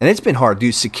that. And it's been hard,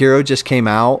 dude. Sekiro just came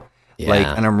out,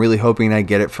 and I'm really hoping I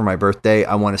get it for my birthday.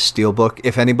 I want a steelbook.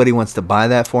 If anybody wants to buy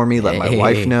that for me, let my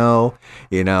wife know.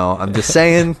 I'm just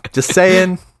saying,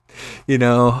 and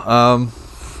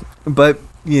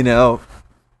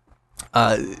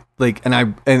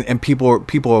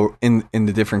people in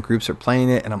the different groups are playing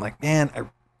it, and I'm like, man,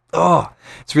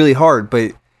 it's really hard.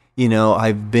 But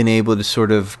I've been able to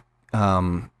sort of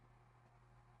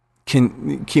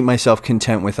can keep myself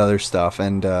content with other stuff.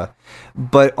 And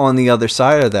but on the other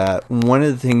side of that, one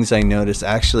of the things I noticed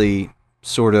actually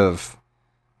sort of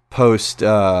post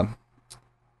towards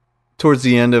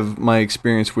the end of my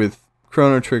experience with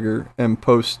Chrono Trigger and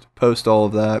post all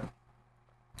of that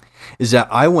is that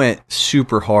I went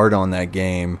super hard on that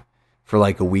game for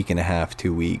like a week and a half,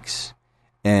 2 weeks,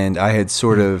 and I had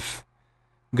sort of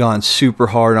gone super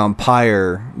hard on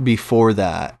Pyre before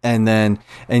that. And then,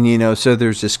 so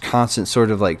there's this constant sort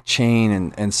of like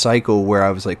chain and cycle where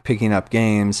I was like picking up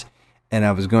games and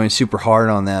I was going super hard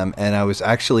on them. And I was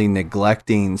actually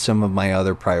neglecting some of my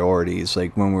other priorities,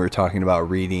 like when we were talking about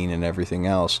reading and everything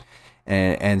else.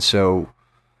 And so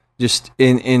just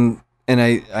and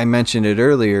I mentioned it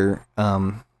earlier,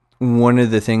 one of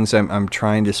the things I'm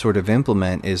trying to sort of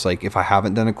implement is like, if I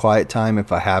haven't done a quiet time,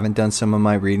 if I haven't done some of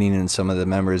my reading and some of the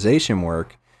memorization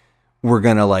work, we're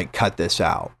going to like cut this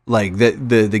out. Like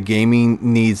the gaming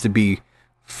needs to be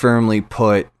firmly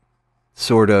put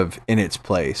sort of in its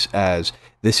place, as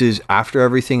this is after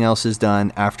everything else is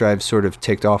done, after I've sort of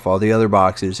ticked off all the other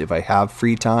boxes. If I have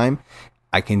free time,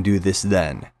 I can do this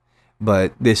then.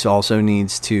 But this also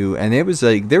needs to, and it was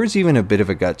like, there was even a bit of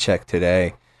a gut check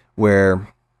today where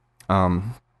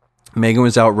Megan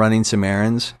was out running some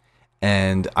errands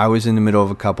and I was in the middle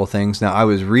of a couple things. Now I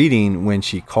was reading when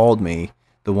she called me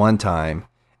the one time,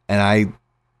 and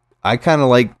I kind of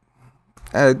like,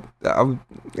 I'm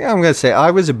going to say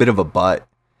I was a bit of a butt.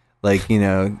 Like,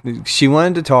 she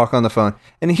wanted to talk on the phone.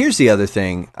 And here's the other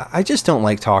thing. I just don't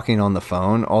like talking on the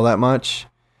phone all that much.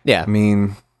 Yeah. I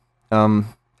mean,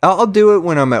 I'll do it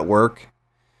when I'm at work.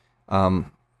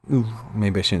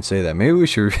 Maybe I shouldn't say that. Maybe we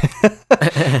should.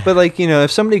 But like,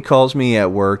 if somebody calls me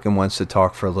at work and wants to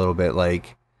talk for a little bit,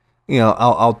 like,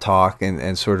 I'll talk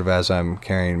and sort of as I'm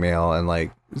carrying mail and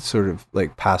like sort of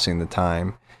like passing the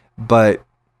time. But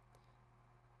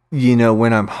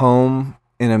when I'm home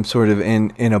and I'm sort of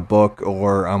in a book,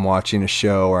 or I'm watching a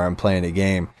show, or I'm playing a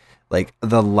game, like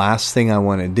the last thing I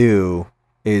want to do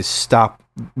is stop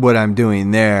what I'm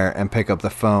doing there and pick up the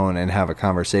phone and have a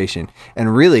conversation.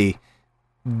 And really,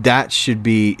 that should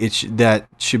be that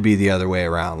should be the other way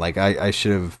around. Like I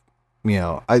should have,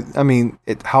 I mean,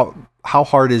 how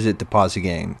hard is it to pause a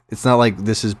game? It's not like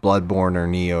this is Bloodborne or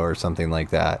Neo or something like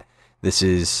that. This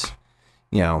is,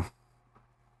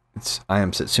 it's I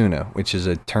Am Setsuna, which is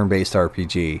a turn-based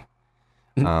RPG.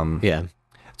 Yeah,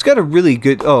 it's got a really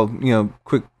good.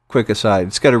 Quick aside,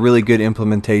 it's got a really good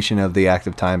implementation of the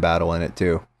active time battle in it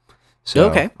too. So,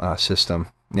 okay. System,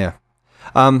 yeah.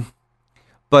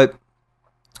 But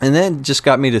and then just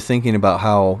got me to thinking about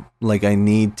how like I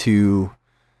need to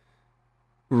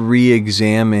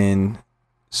re-examine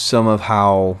some of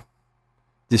how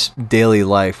this daily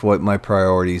life, what my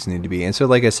priorities need to be. And so,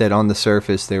 like I said, on the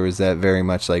surface, there was that very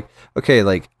much like, okay,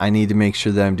 like I need to make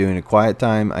sure that I'm doing a quiet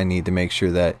time. I need to make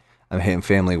sure that I'm hitting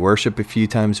family worship a few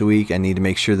times a week. I need to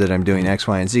make sure that I'm doing X,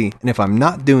 Y, and Z. And if I'm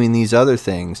not doing these other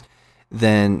things,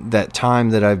 then that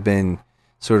time that I've been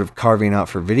sort of carving out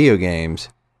for video games,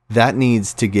 that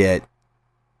needs to get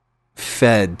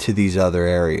fed to these other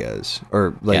areas,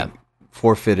 or like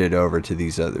forfeited over to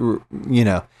these other,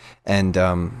 and,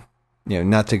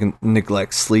 not to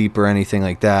neglect sleep or anything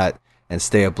like that and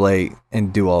stay up late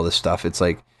and do all this stuff. It's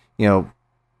like,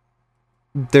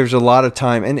 there's a lot of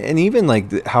time, and even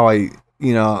like how I,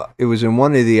 it was in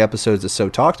one of the episodes of So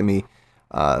Talk to Me,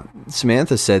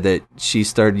 Samantha said that she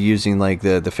started using like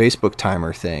the Facebook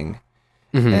timer thing.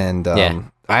 Mm-hmm. And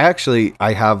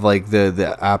I have like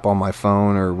the app on my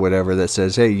phone or whatever that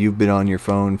says, hey, you've been on your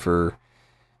phone for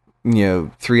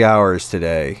 3 hours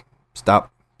today. Stop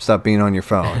being on your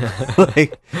phone.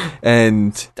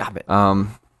 And stop it.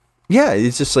 Yeah,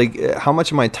 it's just like how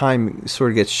much of my time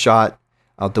sort of gets shot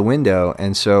out the window.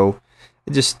 And so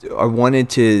I wanted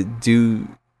to do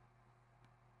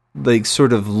like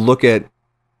sort of look at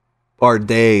our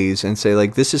days and say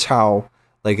like, this is how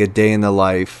like a day in the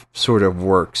life sort of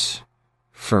works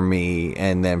for me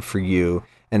and then for you.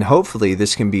 And hopefully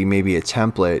this can be maybe a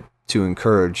template to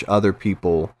encourage other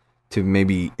people to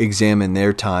maybe examine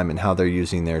their time and how they're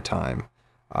using their time.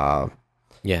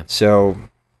 So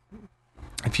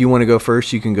if you want to go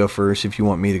first, you can go first. If you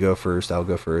want me to go first, I'll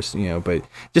go first, but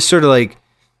just sort of like,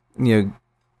 maybe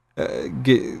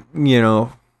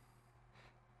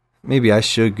I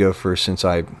should go first since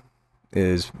it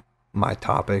is my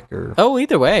topic, or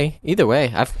either way,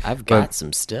 I've got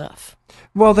some stuff.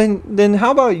 Well, then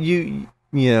how about you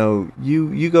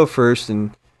you go first,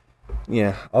 and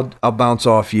I'll bounce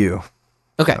off you.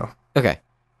 Okay. So. Okay.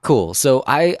 Cool. So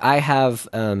I have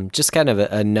just kind of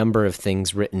a number of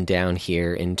things written down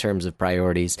here in terms of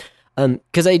priorities,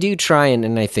 because I do try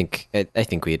and I think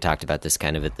we had talked about this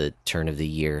kind of at the turn of the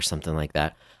year or something like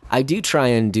that. I do try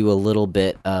and do a little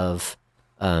bit of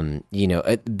at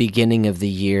the beginning of the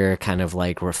year, kind of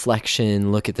like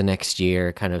reflection, look at the next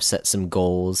year, kind of set some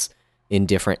goals in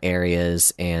different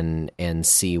areas and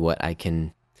see what I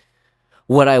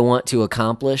want to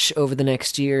accomplish over the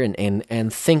next year,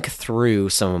 and think through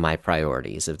some of my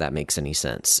priorities, if that makes any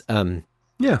sense.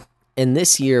 Yeah. And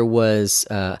this year was,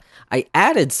 I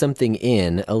added something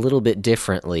in a little bit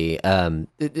differently. I'll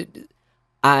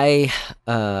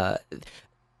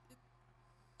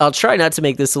try not to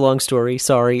make this a long story.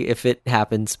 Sorry if it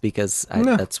happens, because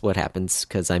that's what happens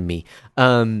because I'm me.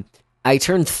 I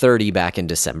turned 30 back in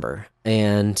December,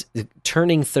 and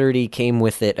turning 30 came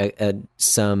with it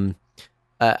some...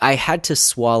 I had to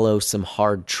swallow some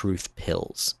hard truth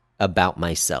pills about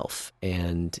myself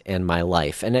and my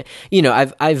life. And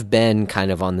I've been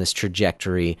kind of on this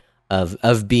trajectory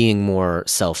of being more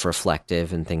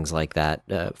self-reflective and things like that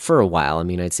for a while. I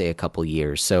mean, I'd say a couple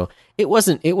years. So it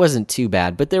wasn't too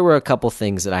bad, but there were a couple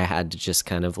things that I had to just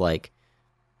kind of like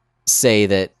say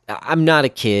that I'm not a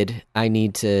kid. I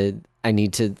need to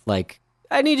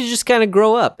just kind of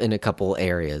grow up in a couple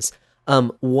areas.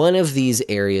 One of these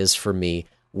areas for me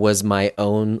was my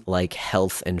own like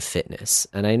health and fitness.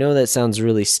 And I know that sounds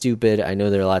really stupid. I know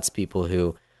there are lots of people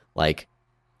who like,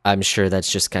 I'm sure that's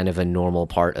just kind of a normal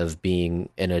part of being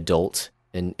an adult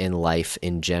in life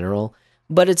in general.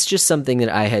 But it's just something that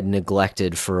I had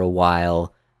neglected for a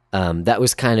while. That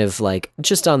was kind of like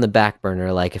just on the back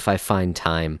burner. Like if I find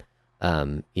time,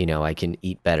 I can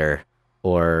eat better.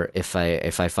 Or if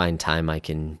I find time, I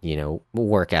can,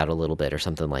 work out a little bit or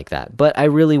something like that. But I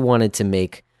really wanted to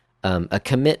make a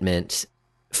commitment,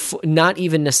 not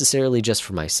even necessarily just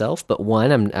for myself, but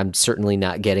one, I'm certainly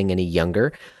not getting any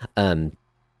younger.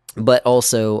 But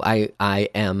also I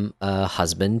am a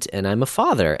husband and I'm a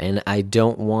father, and I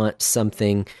don't want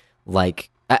something like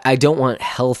I don't want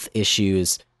health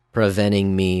issues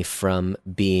preventing me from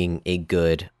being a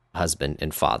good husband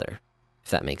and father, if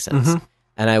that makes sense. Mm-hmm.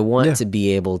 And I want to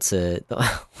be able to,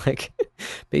 like,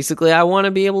 basically, I want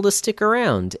to be able to stick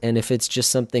around. And if it's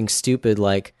just something stupid,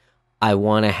 like I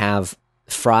want to have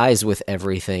fries with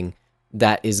everything,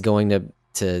 that is going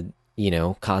to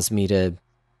cause me to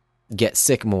get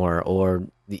sick more, or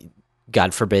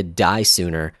God forbid, die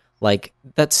sooner. Like,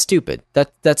 that's stupid.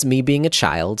 That's me being a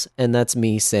child, and that's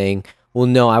me saying, well,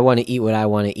 no, I want to eat what I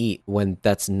want to eat, when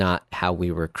that's not how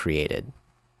we were created.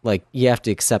 Like, you have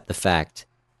to accept the fact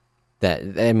that,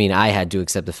 I had to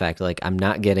accept the fact, like, I'm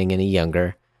not getting any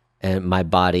younger, and my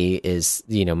body is,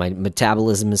 my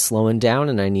metabolism is slowing down,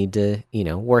 and I need to,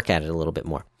 work at it a little bit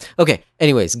more. Okay,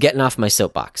 anyways, getting off my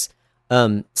soapbox.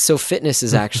 So fitness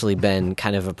has actually been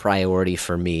kind of a priority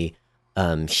for me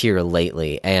here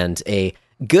lately, and a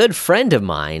good friend of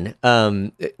mine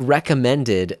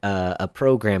recommended a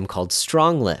program called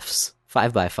Strong Lifts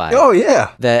 5x5. Oh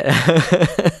yeah, that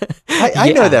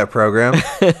I know that program.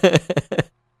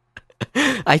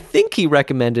 I think he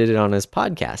recommended it on his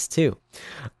podcast too.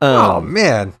 Oh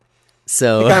man,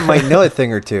 so I might know a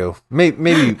thing or two.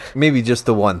 Maybe just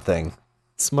the one thing.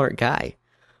 Smart guy.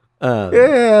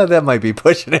 Yeah, that might be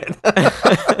pushing it.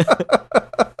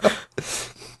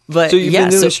 But so you've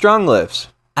been doing strong lifts.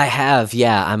 I have,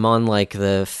 yeah. I'm on like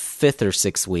the 5th or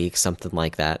 6th week, something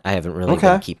like that. I haven't really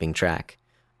been keeping track.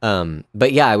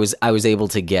 But yeah, I was able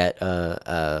to get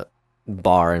a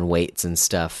bar and weights and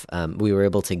stuff. We were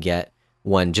able to get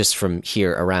one just from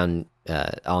here around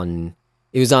it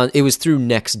was through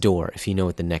Nextdoor, if you know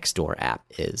what the Nextdoor app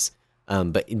is.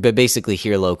 But basically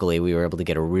here locally, we were able to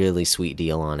get a really sweet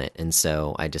deal on it, and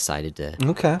so I decided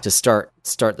to start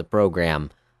the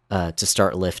program, to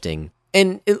start lifting.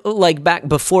 And like back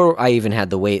before I even had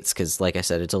the weights, because like I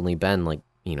said, it's only been like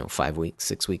 5 weeks,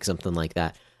 6 weeks, something like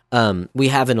that. We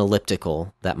have an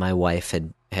elliptical that my wife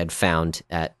had found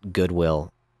at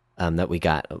Goodwill, that we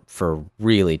got for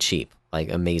really cheap, like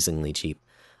amazingly cheap.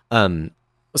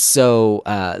 So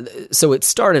it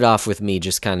started off with me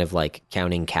just kind of like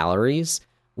counting calories,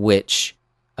 which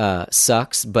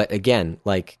sucks. But again,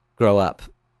 like, grow up.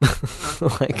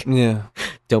 Like,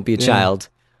 don't be a child.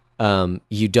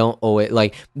 You don't owe it.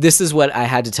 Like, this is what I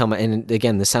had to tell and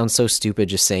again, this sounds so stupid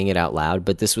just saying it out loud,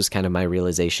 but this was kind of my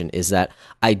realization, is that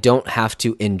I don't have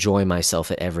to enjoy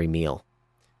myself at every meal.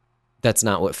 That's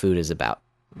not what food is about.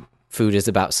 Food is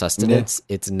about sustenance.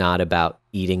 Yeah. It's not about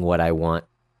eating what I want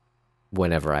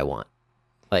whenever I want.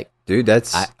 Like, dude,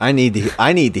 I need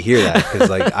to hear that, because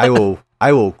like I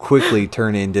will quickly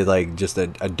turn into like just a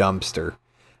dumpster.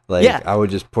 Like, I would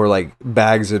just pour like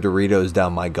bags of Doritos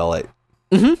down my gullet.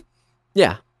 Mm-hmm.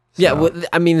 Yeah. So. Yeah. Well,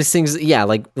 this thing's,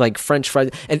 like French fries.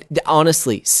 And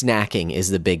honestly, snacking is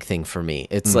the big thing for me.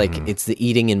 It's like, it's the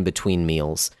eating in between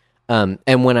meals. And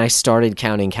when I started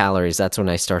counting calories, that's when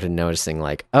I started noticing,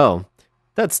 like, oh,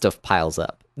 that stuff piles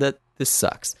up. This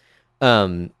sucks.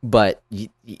 But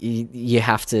you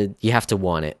have to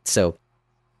want it. So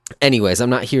anyways, I'm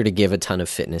not here to give a ton of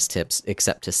fitness tips,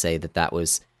 except to say that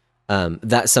was,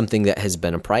 that's something that has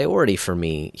been a priority for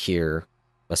me here,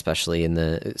 especially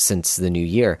since the new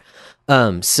year.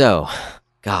 So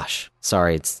gosh,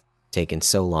 sorry, it's taken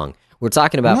so long. We're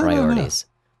talking about priorities.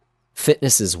 No.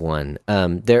 Fitness is one.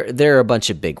 There are a bunch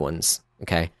of big ones.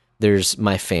 Okay. There's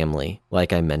my family,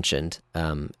 like I mentioned,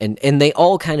 and they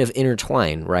all kind of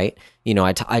intertwine, right?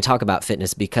 I talk about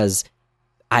fitness because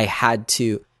I had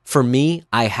to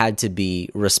be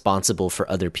responsible for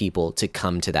other people to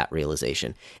come to that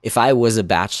realization. If I was a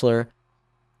bachelor,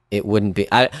 it wouldn't be.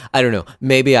 I don't know.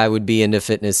 Maybe I would be into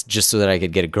fitness just so that I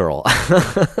could get a girl.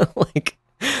 Like,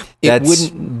 that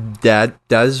is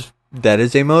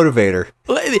a motivator.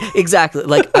 Exactly.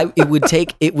 Like, it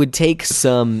would take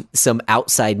some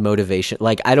outside motivation.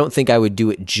 Like, I don't think I would do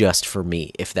it just for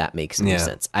me, if that makes any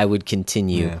sense. I would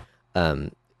continue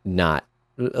not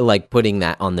like putting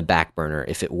that on the back burner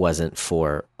if it wasn't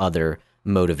for other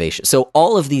motivation. So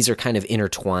all of these are kind of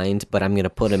intertwined, but I'm going to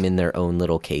put them in their own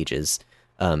little cages,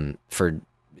 for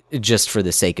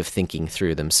the sake of thinking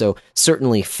through them. So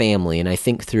certainly family, and I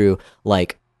think through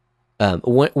like,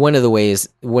 one of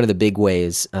the big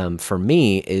ways for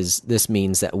me is this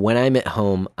means that when I'm at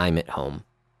home,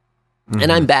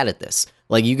 and I'm bad at this.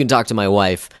 Like, you can talk to my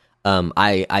wife.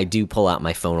 I do pull out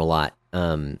my phone a lot,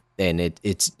 and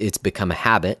it's become a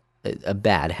habit, a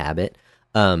bad habit.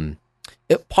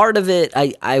 Part of it,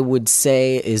 I would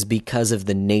say, is because of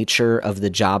the nature of the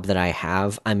job that I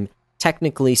have. I'm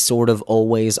technically sort of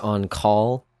always on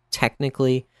call.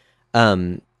 Technically,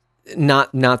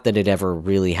 not that it ever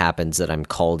really happens that I'm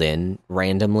called in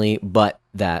randomly, but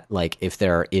that, like, if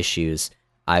there are issues,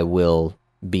 I will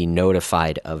be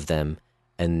notified of them,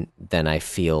 and then I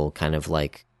feel kind of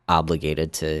like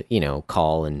obligated to,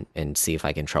 call and see if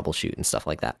I can troubleshoot and stuff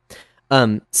like that.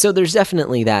 So there's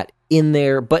definitely that in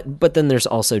there, but then there's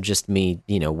also just me,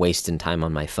 wasting time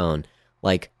on my phone.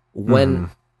 Like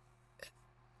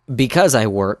because I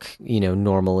work,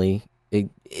 normal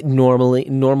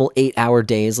 8-hour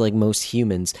days like most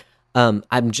humans,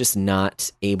 I'm just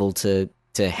not able to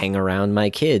hang around my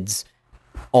kids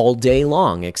all day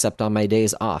long except on my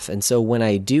days off. And so when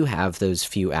I do have those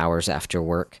few hours after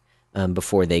work,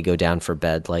 before they go down for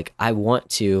bed, like I want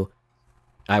to,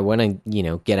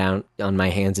 get out on my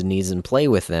hands and knees and play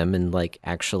with them and like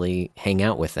actually hang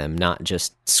out with them, not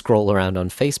just scroll around on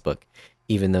Facebook,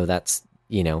 even though that's,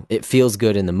 it feels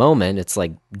good in the moment. It's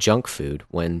like junk food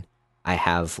when I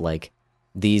have like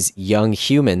these young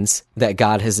humans that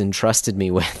God has entrusted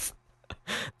me with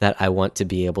that I want to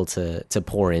be able to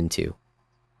pour into.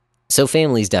 So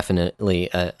family's definitely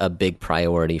a big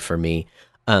priority for me.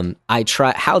 I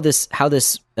try how this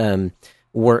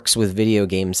works with video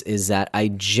games is that I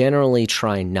generally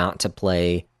try not to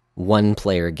play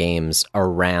one-player games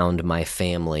around my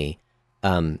family,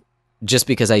 just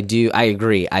because I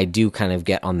agree, I do kind of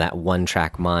get on that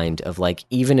one-track mind of like,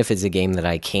 even if it's a game that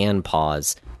I can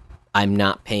pause, I'm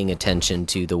not paying attention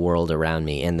to the world around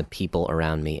me and the people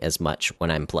around me as much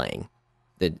when I'm playing.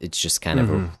 It's just kind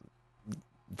of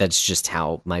that's just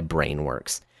how my brain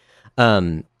works.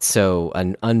 So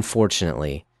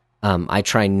unfortunately, I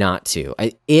try not to.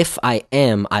 If I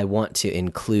want to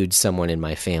include someone in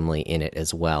my family in it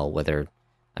as well.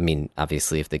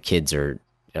 Obviously, if the kids are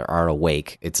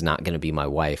awake, it's not going to be my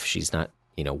wife. She's not,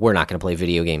 we're not going to play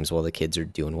video games while the kids are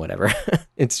doing whatever.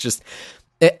 It's just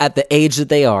at the age that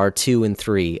they are, 2 and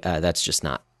 3, that's just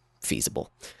not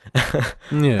feasible.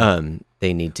 Yeah.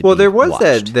 They need to. Well, be there was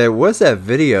watched. that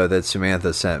video that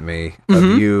Samantha sent me of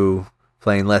you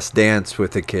playing Let's Dance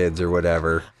with the kids or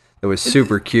whatever. It was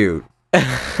super cute.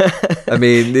 I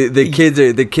mean,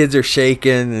 the kids are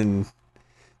shaking and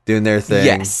doing their thing.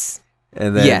 Yes.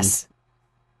 And then yes.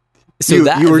 So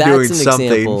you were that's doing an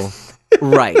something. Example,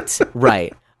 right,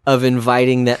 of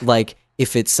inviting that, like,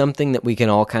 if it's something that we can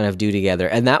all kind of do together.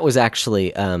 And that was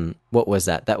actually, what was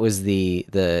that? That was the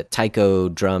Taiko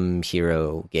Drum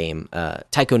Hero game,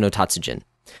 Taiko no Tatsujin.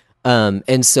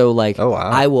 And so, like, oh,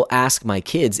 wow. I will ask my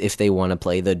kids if they want to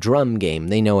play the drum game.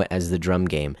 They know it as the drum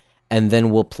game. And then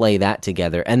we'll play that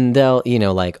together. And they'll,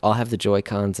 like, I'll have the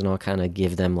Joy-Cons and I'll kind of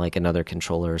give them, like, another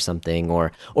controller or something.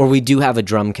 Or we do have a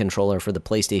drum controller for the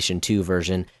PlayStation 2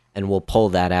 version, and we'll pull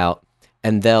that out.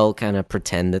 And they'll kind of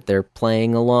pretend that they're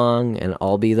playing along, and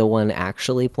I'll be the one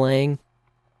actually playing.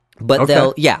 But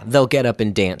okay. they'll get up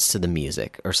and dance to the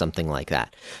music or something like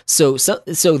that. So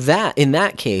that, in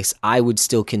that case, I would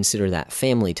still consider that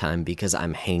family time because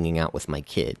I'm hanging out with my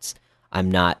kids. I'm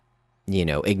not,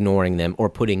 ignoring them or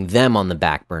putting them on the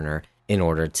back burner in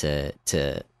order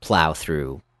to plow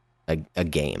through a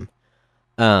game.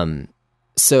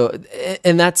 So,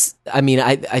 and that's,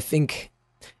 I think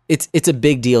it's a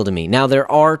big deal to me. Now,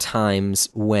 there are times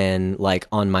when, like,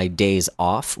 on my days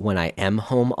off, when I am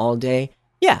home all day,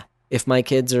 if my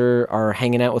kids are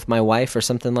hanging out with my wife or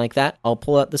something like that, I'll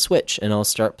pull out the Switch and I'll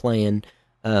start playing,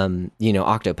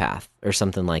 Octopath or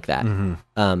something like that.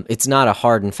 Mm-hmm. It's not a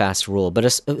hard and fast rule,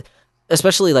 but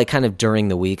especially like kind of during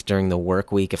the week, during the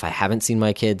work week, if I haven't seen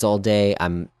my kids all day,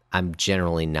 I'm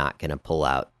generally not going to pull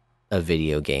out a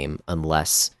video game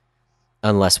unless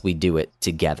we do it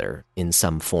together in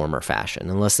some form or fashion,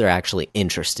 unless they're actually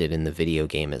interested in the video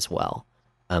game as well.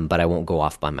 But I won't go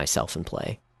off by myself and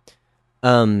play.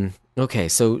 Okay,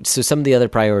 so some of the other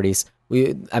priorities,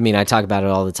 I talk about it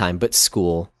all the time, but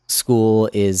school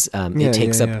is, it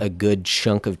takes up a good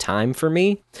chunk of time for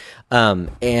me.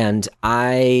 And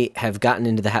I have gotten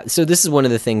into so this is one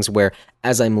of the things where,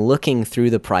 as I'm looking through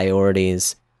the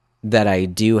priorities that I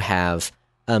do have,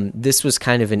 this was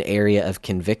kind of an area of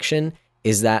conviction,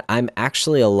 is that I'm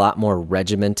actually a lot more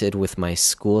regimented with my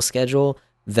school schedule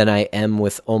than I am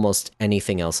with almost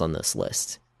anything else on this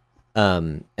list.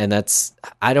 And that's,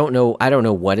 I don't know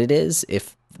what it is,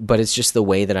 but it's just the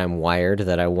way that I'm wired,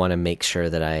 that I want to make sure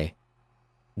that I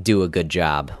do a good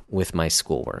job with my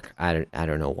schoolwork. I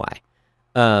don't know why.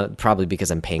 Probably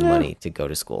because I'm paying money to go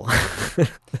to school.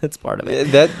 That's part of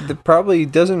it. That probably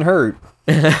doesn't hurt.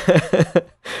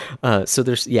 So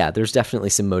there's definitely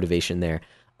some motivation there.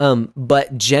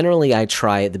 But generally I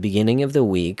try at the beginning of the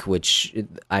week, which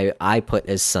I put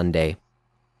as Sunday,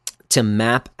 to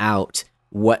map out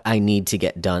what I need to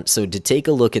get done. So to take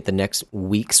a look at the next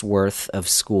week's worth of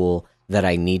school that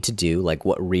I need to do, like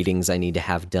what readings I need to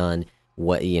have done,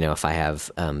 what, if I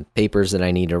have papers that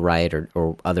I need to write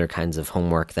or other kinds of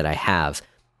homework that I have.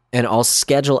 And I'll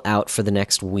schedule out for the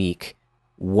next week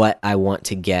what I want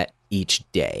to get each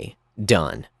day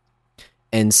done.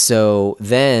 And so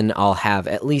then I'll have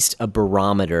at least a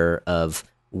barometer of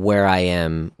where I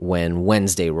am when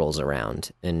Wednesday rolls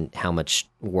around and how much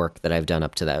work that I've done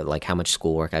up to that, like how much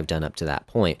schoolwork I've done up to that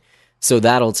point. So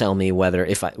that'll tell me whether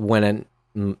when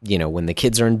the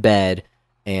kids are in bed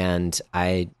and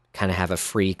I kind of have a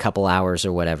free couple hours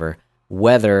or whatever,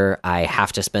 whether I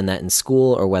have to spend that in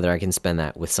school or whether I can spend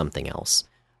that with something else.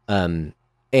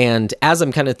 And as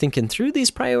I'm kind of thinking through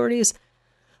these priorities,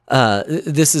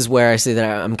 this is where I say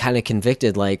that I'm kind of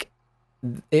convicted, like,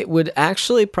 it would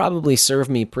actually probably serve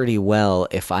me pretty well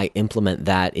if I implement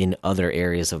that in other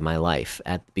areas of my life.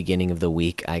 At the beginning of the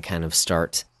week, I kind of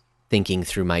start thinking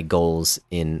through my goals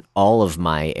in all of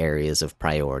my areas of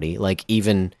priority. Like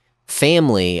even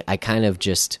family, I kind of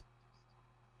just,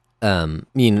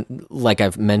 like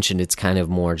I've mentioned, it's kind of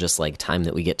more just like time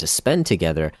that we get to spend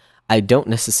together. I don't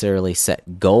necessarily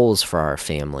set goals for our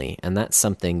family, and that's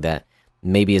something that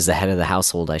maybe as the head of the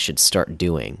household I should start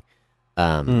doing.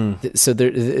 So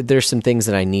there's some things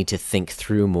that I need to think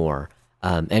through more.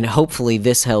 And hopefully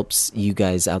this helps you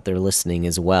guys out there listening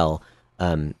as well.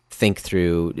 Think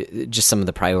through just some of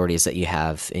the priorities that you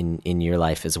have in your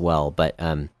life as well. But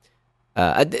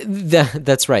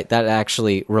that's right. That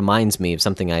actually reminds me of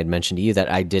something I had mentioned to you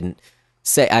that I didn't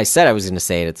say. I said I was going to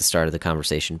say it at the start of the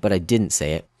conversation, but I didn't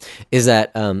say it. Is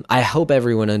that I hope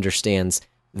everyone understands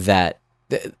that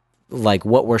like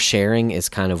what we're sharing is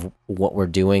kind of what we're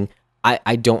doing.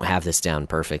 I don't have this down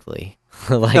perfectly.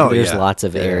 There's lots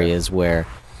of areas where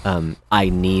I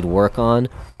need work on.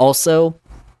 Also,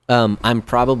 I'm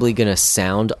probably going to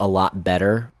sound a lot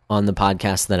better on the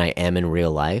podcast than I am in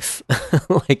real life.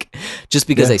 Like, just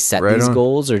because I set these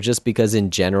goals or just because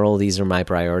in general these are my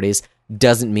priorities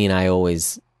doesn't mean it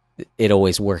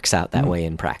always works out that way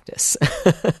in practice.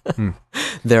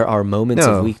 There are moments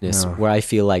of weakness where I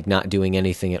feel like not doing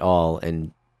anything at all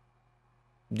and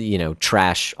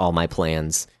trash all my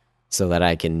plans so that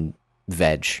I can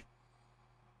veg.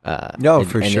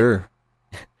 For sure.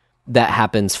 That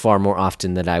happens far more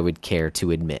often than I would care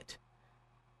to admit.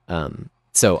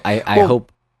 So I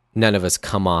hope none of us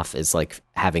come off as like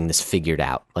having this figured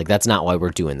out. Like that's not why we're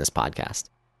doing this podcast.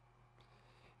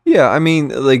 Yeah, I mean,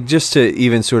 like just to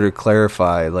even sort of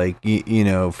clarify, like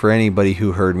for anybody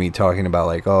who heard me talking about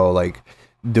like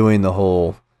doing the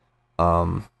whole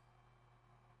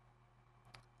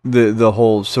the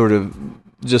whole sort of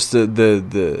just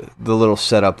the little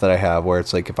setup that I have where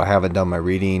it's like if I haven't done my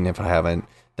reading, if I haven't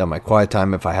done my quiet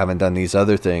time, if I haven't done these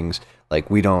other things, like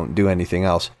we don't do anything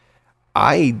else.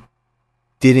 I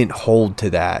didn't hold to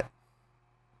that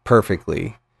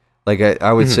perfectly. Like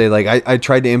I would say like I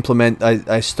tried to implement,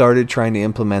 I started trying to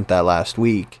implement that last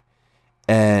week,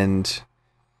 and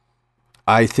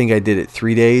I think I did it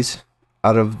 3 days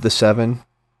out of the 7.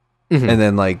 And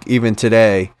then like even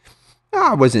today,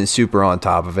 I wasn't super on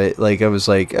top of it. Like I was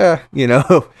like, I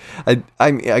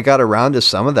got around to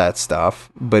some of that stuff,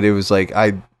 but it was like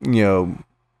I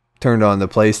turned on the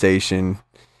PlayStation,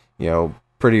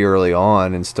 pretty early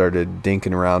on and started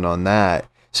dinking around on that.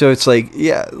 So it's like,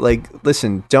 yeah, like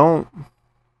listen, don't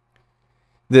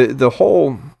the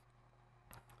whole.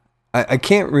 I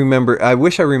can't remember. I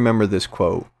wish I remember this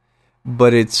quote,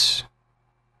 but it's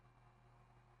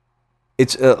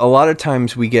a lot of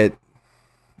times we get.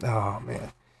 Oh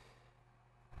man,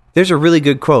 there's a really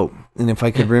good quote, and if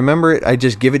I could remember it, I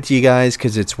just give it to you guys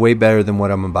because it's way better than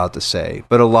what I'm about to say.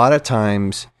 But a lot of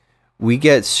times we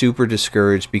get super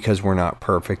discouraged because we're not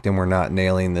perfect and we're not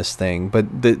nailing this thing.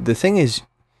 But the thing is,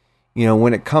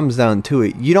 when it comes down to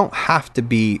it, you don't have to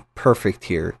be perfect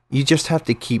here. You just have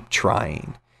to keep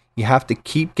trying. You have to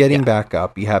keep getting back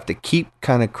up. You have to keep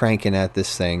kind of cranking at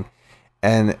this thing,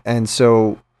 and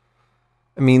so.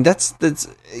 I mean, that's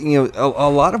a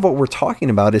lot of what we're talking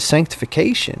about is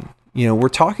sanctification. We're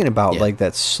talking about like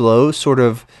that slow sort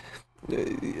of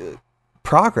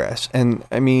progress. And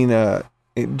I mean,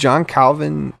 John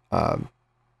Calvin,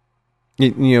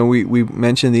 we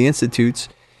mentioned the Institutes.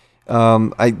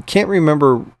 I can't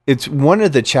remember. It's one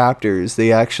of the chapters. They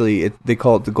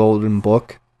call it the Golden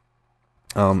Book,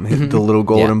 the little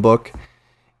Golden Book.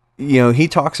 He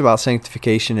talks about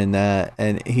sanctification in that,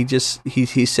 and he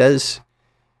says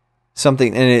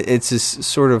something, and it's this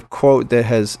sort of quote that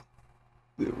has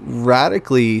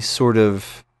radically sort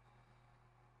of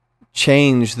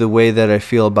changed the way that I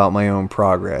feel about my own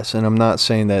progress. And I'm not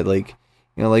saying that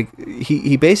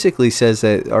he basically says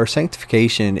that our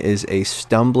sanctification is a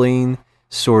stumbling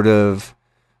sort of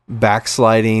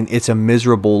backsliding, it's a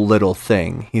miserable little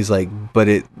thing. He's like, but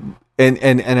it,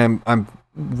 and I'm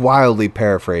wildly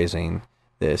paraphrasing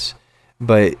this,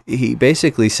 but he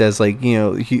basically says, like, you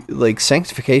know, like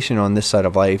sanctification on this side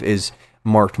of life is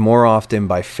marked more often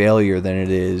by failure than it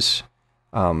is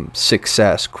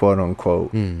success, quote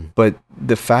unquote. But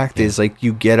the fact is, like,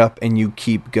 you get up and you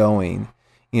keep going.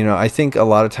 You know, I think a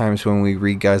lot of times when we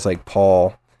read guys like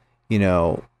Paul, you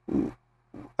know,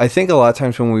 I think a lot of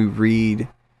times when we read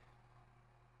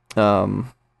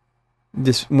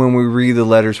this, when we read the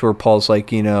letters where Paul's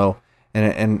like, you know,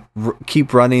 and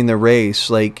keep running the race,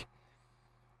 like,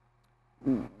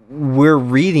 we're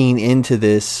reading into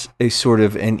this a sort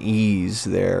of an ease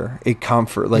there, a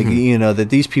comfort, like, you know, that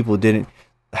these people didn't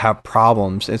have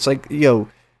problems. It's like, yo,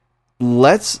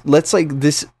 let's like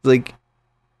this, like,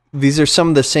 these are some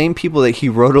of the same people that he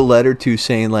wrote a letter to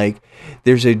saying, like,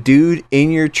 there's a dude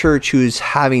in your church who's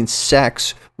having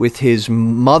sex with his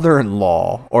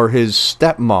mother-in-law or his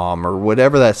stepmom or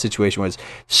whatever that situation was.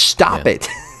 Stop it.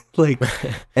 Like,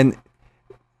 and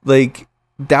like,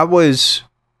 that was,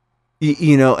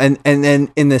 you know, and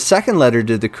then in the second letter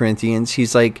to the Corinthians,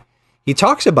 he's like, he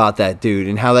talks about that dude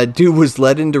and how that dude was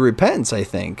led into repentance, I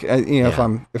think, you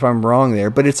know, if I'm wrong there,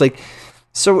 but it's like,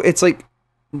 so it's like,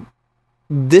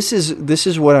 this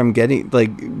is what I'm getting,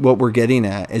 like, what we're getting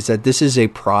at is that this is a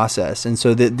process. And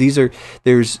so that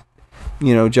there's,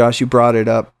 you know, Josh, you brought it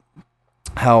up,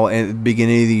 how at the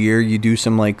beginning of the year you do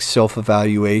some like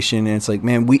self-evaluation, and it's like,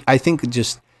 man, I think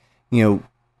just, you know,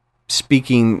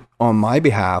 speaking on my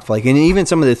behalf, like, and even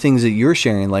some of the things that you're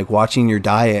sharing, like watching your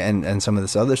diet and some of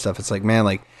this other stuff, it's like, man,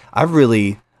 like, I've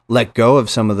really let go of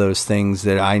some of those things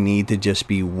that I need to just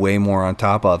be way more on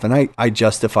top of. And I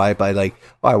justify it by like,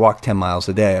 oh, I walk 10 miles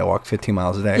a day. I walk 15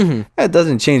 miles a day. That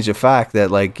doesn't change the fact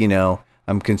that, like, you know,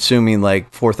 I'm consuming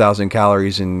like 4,000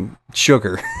 calories in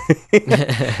sugar.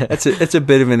 It's a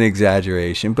bit of an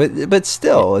exaggeration, but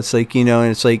still, it's like, you know,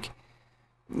 and it's like,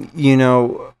 you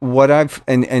know, what I've,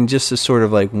 and just to sort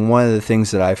of like, one of the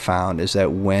things that I found is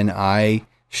that when I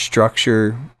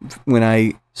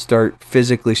start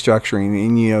physically structuring,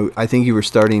 and, you know, I think you were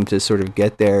starting to sort of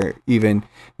get there, even when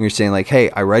you're saying like, hey,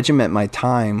 I regiment my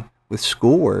time with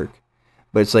schoolwork,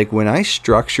 but it's like, when I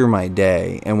structure my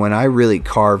day and when I really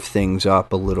carve things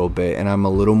up a little bit and I'm a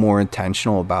little more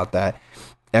intentional about that,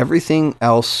 everything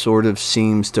else sort of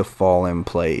seems to fall in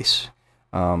place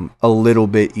a little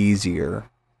bit easier.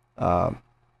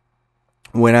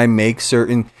 When I make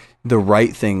the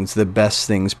right things, the best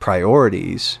things,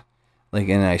 priorities, like,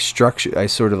 and I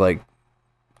sort of like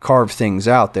carve things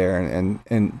out there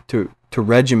and to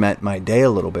regiment my day a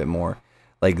little bit more,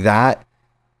 like, that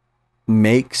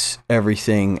makes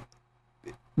everything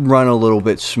run a little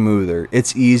bit smoother.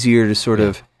 It's easier to sort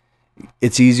of,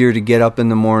 it's easier to get up in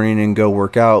the morning and go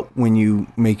work out when you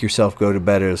make yourself go to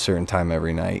bed at a certain time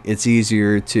every night. It's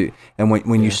easier to, and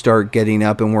when you start getting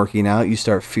up and working out, you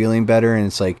start feeling better. And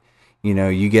it's like, you know,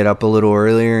 you get up a little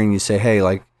earlier and you say, hey,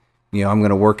 like, you know, I'm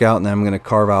going to work out and then I'm going to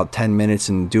carve out 10 minutes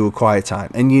and do a quiet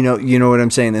time. And you know what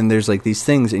I'm saying? And there's like these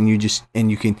things, and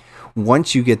you can,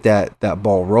 once you get that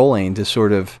ball rolling to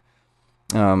sort of,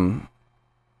 in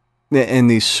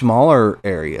these smaller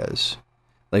areas,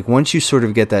 like, once you sort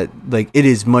of get that, like, it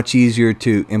is much easier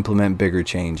to implement bigger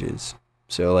changes.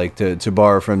 So, like, to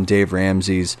borrow from Dave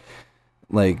Ramsey's,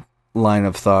 like, line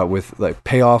of thought with, like,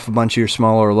 pay off a bunch of your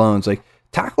smaller loans, like,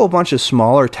 tackle a bunch of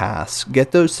smaller tasks,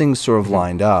 get those things sort of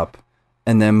lined up,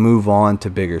 and then move on to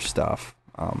bigger stuff.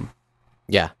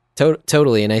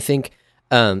 Totally. And I think,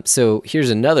 so here's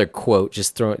another quote,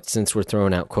 since we're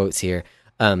throwing out quotes here.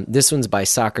 This one's by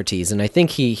Socrates, and I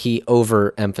think he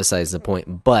overemphasized the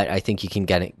point, but I think you can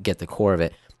get the core of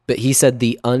it. But he said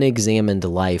the unexamined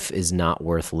life is not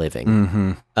worth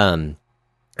living. And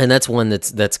that's one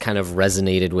that's kind of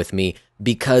resonated with me,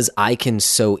 because I can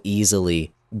so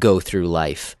easily go through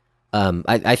life.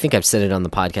 I think I've said it on the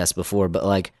podcast before, but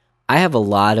like, I have a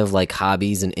lot of like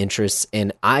hobbies and interests,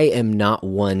 and I am not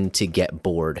one to get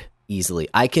bored easily.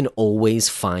 I can always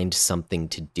find something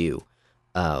to do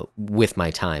with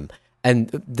my time. And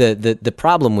the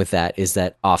problem with that is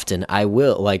that often I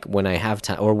will, like, when I have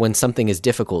time, or when something is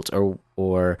difficult,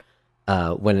 or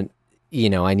when, you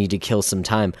know, I need to kill some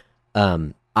time,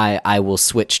 I will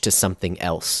switch to something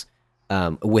else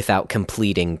without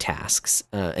completing tasks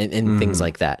and things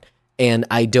like that. And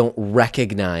I don't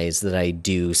recognize that I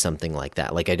do something like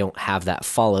that. Like, I don't have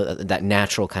that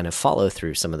natural kind of follow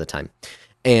through some of the time.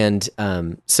 And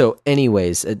so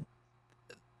anyways,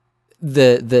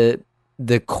 the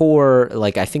core,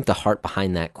 like, I think the heart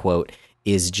behind that quote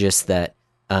is just that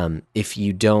if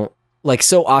you don't, like,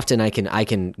 so often I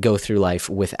can go through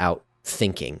life without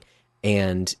thinking,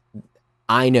 And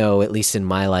I know, at least in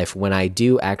my life, when I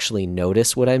do actually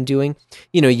notice what I'm doing,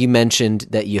 you mentioned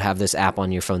that you have this app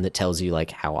on your phone that tells you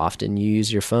like how often you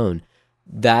use your phone.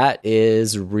 That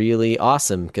is really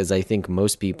awesome because I think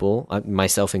most people,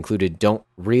 myself included, don't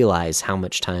realize how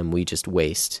much time we just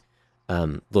waste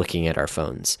looking at our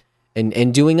phones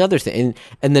and doing other things.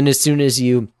 And then as soon as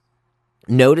you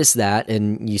notice that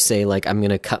and you say like, I'm going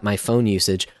to cut my phone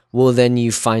usage, well, then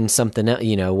you find something else,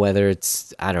 whether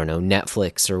it's, I don't know,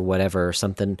 Netflix or whatever, or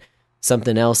something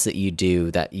else that you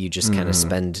do that you just kind of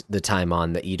spend the time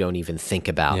on that you don't even think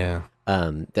about. Yeah.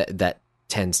 That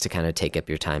tends to kind of take up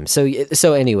your time. So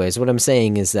anyways, what I'm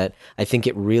saying is that I think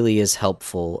it really is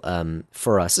helpful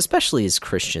for us, especially as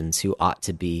Christians who ought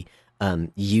to be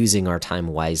using our time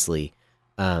wisely.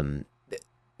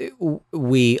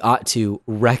 We ought to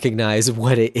recognize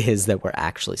what it is that we're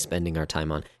actually spending our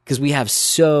time on, because we have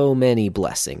so many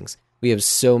blessings. We have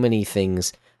so many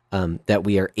things that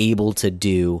we are able to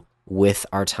do with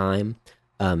our time.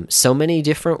 So many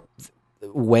different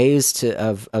ways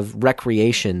of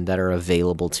recreation that are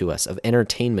available to us, of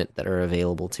entertainment that are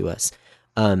available to us.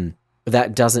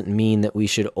 That doesn't mean that we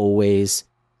should always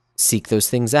seek those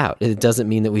things out. It doesn't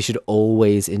mean that we should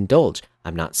always indulge.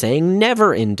 I'm not saying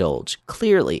never indulge.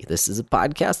 Clearly, this is a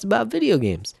podcast about video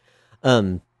games.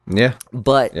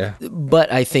 But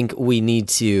I think we need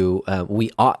to, we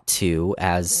ought to,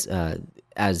 as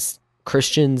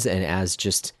Christians and as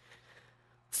just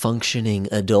functioning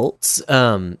adults,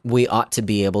 we ought to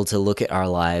be able to look at our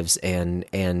lives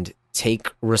and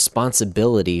take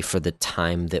responsibility for the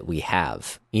time that we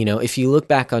have. If you look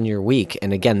back on your week,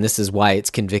 and again, this is why it's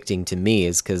convicting to me,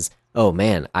 is because, oh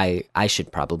man, I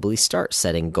should probably start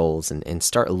setting goals and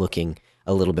start looking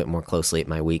a little bit more closely at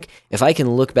my week. If I can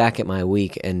look back at my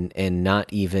week and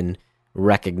not even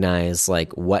recognize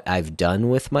like what I've done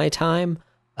with my time,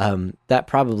 that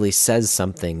probably says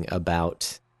something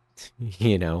about,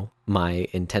 my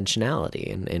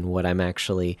intentionality and what I'm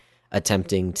actually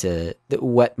attempting to,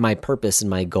 what my purpose and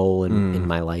my goal in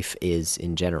my life is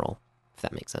in general, if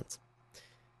that makes sense.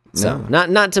 So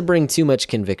not to bring too much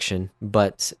conviction,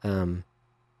 but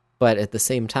at the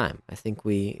same time, I think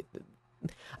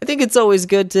it's always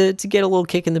good to get a little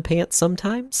kick in the pants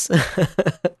sometimes.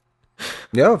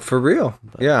 Yeah, for real.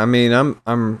 Yeah, I mean,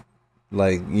 I'm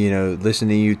like, listening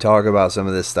to you talk about some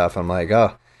of this stuff, I'm like,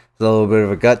 oh, it's a little bit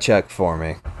of a gut check for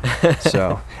me.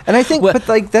 So, and I think, but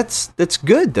like that's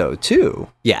good though too.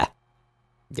 Yeah.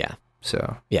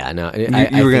 So yeah, no,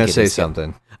 you were gonna say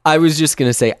something. I was just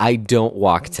gonna say I don't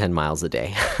walk 10 miles a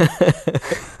day.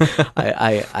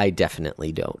 I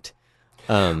definitely don't.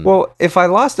 Well, if I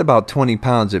lost about 20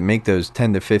 pounds, it'd make those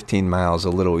 10 to 15 miles a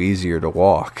little easier to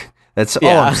walk. That's all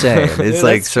I'm saying. It's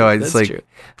like, so it's like, true.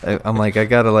 I'm like, I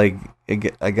gotta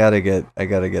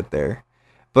get there.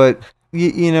 But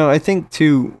I think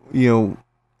too,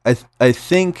 I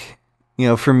think,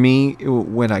 for me,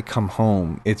 when I come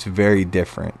home, it's very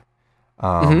different.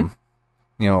 We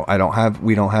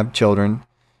don't have children.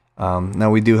 Now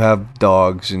we do have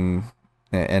dogs and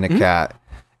a cat,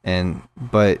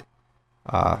 but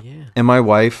my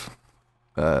wife,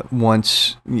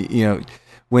 wants,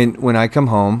 when I come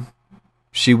home,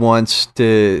 she wants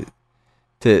to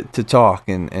talk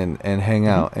and hang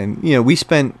out. And, we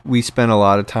spent a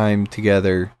lot of time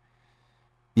together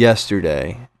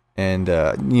yesterday. And,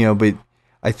 but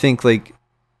I think like,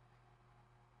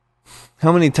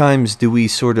 how many times do we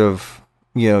sort of,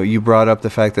 you brought up the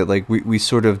fact that like we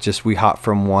sort of just, we hop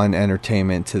from one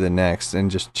entertainment to the next and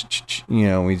just,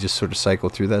 we just sort of cycle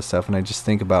through that stuff. And I just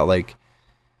think about like,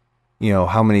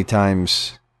 how many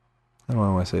times, I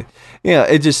don't want to say,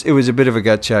 it was a bit of a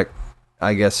gut check,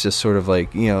 I guess, just sort of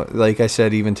like, like I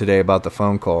said, even today about the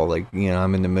phone call, like,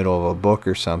 I'm in the middle of a book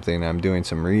or something, I'm doing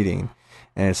some reading,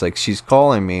 and it's like, she's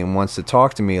calling me and wants to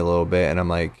talk to me a little bit. And I'm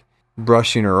like,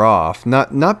 brushing her off,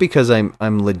 not because I'm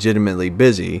legitimately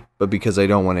busy, but because I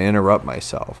don't want to interrupt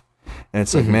myself. And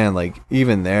it's like, man, like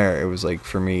even there, it was like,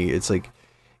 for me, it's like,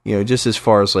 just as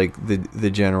far as like the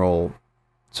general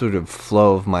sort of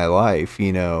flow of my life,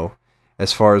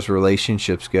 as far as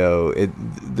relationships go,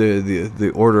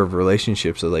 the order of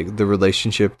relationships are like the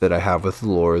relationship that I have with the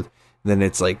Lord, then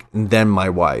it's like, then my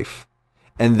wife,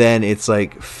 and then it's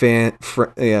like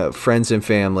friends and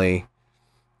family,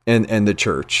 and the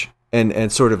church.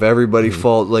 And sort of everybody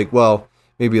fall like, well,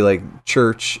 maybe like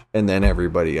church and then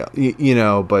everybody else,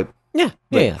 but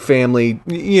family,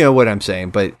 what I'm saying.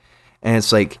 But, and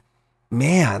it's like,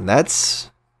 man, that's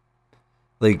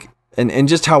like, and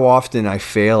just how often I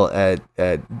fail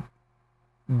at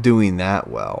doing that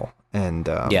well. And,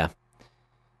 and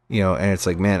it's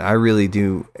like, man, I really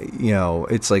do,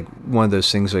 it's like one of those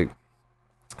things like,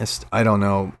 I don't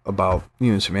know about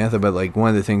you and Samantha, but like one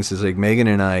of the things is like Megan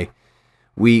and I,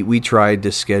 we tried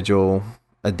to schedule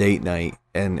a date night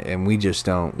and we just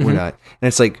don't, we're not, and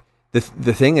it's like, the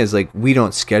thing is like, we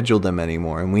don't schedule them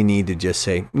anymore and we need to just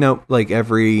say, nope, like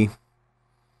every,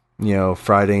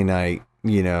 Friday night,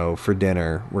 for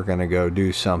dinner, we're going to go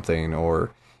do something,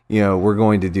 or, we're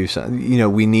going to do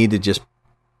something, we need to just,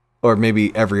 or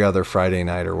maybe every other Friday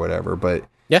night or whatever. But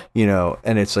yeah,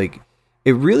 and it's like,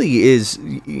 it really is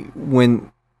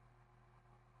when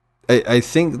I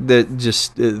think that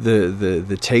just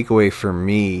the takeaway for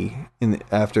me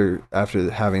after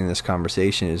having this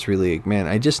conversation is really like, man,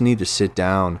 I just need to sit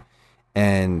down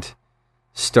and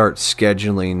start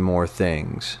scheduling more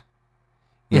things.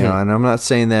 And I'm not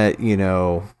saying that,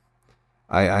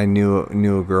 I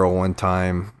knew a girl one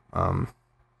time,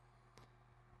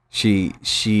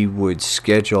 she would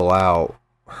schedule out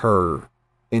her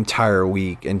entire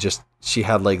week and just, she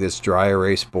had like this dry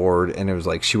erase board, and it was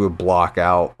like she would block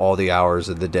out all the hours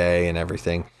of the day and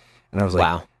everything. And I was like,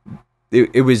 wow,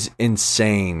 it was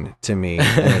insane to me.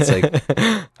 And it's like,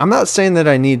 I'm not saying that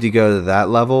I need to go to that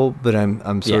level, but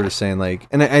I'm sort of saying like,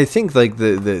 and I think like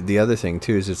the other thing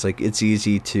too is it's like, it's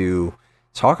easy to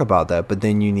talk about that, but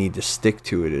then you need to stick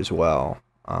to it as well.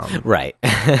 Right.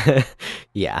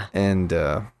 Yeah. And,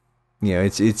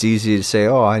 it's easy to say,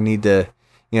 oh, I need to,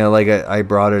 like I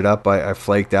brought it up. I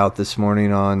flaked out this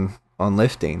morning on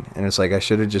lifting, and it's like I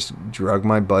should have just drug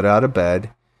my butt out of bed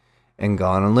and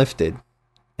gone and lifted,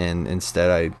 and instead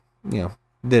I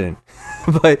didn't.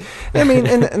 But I mean,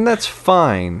 and that's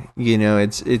fine.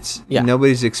 It's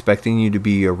nobody's expecting you to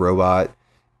be a robot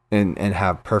and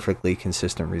have perfectly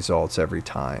consistent results every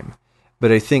time.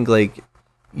 But I think like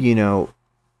the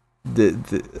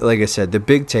like I said, the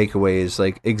big takeaway is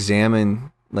like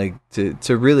examine, like to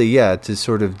really to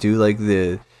sort of do like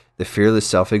the fearless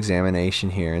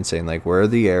self-examination here and saying like, where are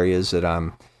the areas that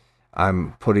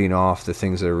I'm putting off the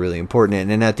things that are really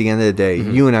important. And at the end of the day,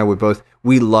 you and I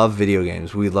we love video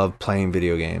games, we love playing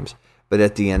video games, but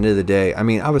at the end of the day, I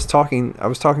mean, I was talking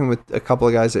with a couple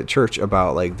of guys at church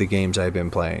about like the games I've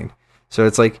been playing. So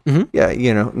it's like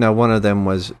now one of them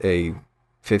was a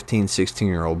 15,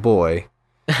 16-year-old boy,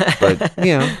 but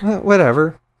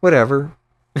whatever.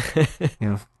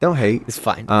 Don't hate. It's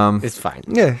fine. It's fine.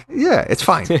 Yeah, it's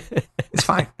fine. It's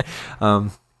fine.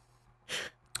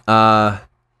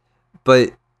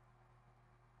 But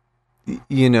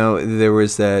there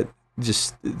was that,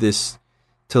 just this,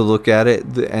 to look at it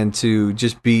and to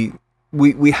just be,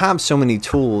 we have so many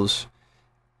tools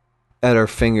at our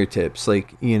fingertips.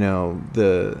 Like, I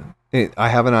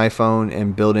have an iPhone,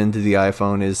 and built into the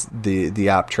iPhone is the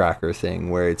app tracker thing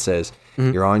where it says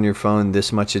you're on your phone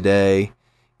this much a day.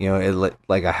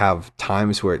 Like I have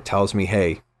times where it tells me,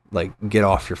 hey, like, get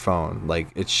off your phone. Like,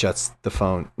 it shuts the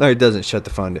phone. No, it doesn't shut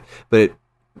the phone, but it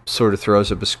sort of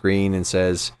throws up a screen and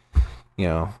says,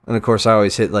 and of course I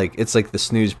always hit, like, it's like the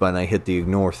snooze button. I hit the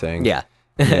ignore thing. Yeah.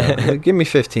 Give me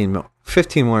 15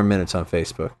 more minutes on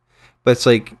Facebook. But it's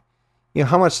like,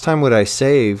 how much time would I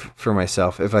save for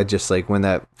myself if I just, like, when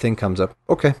that thing comes up,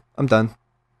 okay, I'm done.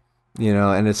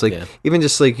 And it's like, even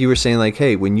just like you were saying, like,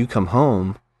 hey, when you come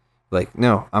home, like,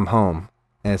 no, I'm home.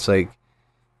 And it's like,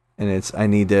 I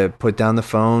need to put down the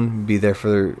phone, be there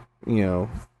for,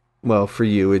 well, for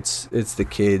you, it's the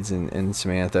kids and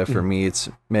Samantha. For me, it's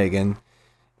Megan,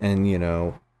 and,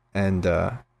 and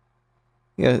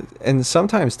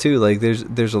sometimes too, like,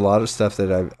 there's a lot of stuff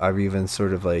that I've even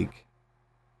sort of like,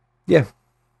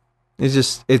 it's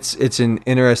just, it's an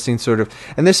interesting sort of,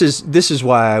 and this is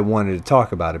why I wanted to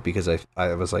talk about it, because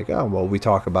I was like, oh, well, we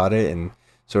talk about it, and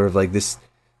sort of like this,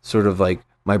 sort of like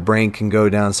my brain can go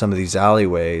down some of these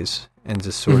alleyways and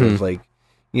just sort of like,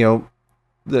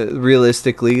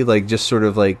 realistically, like, just sort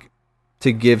of like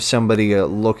to give somebody a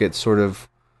look at sort of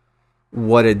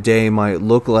what a day might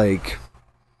look like.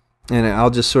 And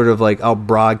I'll just sort of like, I'll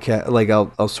broadcast, like,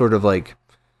 I'll sort of like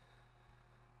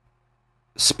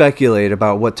speculate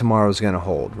about what tomorrow's going to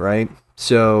hold, right?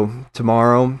 So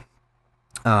tomorrow,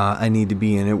 I need to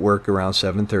be in at work around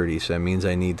 7:30. So that means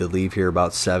I need to leave here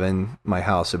about my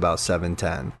house about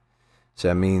 7:10. So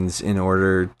that means in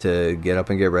order to get up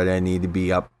and get ready, I need to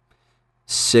be up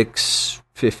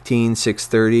 6:15,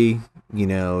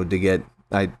 6:30, to get,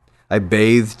 I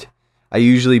bathed. I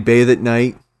usually bathe at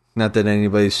night. Not that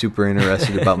anybody's super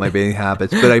interested about my bathing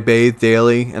habits, but I bathe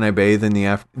daily, and I bathe in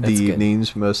the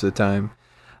evenings most of the time.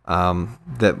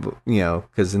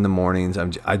 Because in the mornings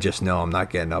I just know I'm not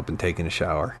getting up and taking a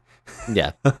shower.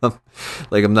 Yeah.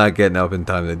 Like, I'm not getting up in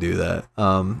time to do that.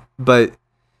 But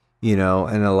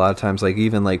and a lot of times, like,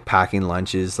 even like packing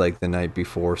lunches like the night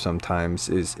before sometimes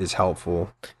is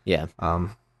helpful. Yeah.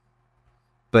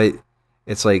 but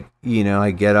it's like,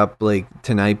 I get up like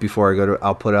tonight before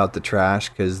I'll put out the trash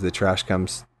because the trash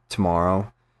comes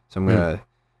tomorrow. So I'm going to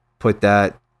put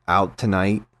that out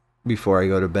tonight before I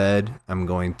go to bed. I'm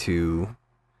going to,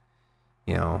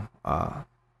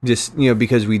 just,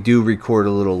 because we do record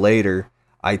a little later,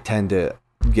 I tend to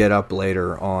get up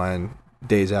later on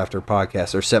days after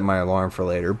podcasts or set my alarm for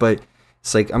later. But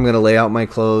it's like, I'm going to lay out my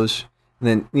clothes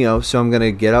and then, so I'm going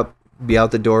to get up, be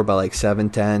out the door by like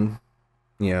 7:10,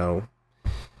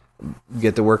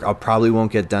 get to work. I probably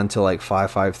won't get done till like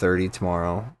 5:30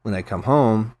 tomorrow. When I come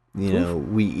home,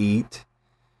 we eat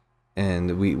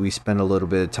and we spend a little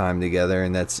bit of time together.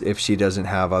 And that's if she doesn't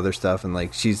have other stuff. And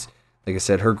like like I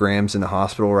said, her Gram's in the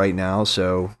hospital right now.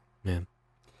 So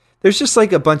there's just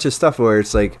like a bunch of stuff where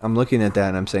it's like, I'm looking at that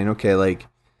and I'm saying, okay, like,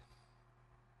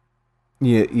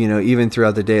 even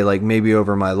throughout the day, like maybe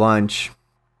over my lunch,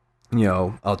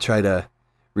 I'll try to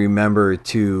remember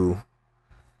to,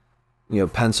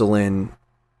 pencil in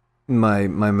my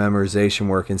memorization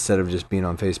work instead of just being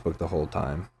on Facebook the whole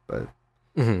time. But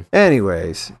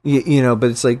anyways, but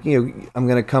it's like, I'm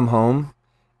going to come home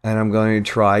and I'm going to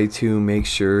try to make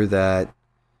sure that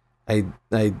I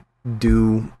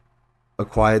do a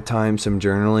quiet time, some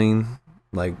journaling,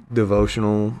 like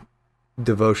devotionally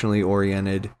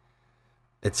oriented,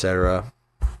 etc.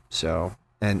 So,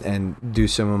 and do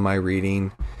some of my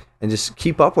reading and just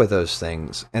keep up with those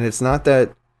things. And it's not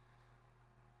that,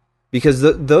 because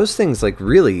those things, like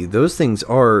really, those things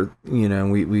are,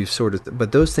 we've sort of,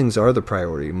 but those things are the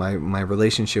priority. My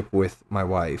relationship with my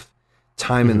wife,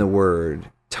 time in the Word,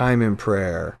 time in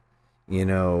prayer,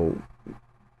 the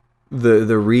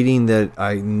reading that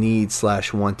I need /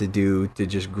 want to do to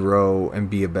just grow and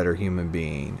be a better human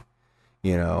being,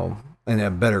 and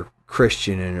a better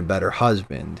Christian and a better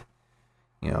husband,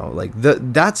 like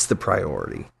that's the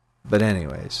priority. But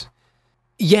anyways.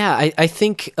 Yeah, I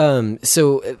think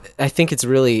so. I think it's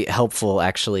really helpful,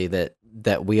 actually,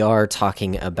 that we are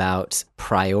talking about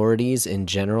priorities in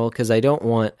general, because I don't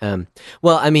want.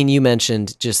 Well, I mean, you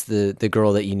mentioned just the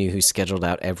girl that you knew who scheduled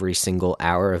out every single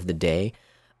hour of the day.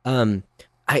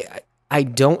 I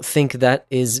don't think that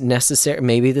is necessary.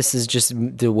 Maybe this is just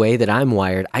the way that I'm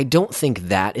wired. I don't think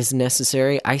that is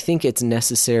necessary. I think it's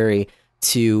necessary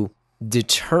to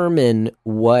determine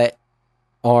what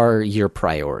are your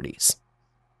priorities.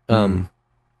 And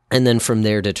then from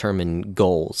there determine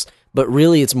goals. But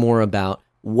really it's more about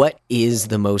what is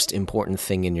the most important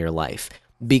thing in your life.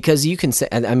 Because you can say,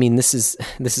 I mean, this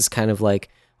is kind of like,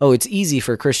 oh, it's easy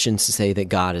for Christians to say that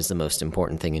God is the most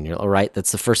important thing in your life, right?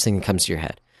 That's the first thing that comes to your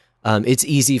head. It's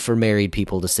easy for married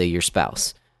people to say your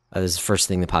spouse. That's the first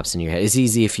thing that pops in your head. It's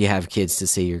easy if you have kids to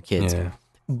say your kids. Yeah.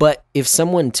 But if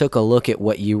someone took a look at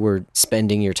what you were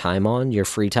spending your time on, your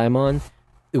free time on,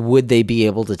 would they be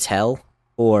able to tell?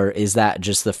 Or is that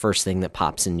just the first thing that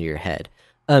pops into your head?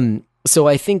 So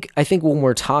I think when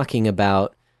we're talking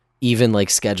about even like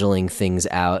scheduling things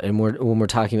out, and when we're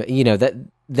talking about,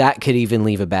 that could even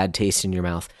leave a bad taste in your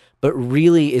mouth. But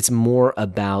really, it's more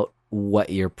about what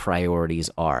your priorities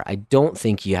are. I don't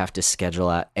think you have to schedule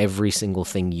out every single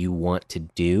thing you want to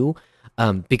do,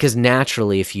 because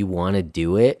naturally, if you want to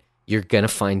do it, you're gonna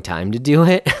find time to do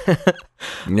it.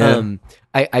 Yeah.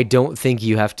 I don't think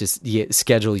you have to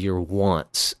schedule your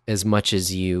wants as much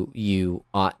as you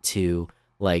ought to,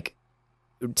 like,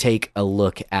 take a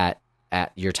look at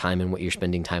your time and what you're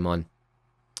spending time on,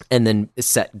 and then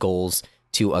set goals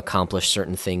to accomplish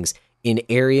certain things in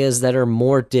areas that are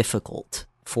more difficult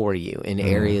for you, in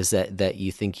areas that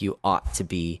you think you ought to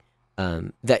be,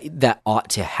 that ought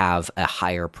to have a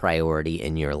higher priority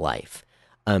in your life.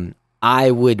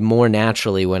 I would more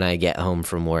naturally, when I get home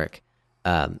from work,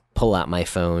 pull out my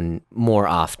phone more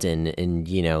often and,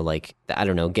 like, I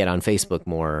don't know, get on Facebook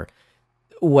more,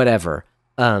 whatever.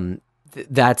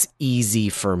 That's easy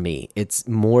for me. It's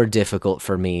more difficult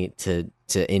for me to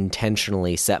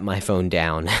intentionally set my phone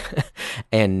down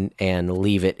and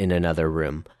leave it in another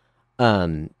room.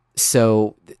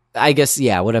 So I guess,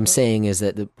 what I'm saying is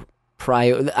that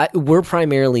we're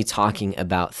primarily talking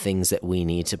about things that we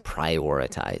need to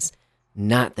prioritize,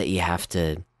 not that you have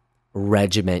to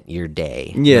regiment your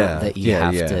day. Yeah. Not that you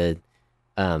have to,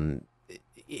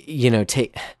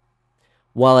 take.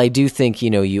 While I do think,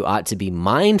 you ought to be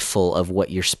mindful of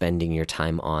what you're spending your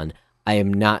time on, I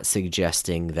am not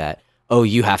suggesting that,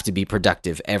 you have to be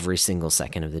productive every single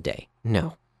second of the day.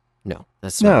 No,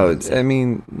 that's not I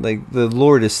mean, like, the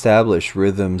Lord established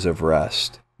rhythms of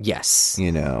rest. Yes.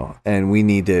 And we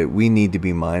need to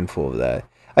be mindful of that.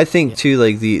 I think too,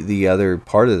 like, the other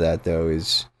part of that though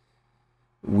is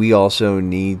we also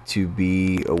need to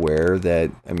be aware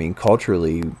that, I mean,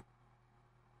 culturally,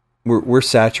 we're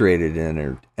saturated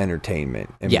in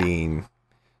entertainment and being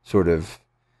sort of,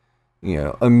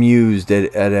 amused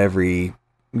at any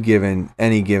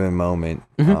given moment.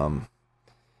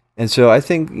 And so I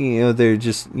think, they're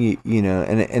just,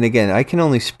 and again, I can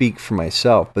only speak for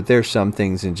myself, but there's some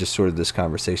things in just sort of this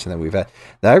conversation that we've had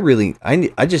that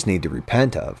I just need to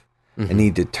repent of. I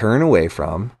need to turn away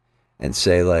from and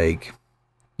say, like,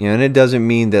 and it doesn't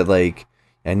mean that, like,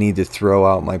 I need to throw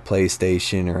out my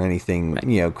PlayStation or anything,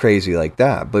 crazy like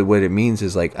that. But what it means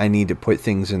is, like, I need to put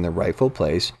things in the rightful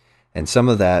place. And some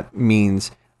of that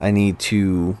means I need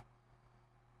to,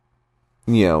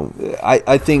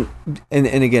 I think, and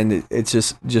again,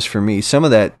 it's just for me, some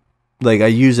of that, like, I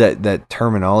use that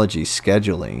terminology,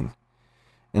 scheduling.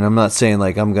 And I'm not saying,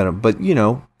 like, I'm going to, but,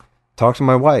 talk to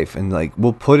my wife and, like,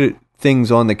 we'll put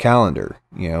things on the calendar.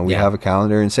 We have a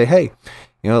calendar and say, hey,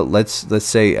 let's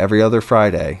say every other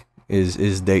Friday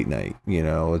is date night.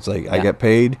 It's like, I get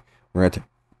paid. We're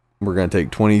going to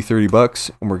take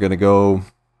 $20-$30 and we're going to go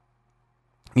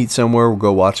eat somewhere. We'll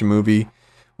go watch a movie.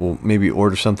 We'll maybe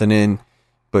order something in,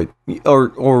 but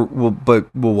we'll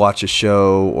watch a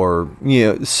show or,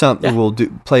 something. We'll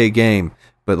play a game,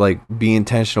 but, like, be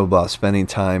intentional about spending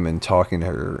time and talking to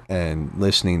her and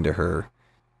listening to her.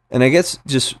 And I guess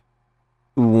just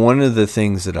one of the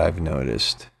things that I've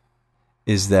noticed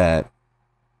is that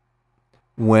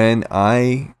when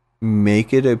I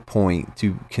make it a point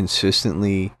to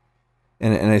consistently,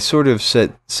 and I sort of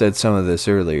said some of this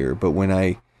earlier, but when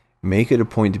I make it a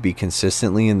point to be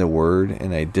consistently in the Word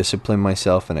and I discipline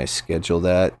myself and I schedule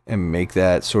that and make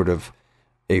that sort of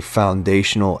a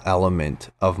foundational element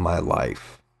of my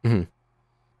life,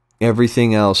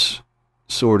 everything else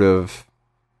sort of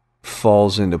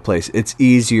falls into place. It's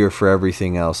easier for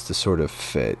everything else to sort of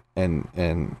fit.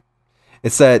 And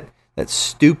it's that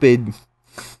stupid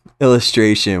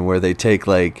illustration where they take,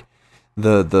 like,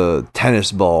 the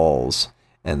tennis balls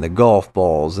and the golf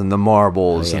balls and the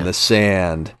marbles and the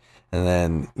sand, and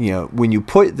then, when you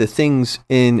put the things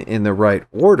in the right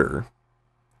order,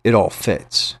 it all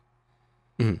fits.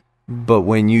 But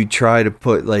when you try to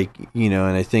put, like, and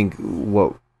I think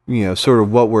what, sort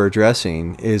of what we're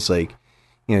addressing is, like,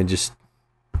 just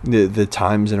the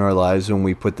times in our lives when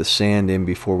we put the sand in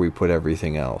before we put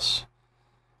everything else.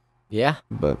 Yeah.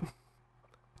 But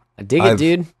I dig it,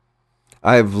 dude.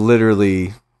 I have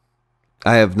nothing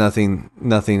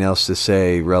else to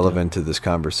say relevant to this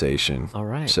conversation. All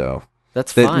right. So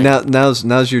that's fine.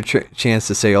 Now's your chance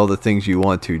to say all the things you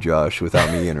want to, Josh,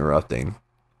 without me interrupting.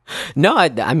 No,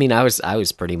 I mean, I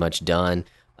was pretty much done.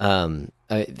 The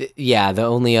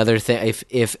only other thing,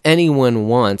 if anyone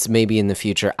wants, maybe in the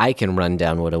future, I can run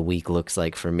down what a week looks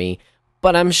like for me,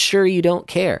 but I'm sure you don't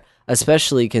care,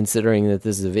 especially considering that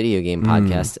this is a video game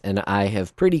podcast, and I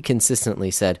have pretty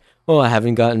consistently said, I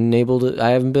haven't been able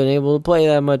to play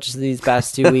that much these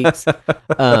past 2 weeks.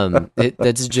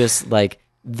 That's just, like,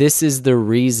 this is the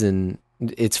reason.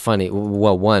 It's funny.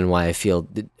 Well, one, why I feel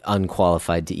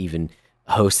unqualified to even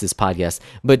host this podcast,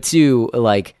 but two,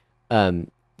 like,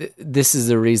 this is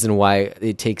the reason why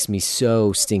it takes me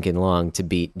so stinking long to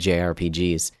beat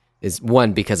JRPGs. Is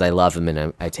one, because I love them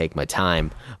and I take my time,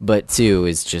 but two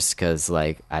is just because,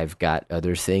 like, I've got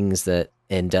other things that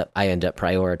I end up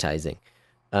prioritizing.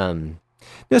 No,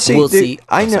 see.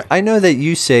 I know that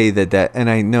you say that, and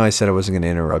I know I said I wasn't going to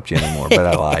interrupt you anymore, but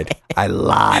I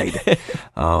lied.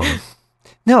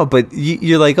 No, but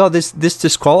you're like, oh, this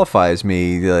disqualifies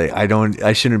me. Like,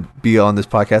 I shouldn't be on this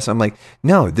podcast. I'm like,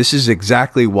 no, this is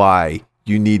exactly why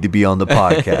you need to be on the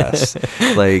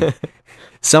podcast. Like,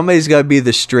 somebody's got to be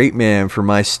the straight man for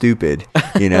my stupid,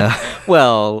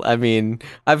 Well, I mean,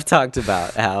 I've talked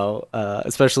about how,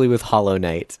 especially with Hollow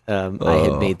Knight, I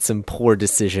had made some poor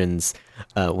decisions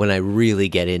when I really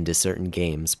get into certain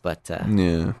games. But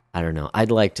I don't know.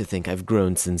 I'd like to think I've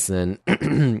grown since then.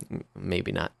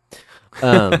 Maybe not.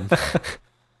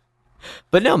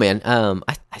 But no, man.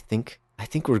 I think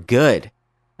we're good.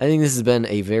 I think this has been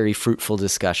a very fruitful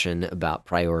discussion about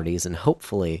priorities, and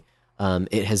hopefully,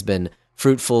 it has been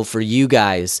fruitful for you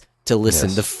guys to listen.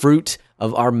 Yes. The fruit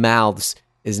of our mouths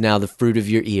is now the fruit of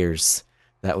your ears.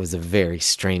 That was a very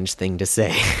strange thing to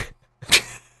say.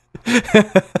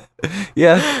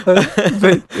 Yeah,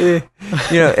 but hey,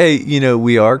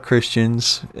 we are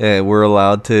Christians. We're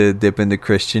allowed to dip into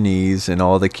Christianese and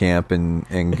all the camp and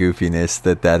goofiness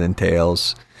that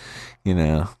entails.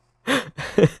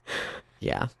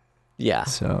 Yeah.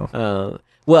 So,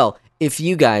 well, if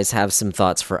you guys have some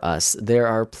thoughts for us, there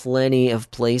are plenty of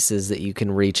places that you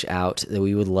can reach out that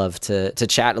we would love to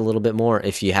chat a little bit more.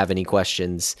 If you have any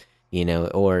questions,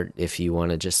 or if you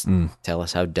want to just tell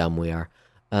us how dumb we are.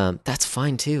 that's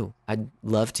fine too. I'd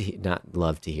love to, not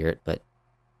love to hear it, but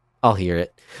I'll hear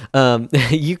it.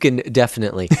 You can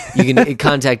definitely, you can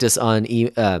contact us on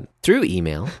through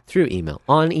email.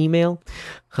 On email.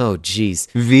 Oh, geez.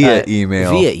 Via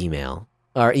email.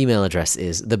 Our email address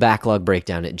is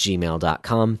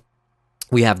thebacklog@gmail.com.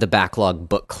 We have the Backlog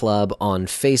Book Club on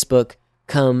Facebook.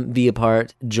 Come be a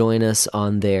part. Join us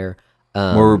on there.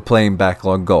 Where we're playing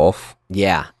Backlog Golf.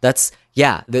 Yeah,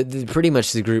 pretty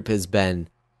much the group has been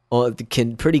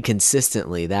pretty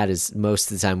consistently. That is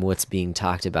most of the time what's being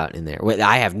talked about in there.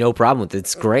 I have no problem with it.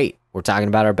 It's great. We're talking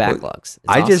about our backlogs.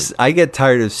 I get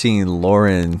tired of seeing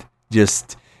Lauren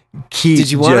just keep. Did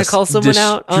you want to call someone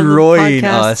out on the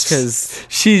podcast? Because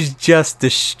she's just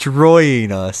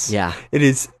destroying us. Yeah, it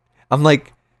is. I'm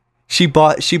like, she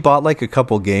bought like a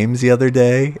couple games the other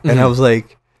day, and I was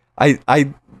like,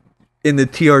 I in the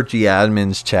TRG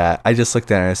admins chat, I just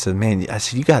looked at her and I said, "Man,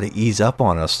 you got to ease up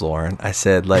on us, Lauren." I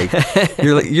said, "Like,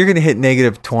 you're gonna hit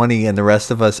 -20, and the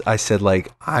rest of us," I said,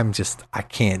 "Like, I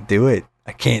can't do it.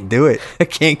 I can't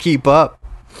keep up."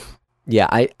 Yeah,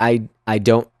 I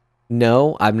don't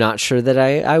know. I'm not sure that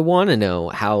I want to know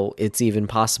how it's even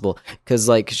possible, because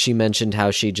like she mentioned how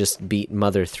she just beat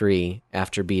Mother 3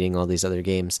 after beating all these other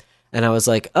games, and I was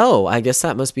like, oh, I guess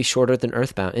that must be shorter than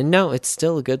Earthbound, and no, it's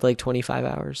still a good like 25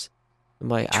 hours. I'm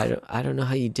like, I don't know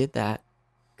how you did that,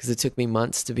 because it took me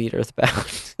months to beat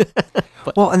Earthbound.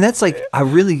 Well, and that's like, I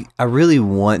really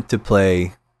want to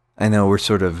play. I know we're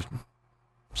sort of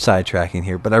sidetracking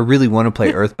here, but I really want to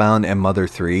play Earthbound and Mother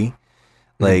 3,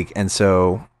 like, and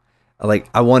so, like,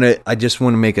 I just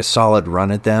want to make a solid run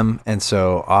at them, and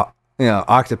so,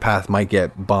 Octopath might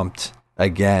get bumped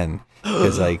again,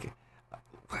 because like,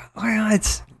 I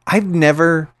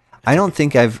don't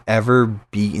think I've ever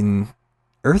beaten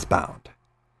Earthbound.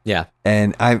 Yeah.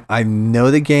 And I know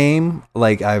the game,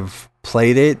 like I've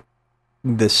played it,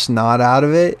 the snot out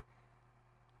of it,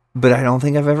 but I don't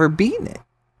think I've ever beaten it.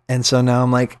 And so now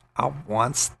I'm like, I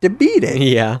want to beat it.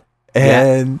 Yeah.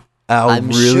 And I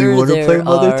really want to play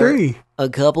Mother 3. A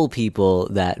couple people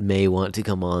that may want to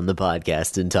come on the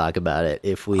podcast and talk about it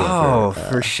if we ever. Oh,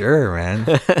 for sure,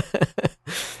 man.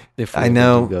 I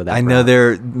know route.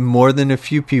 there are more than a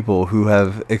few people who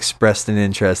have expressed an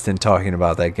interest in talking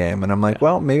about that game, and I'm like,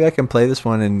 well, maybe I can play this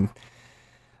one, and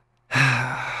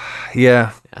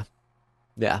yeah.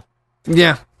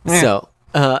 So,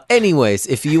 anyways,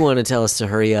 if you want to tell us to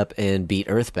hurry up and beat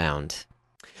Earthbound,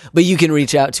 but you can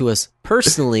reach out to us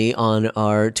personally on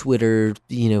our Twitter,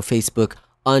 Facebook,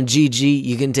 on GG.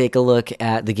 You can take a look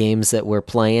at the games that we're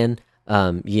playing.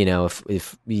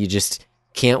 If you just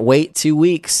can't wait 2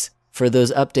 weeks for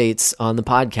those updates on the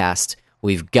podcast,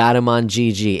 we've got them on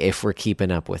GG if we're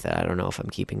keeping up with it. I don't know if I'm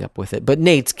keeping up with it, but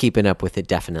Nate's keeping up with it,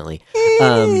 definitely.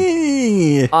 On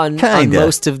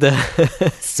most of the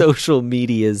social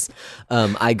medias,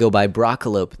 I go by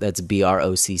Broccolope. That's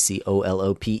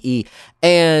BROCCOLOPE.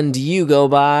 And you go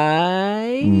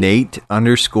by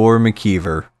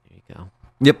Nate_McKeever. There you go.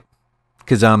 Yep.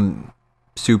 Because I'm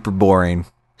super boring.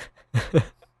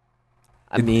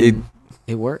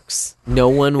 It works. No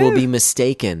one will be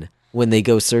mistaken when they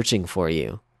go searching for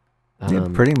you. Yeah,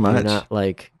 pretty much. You're not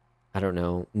like, I don't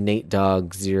know, Nate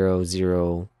Dog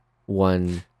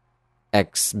 001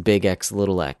 X big X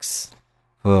little X.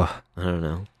 Ugh. I don't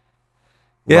know.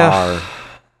 Yeah.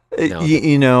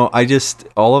 No. I just,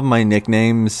 all of my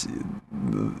nicknames,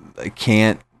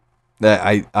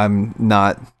 I'm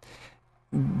not,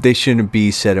 they shouldn't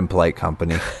be said in polite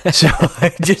company. So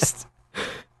I just.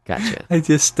 Gotcha.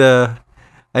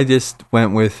 I just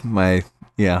went with my,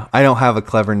 I don't have a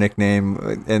clever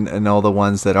nickname, and all the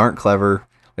ones that aren't clever,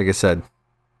 like I said,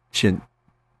 shouldn't.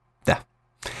 Yeah.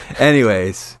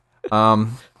 Anyways, so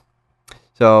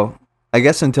I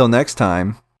guess until next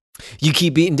time, you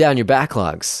keep beating down your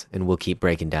backlogs, and we'll keep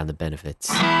breaking down the benefits.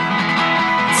 See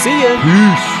ya.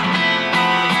 Peace.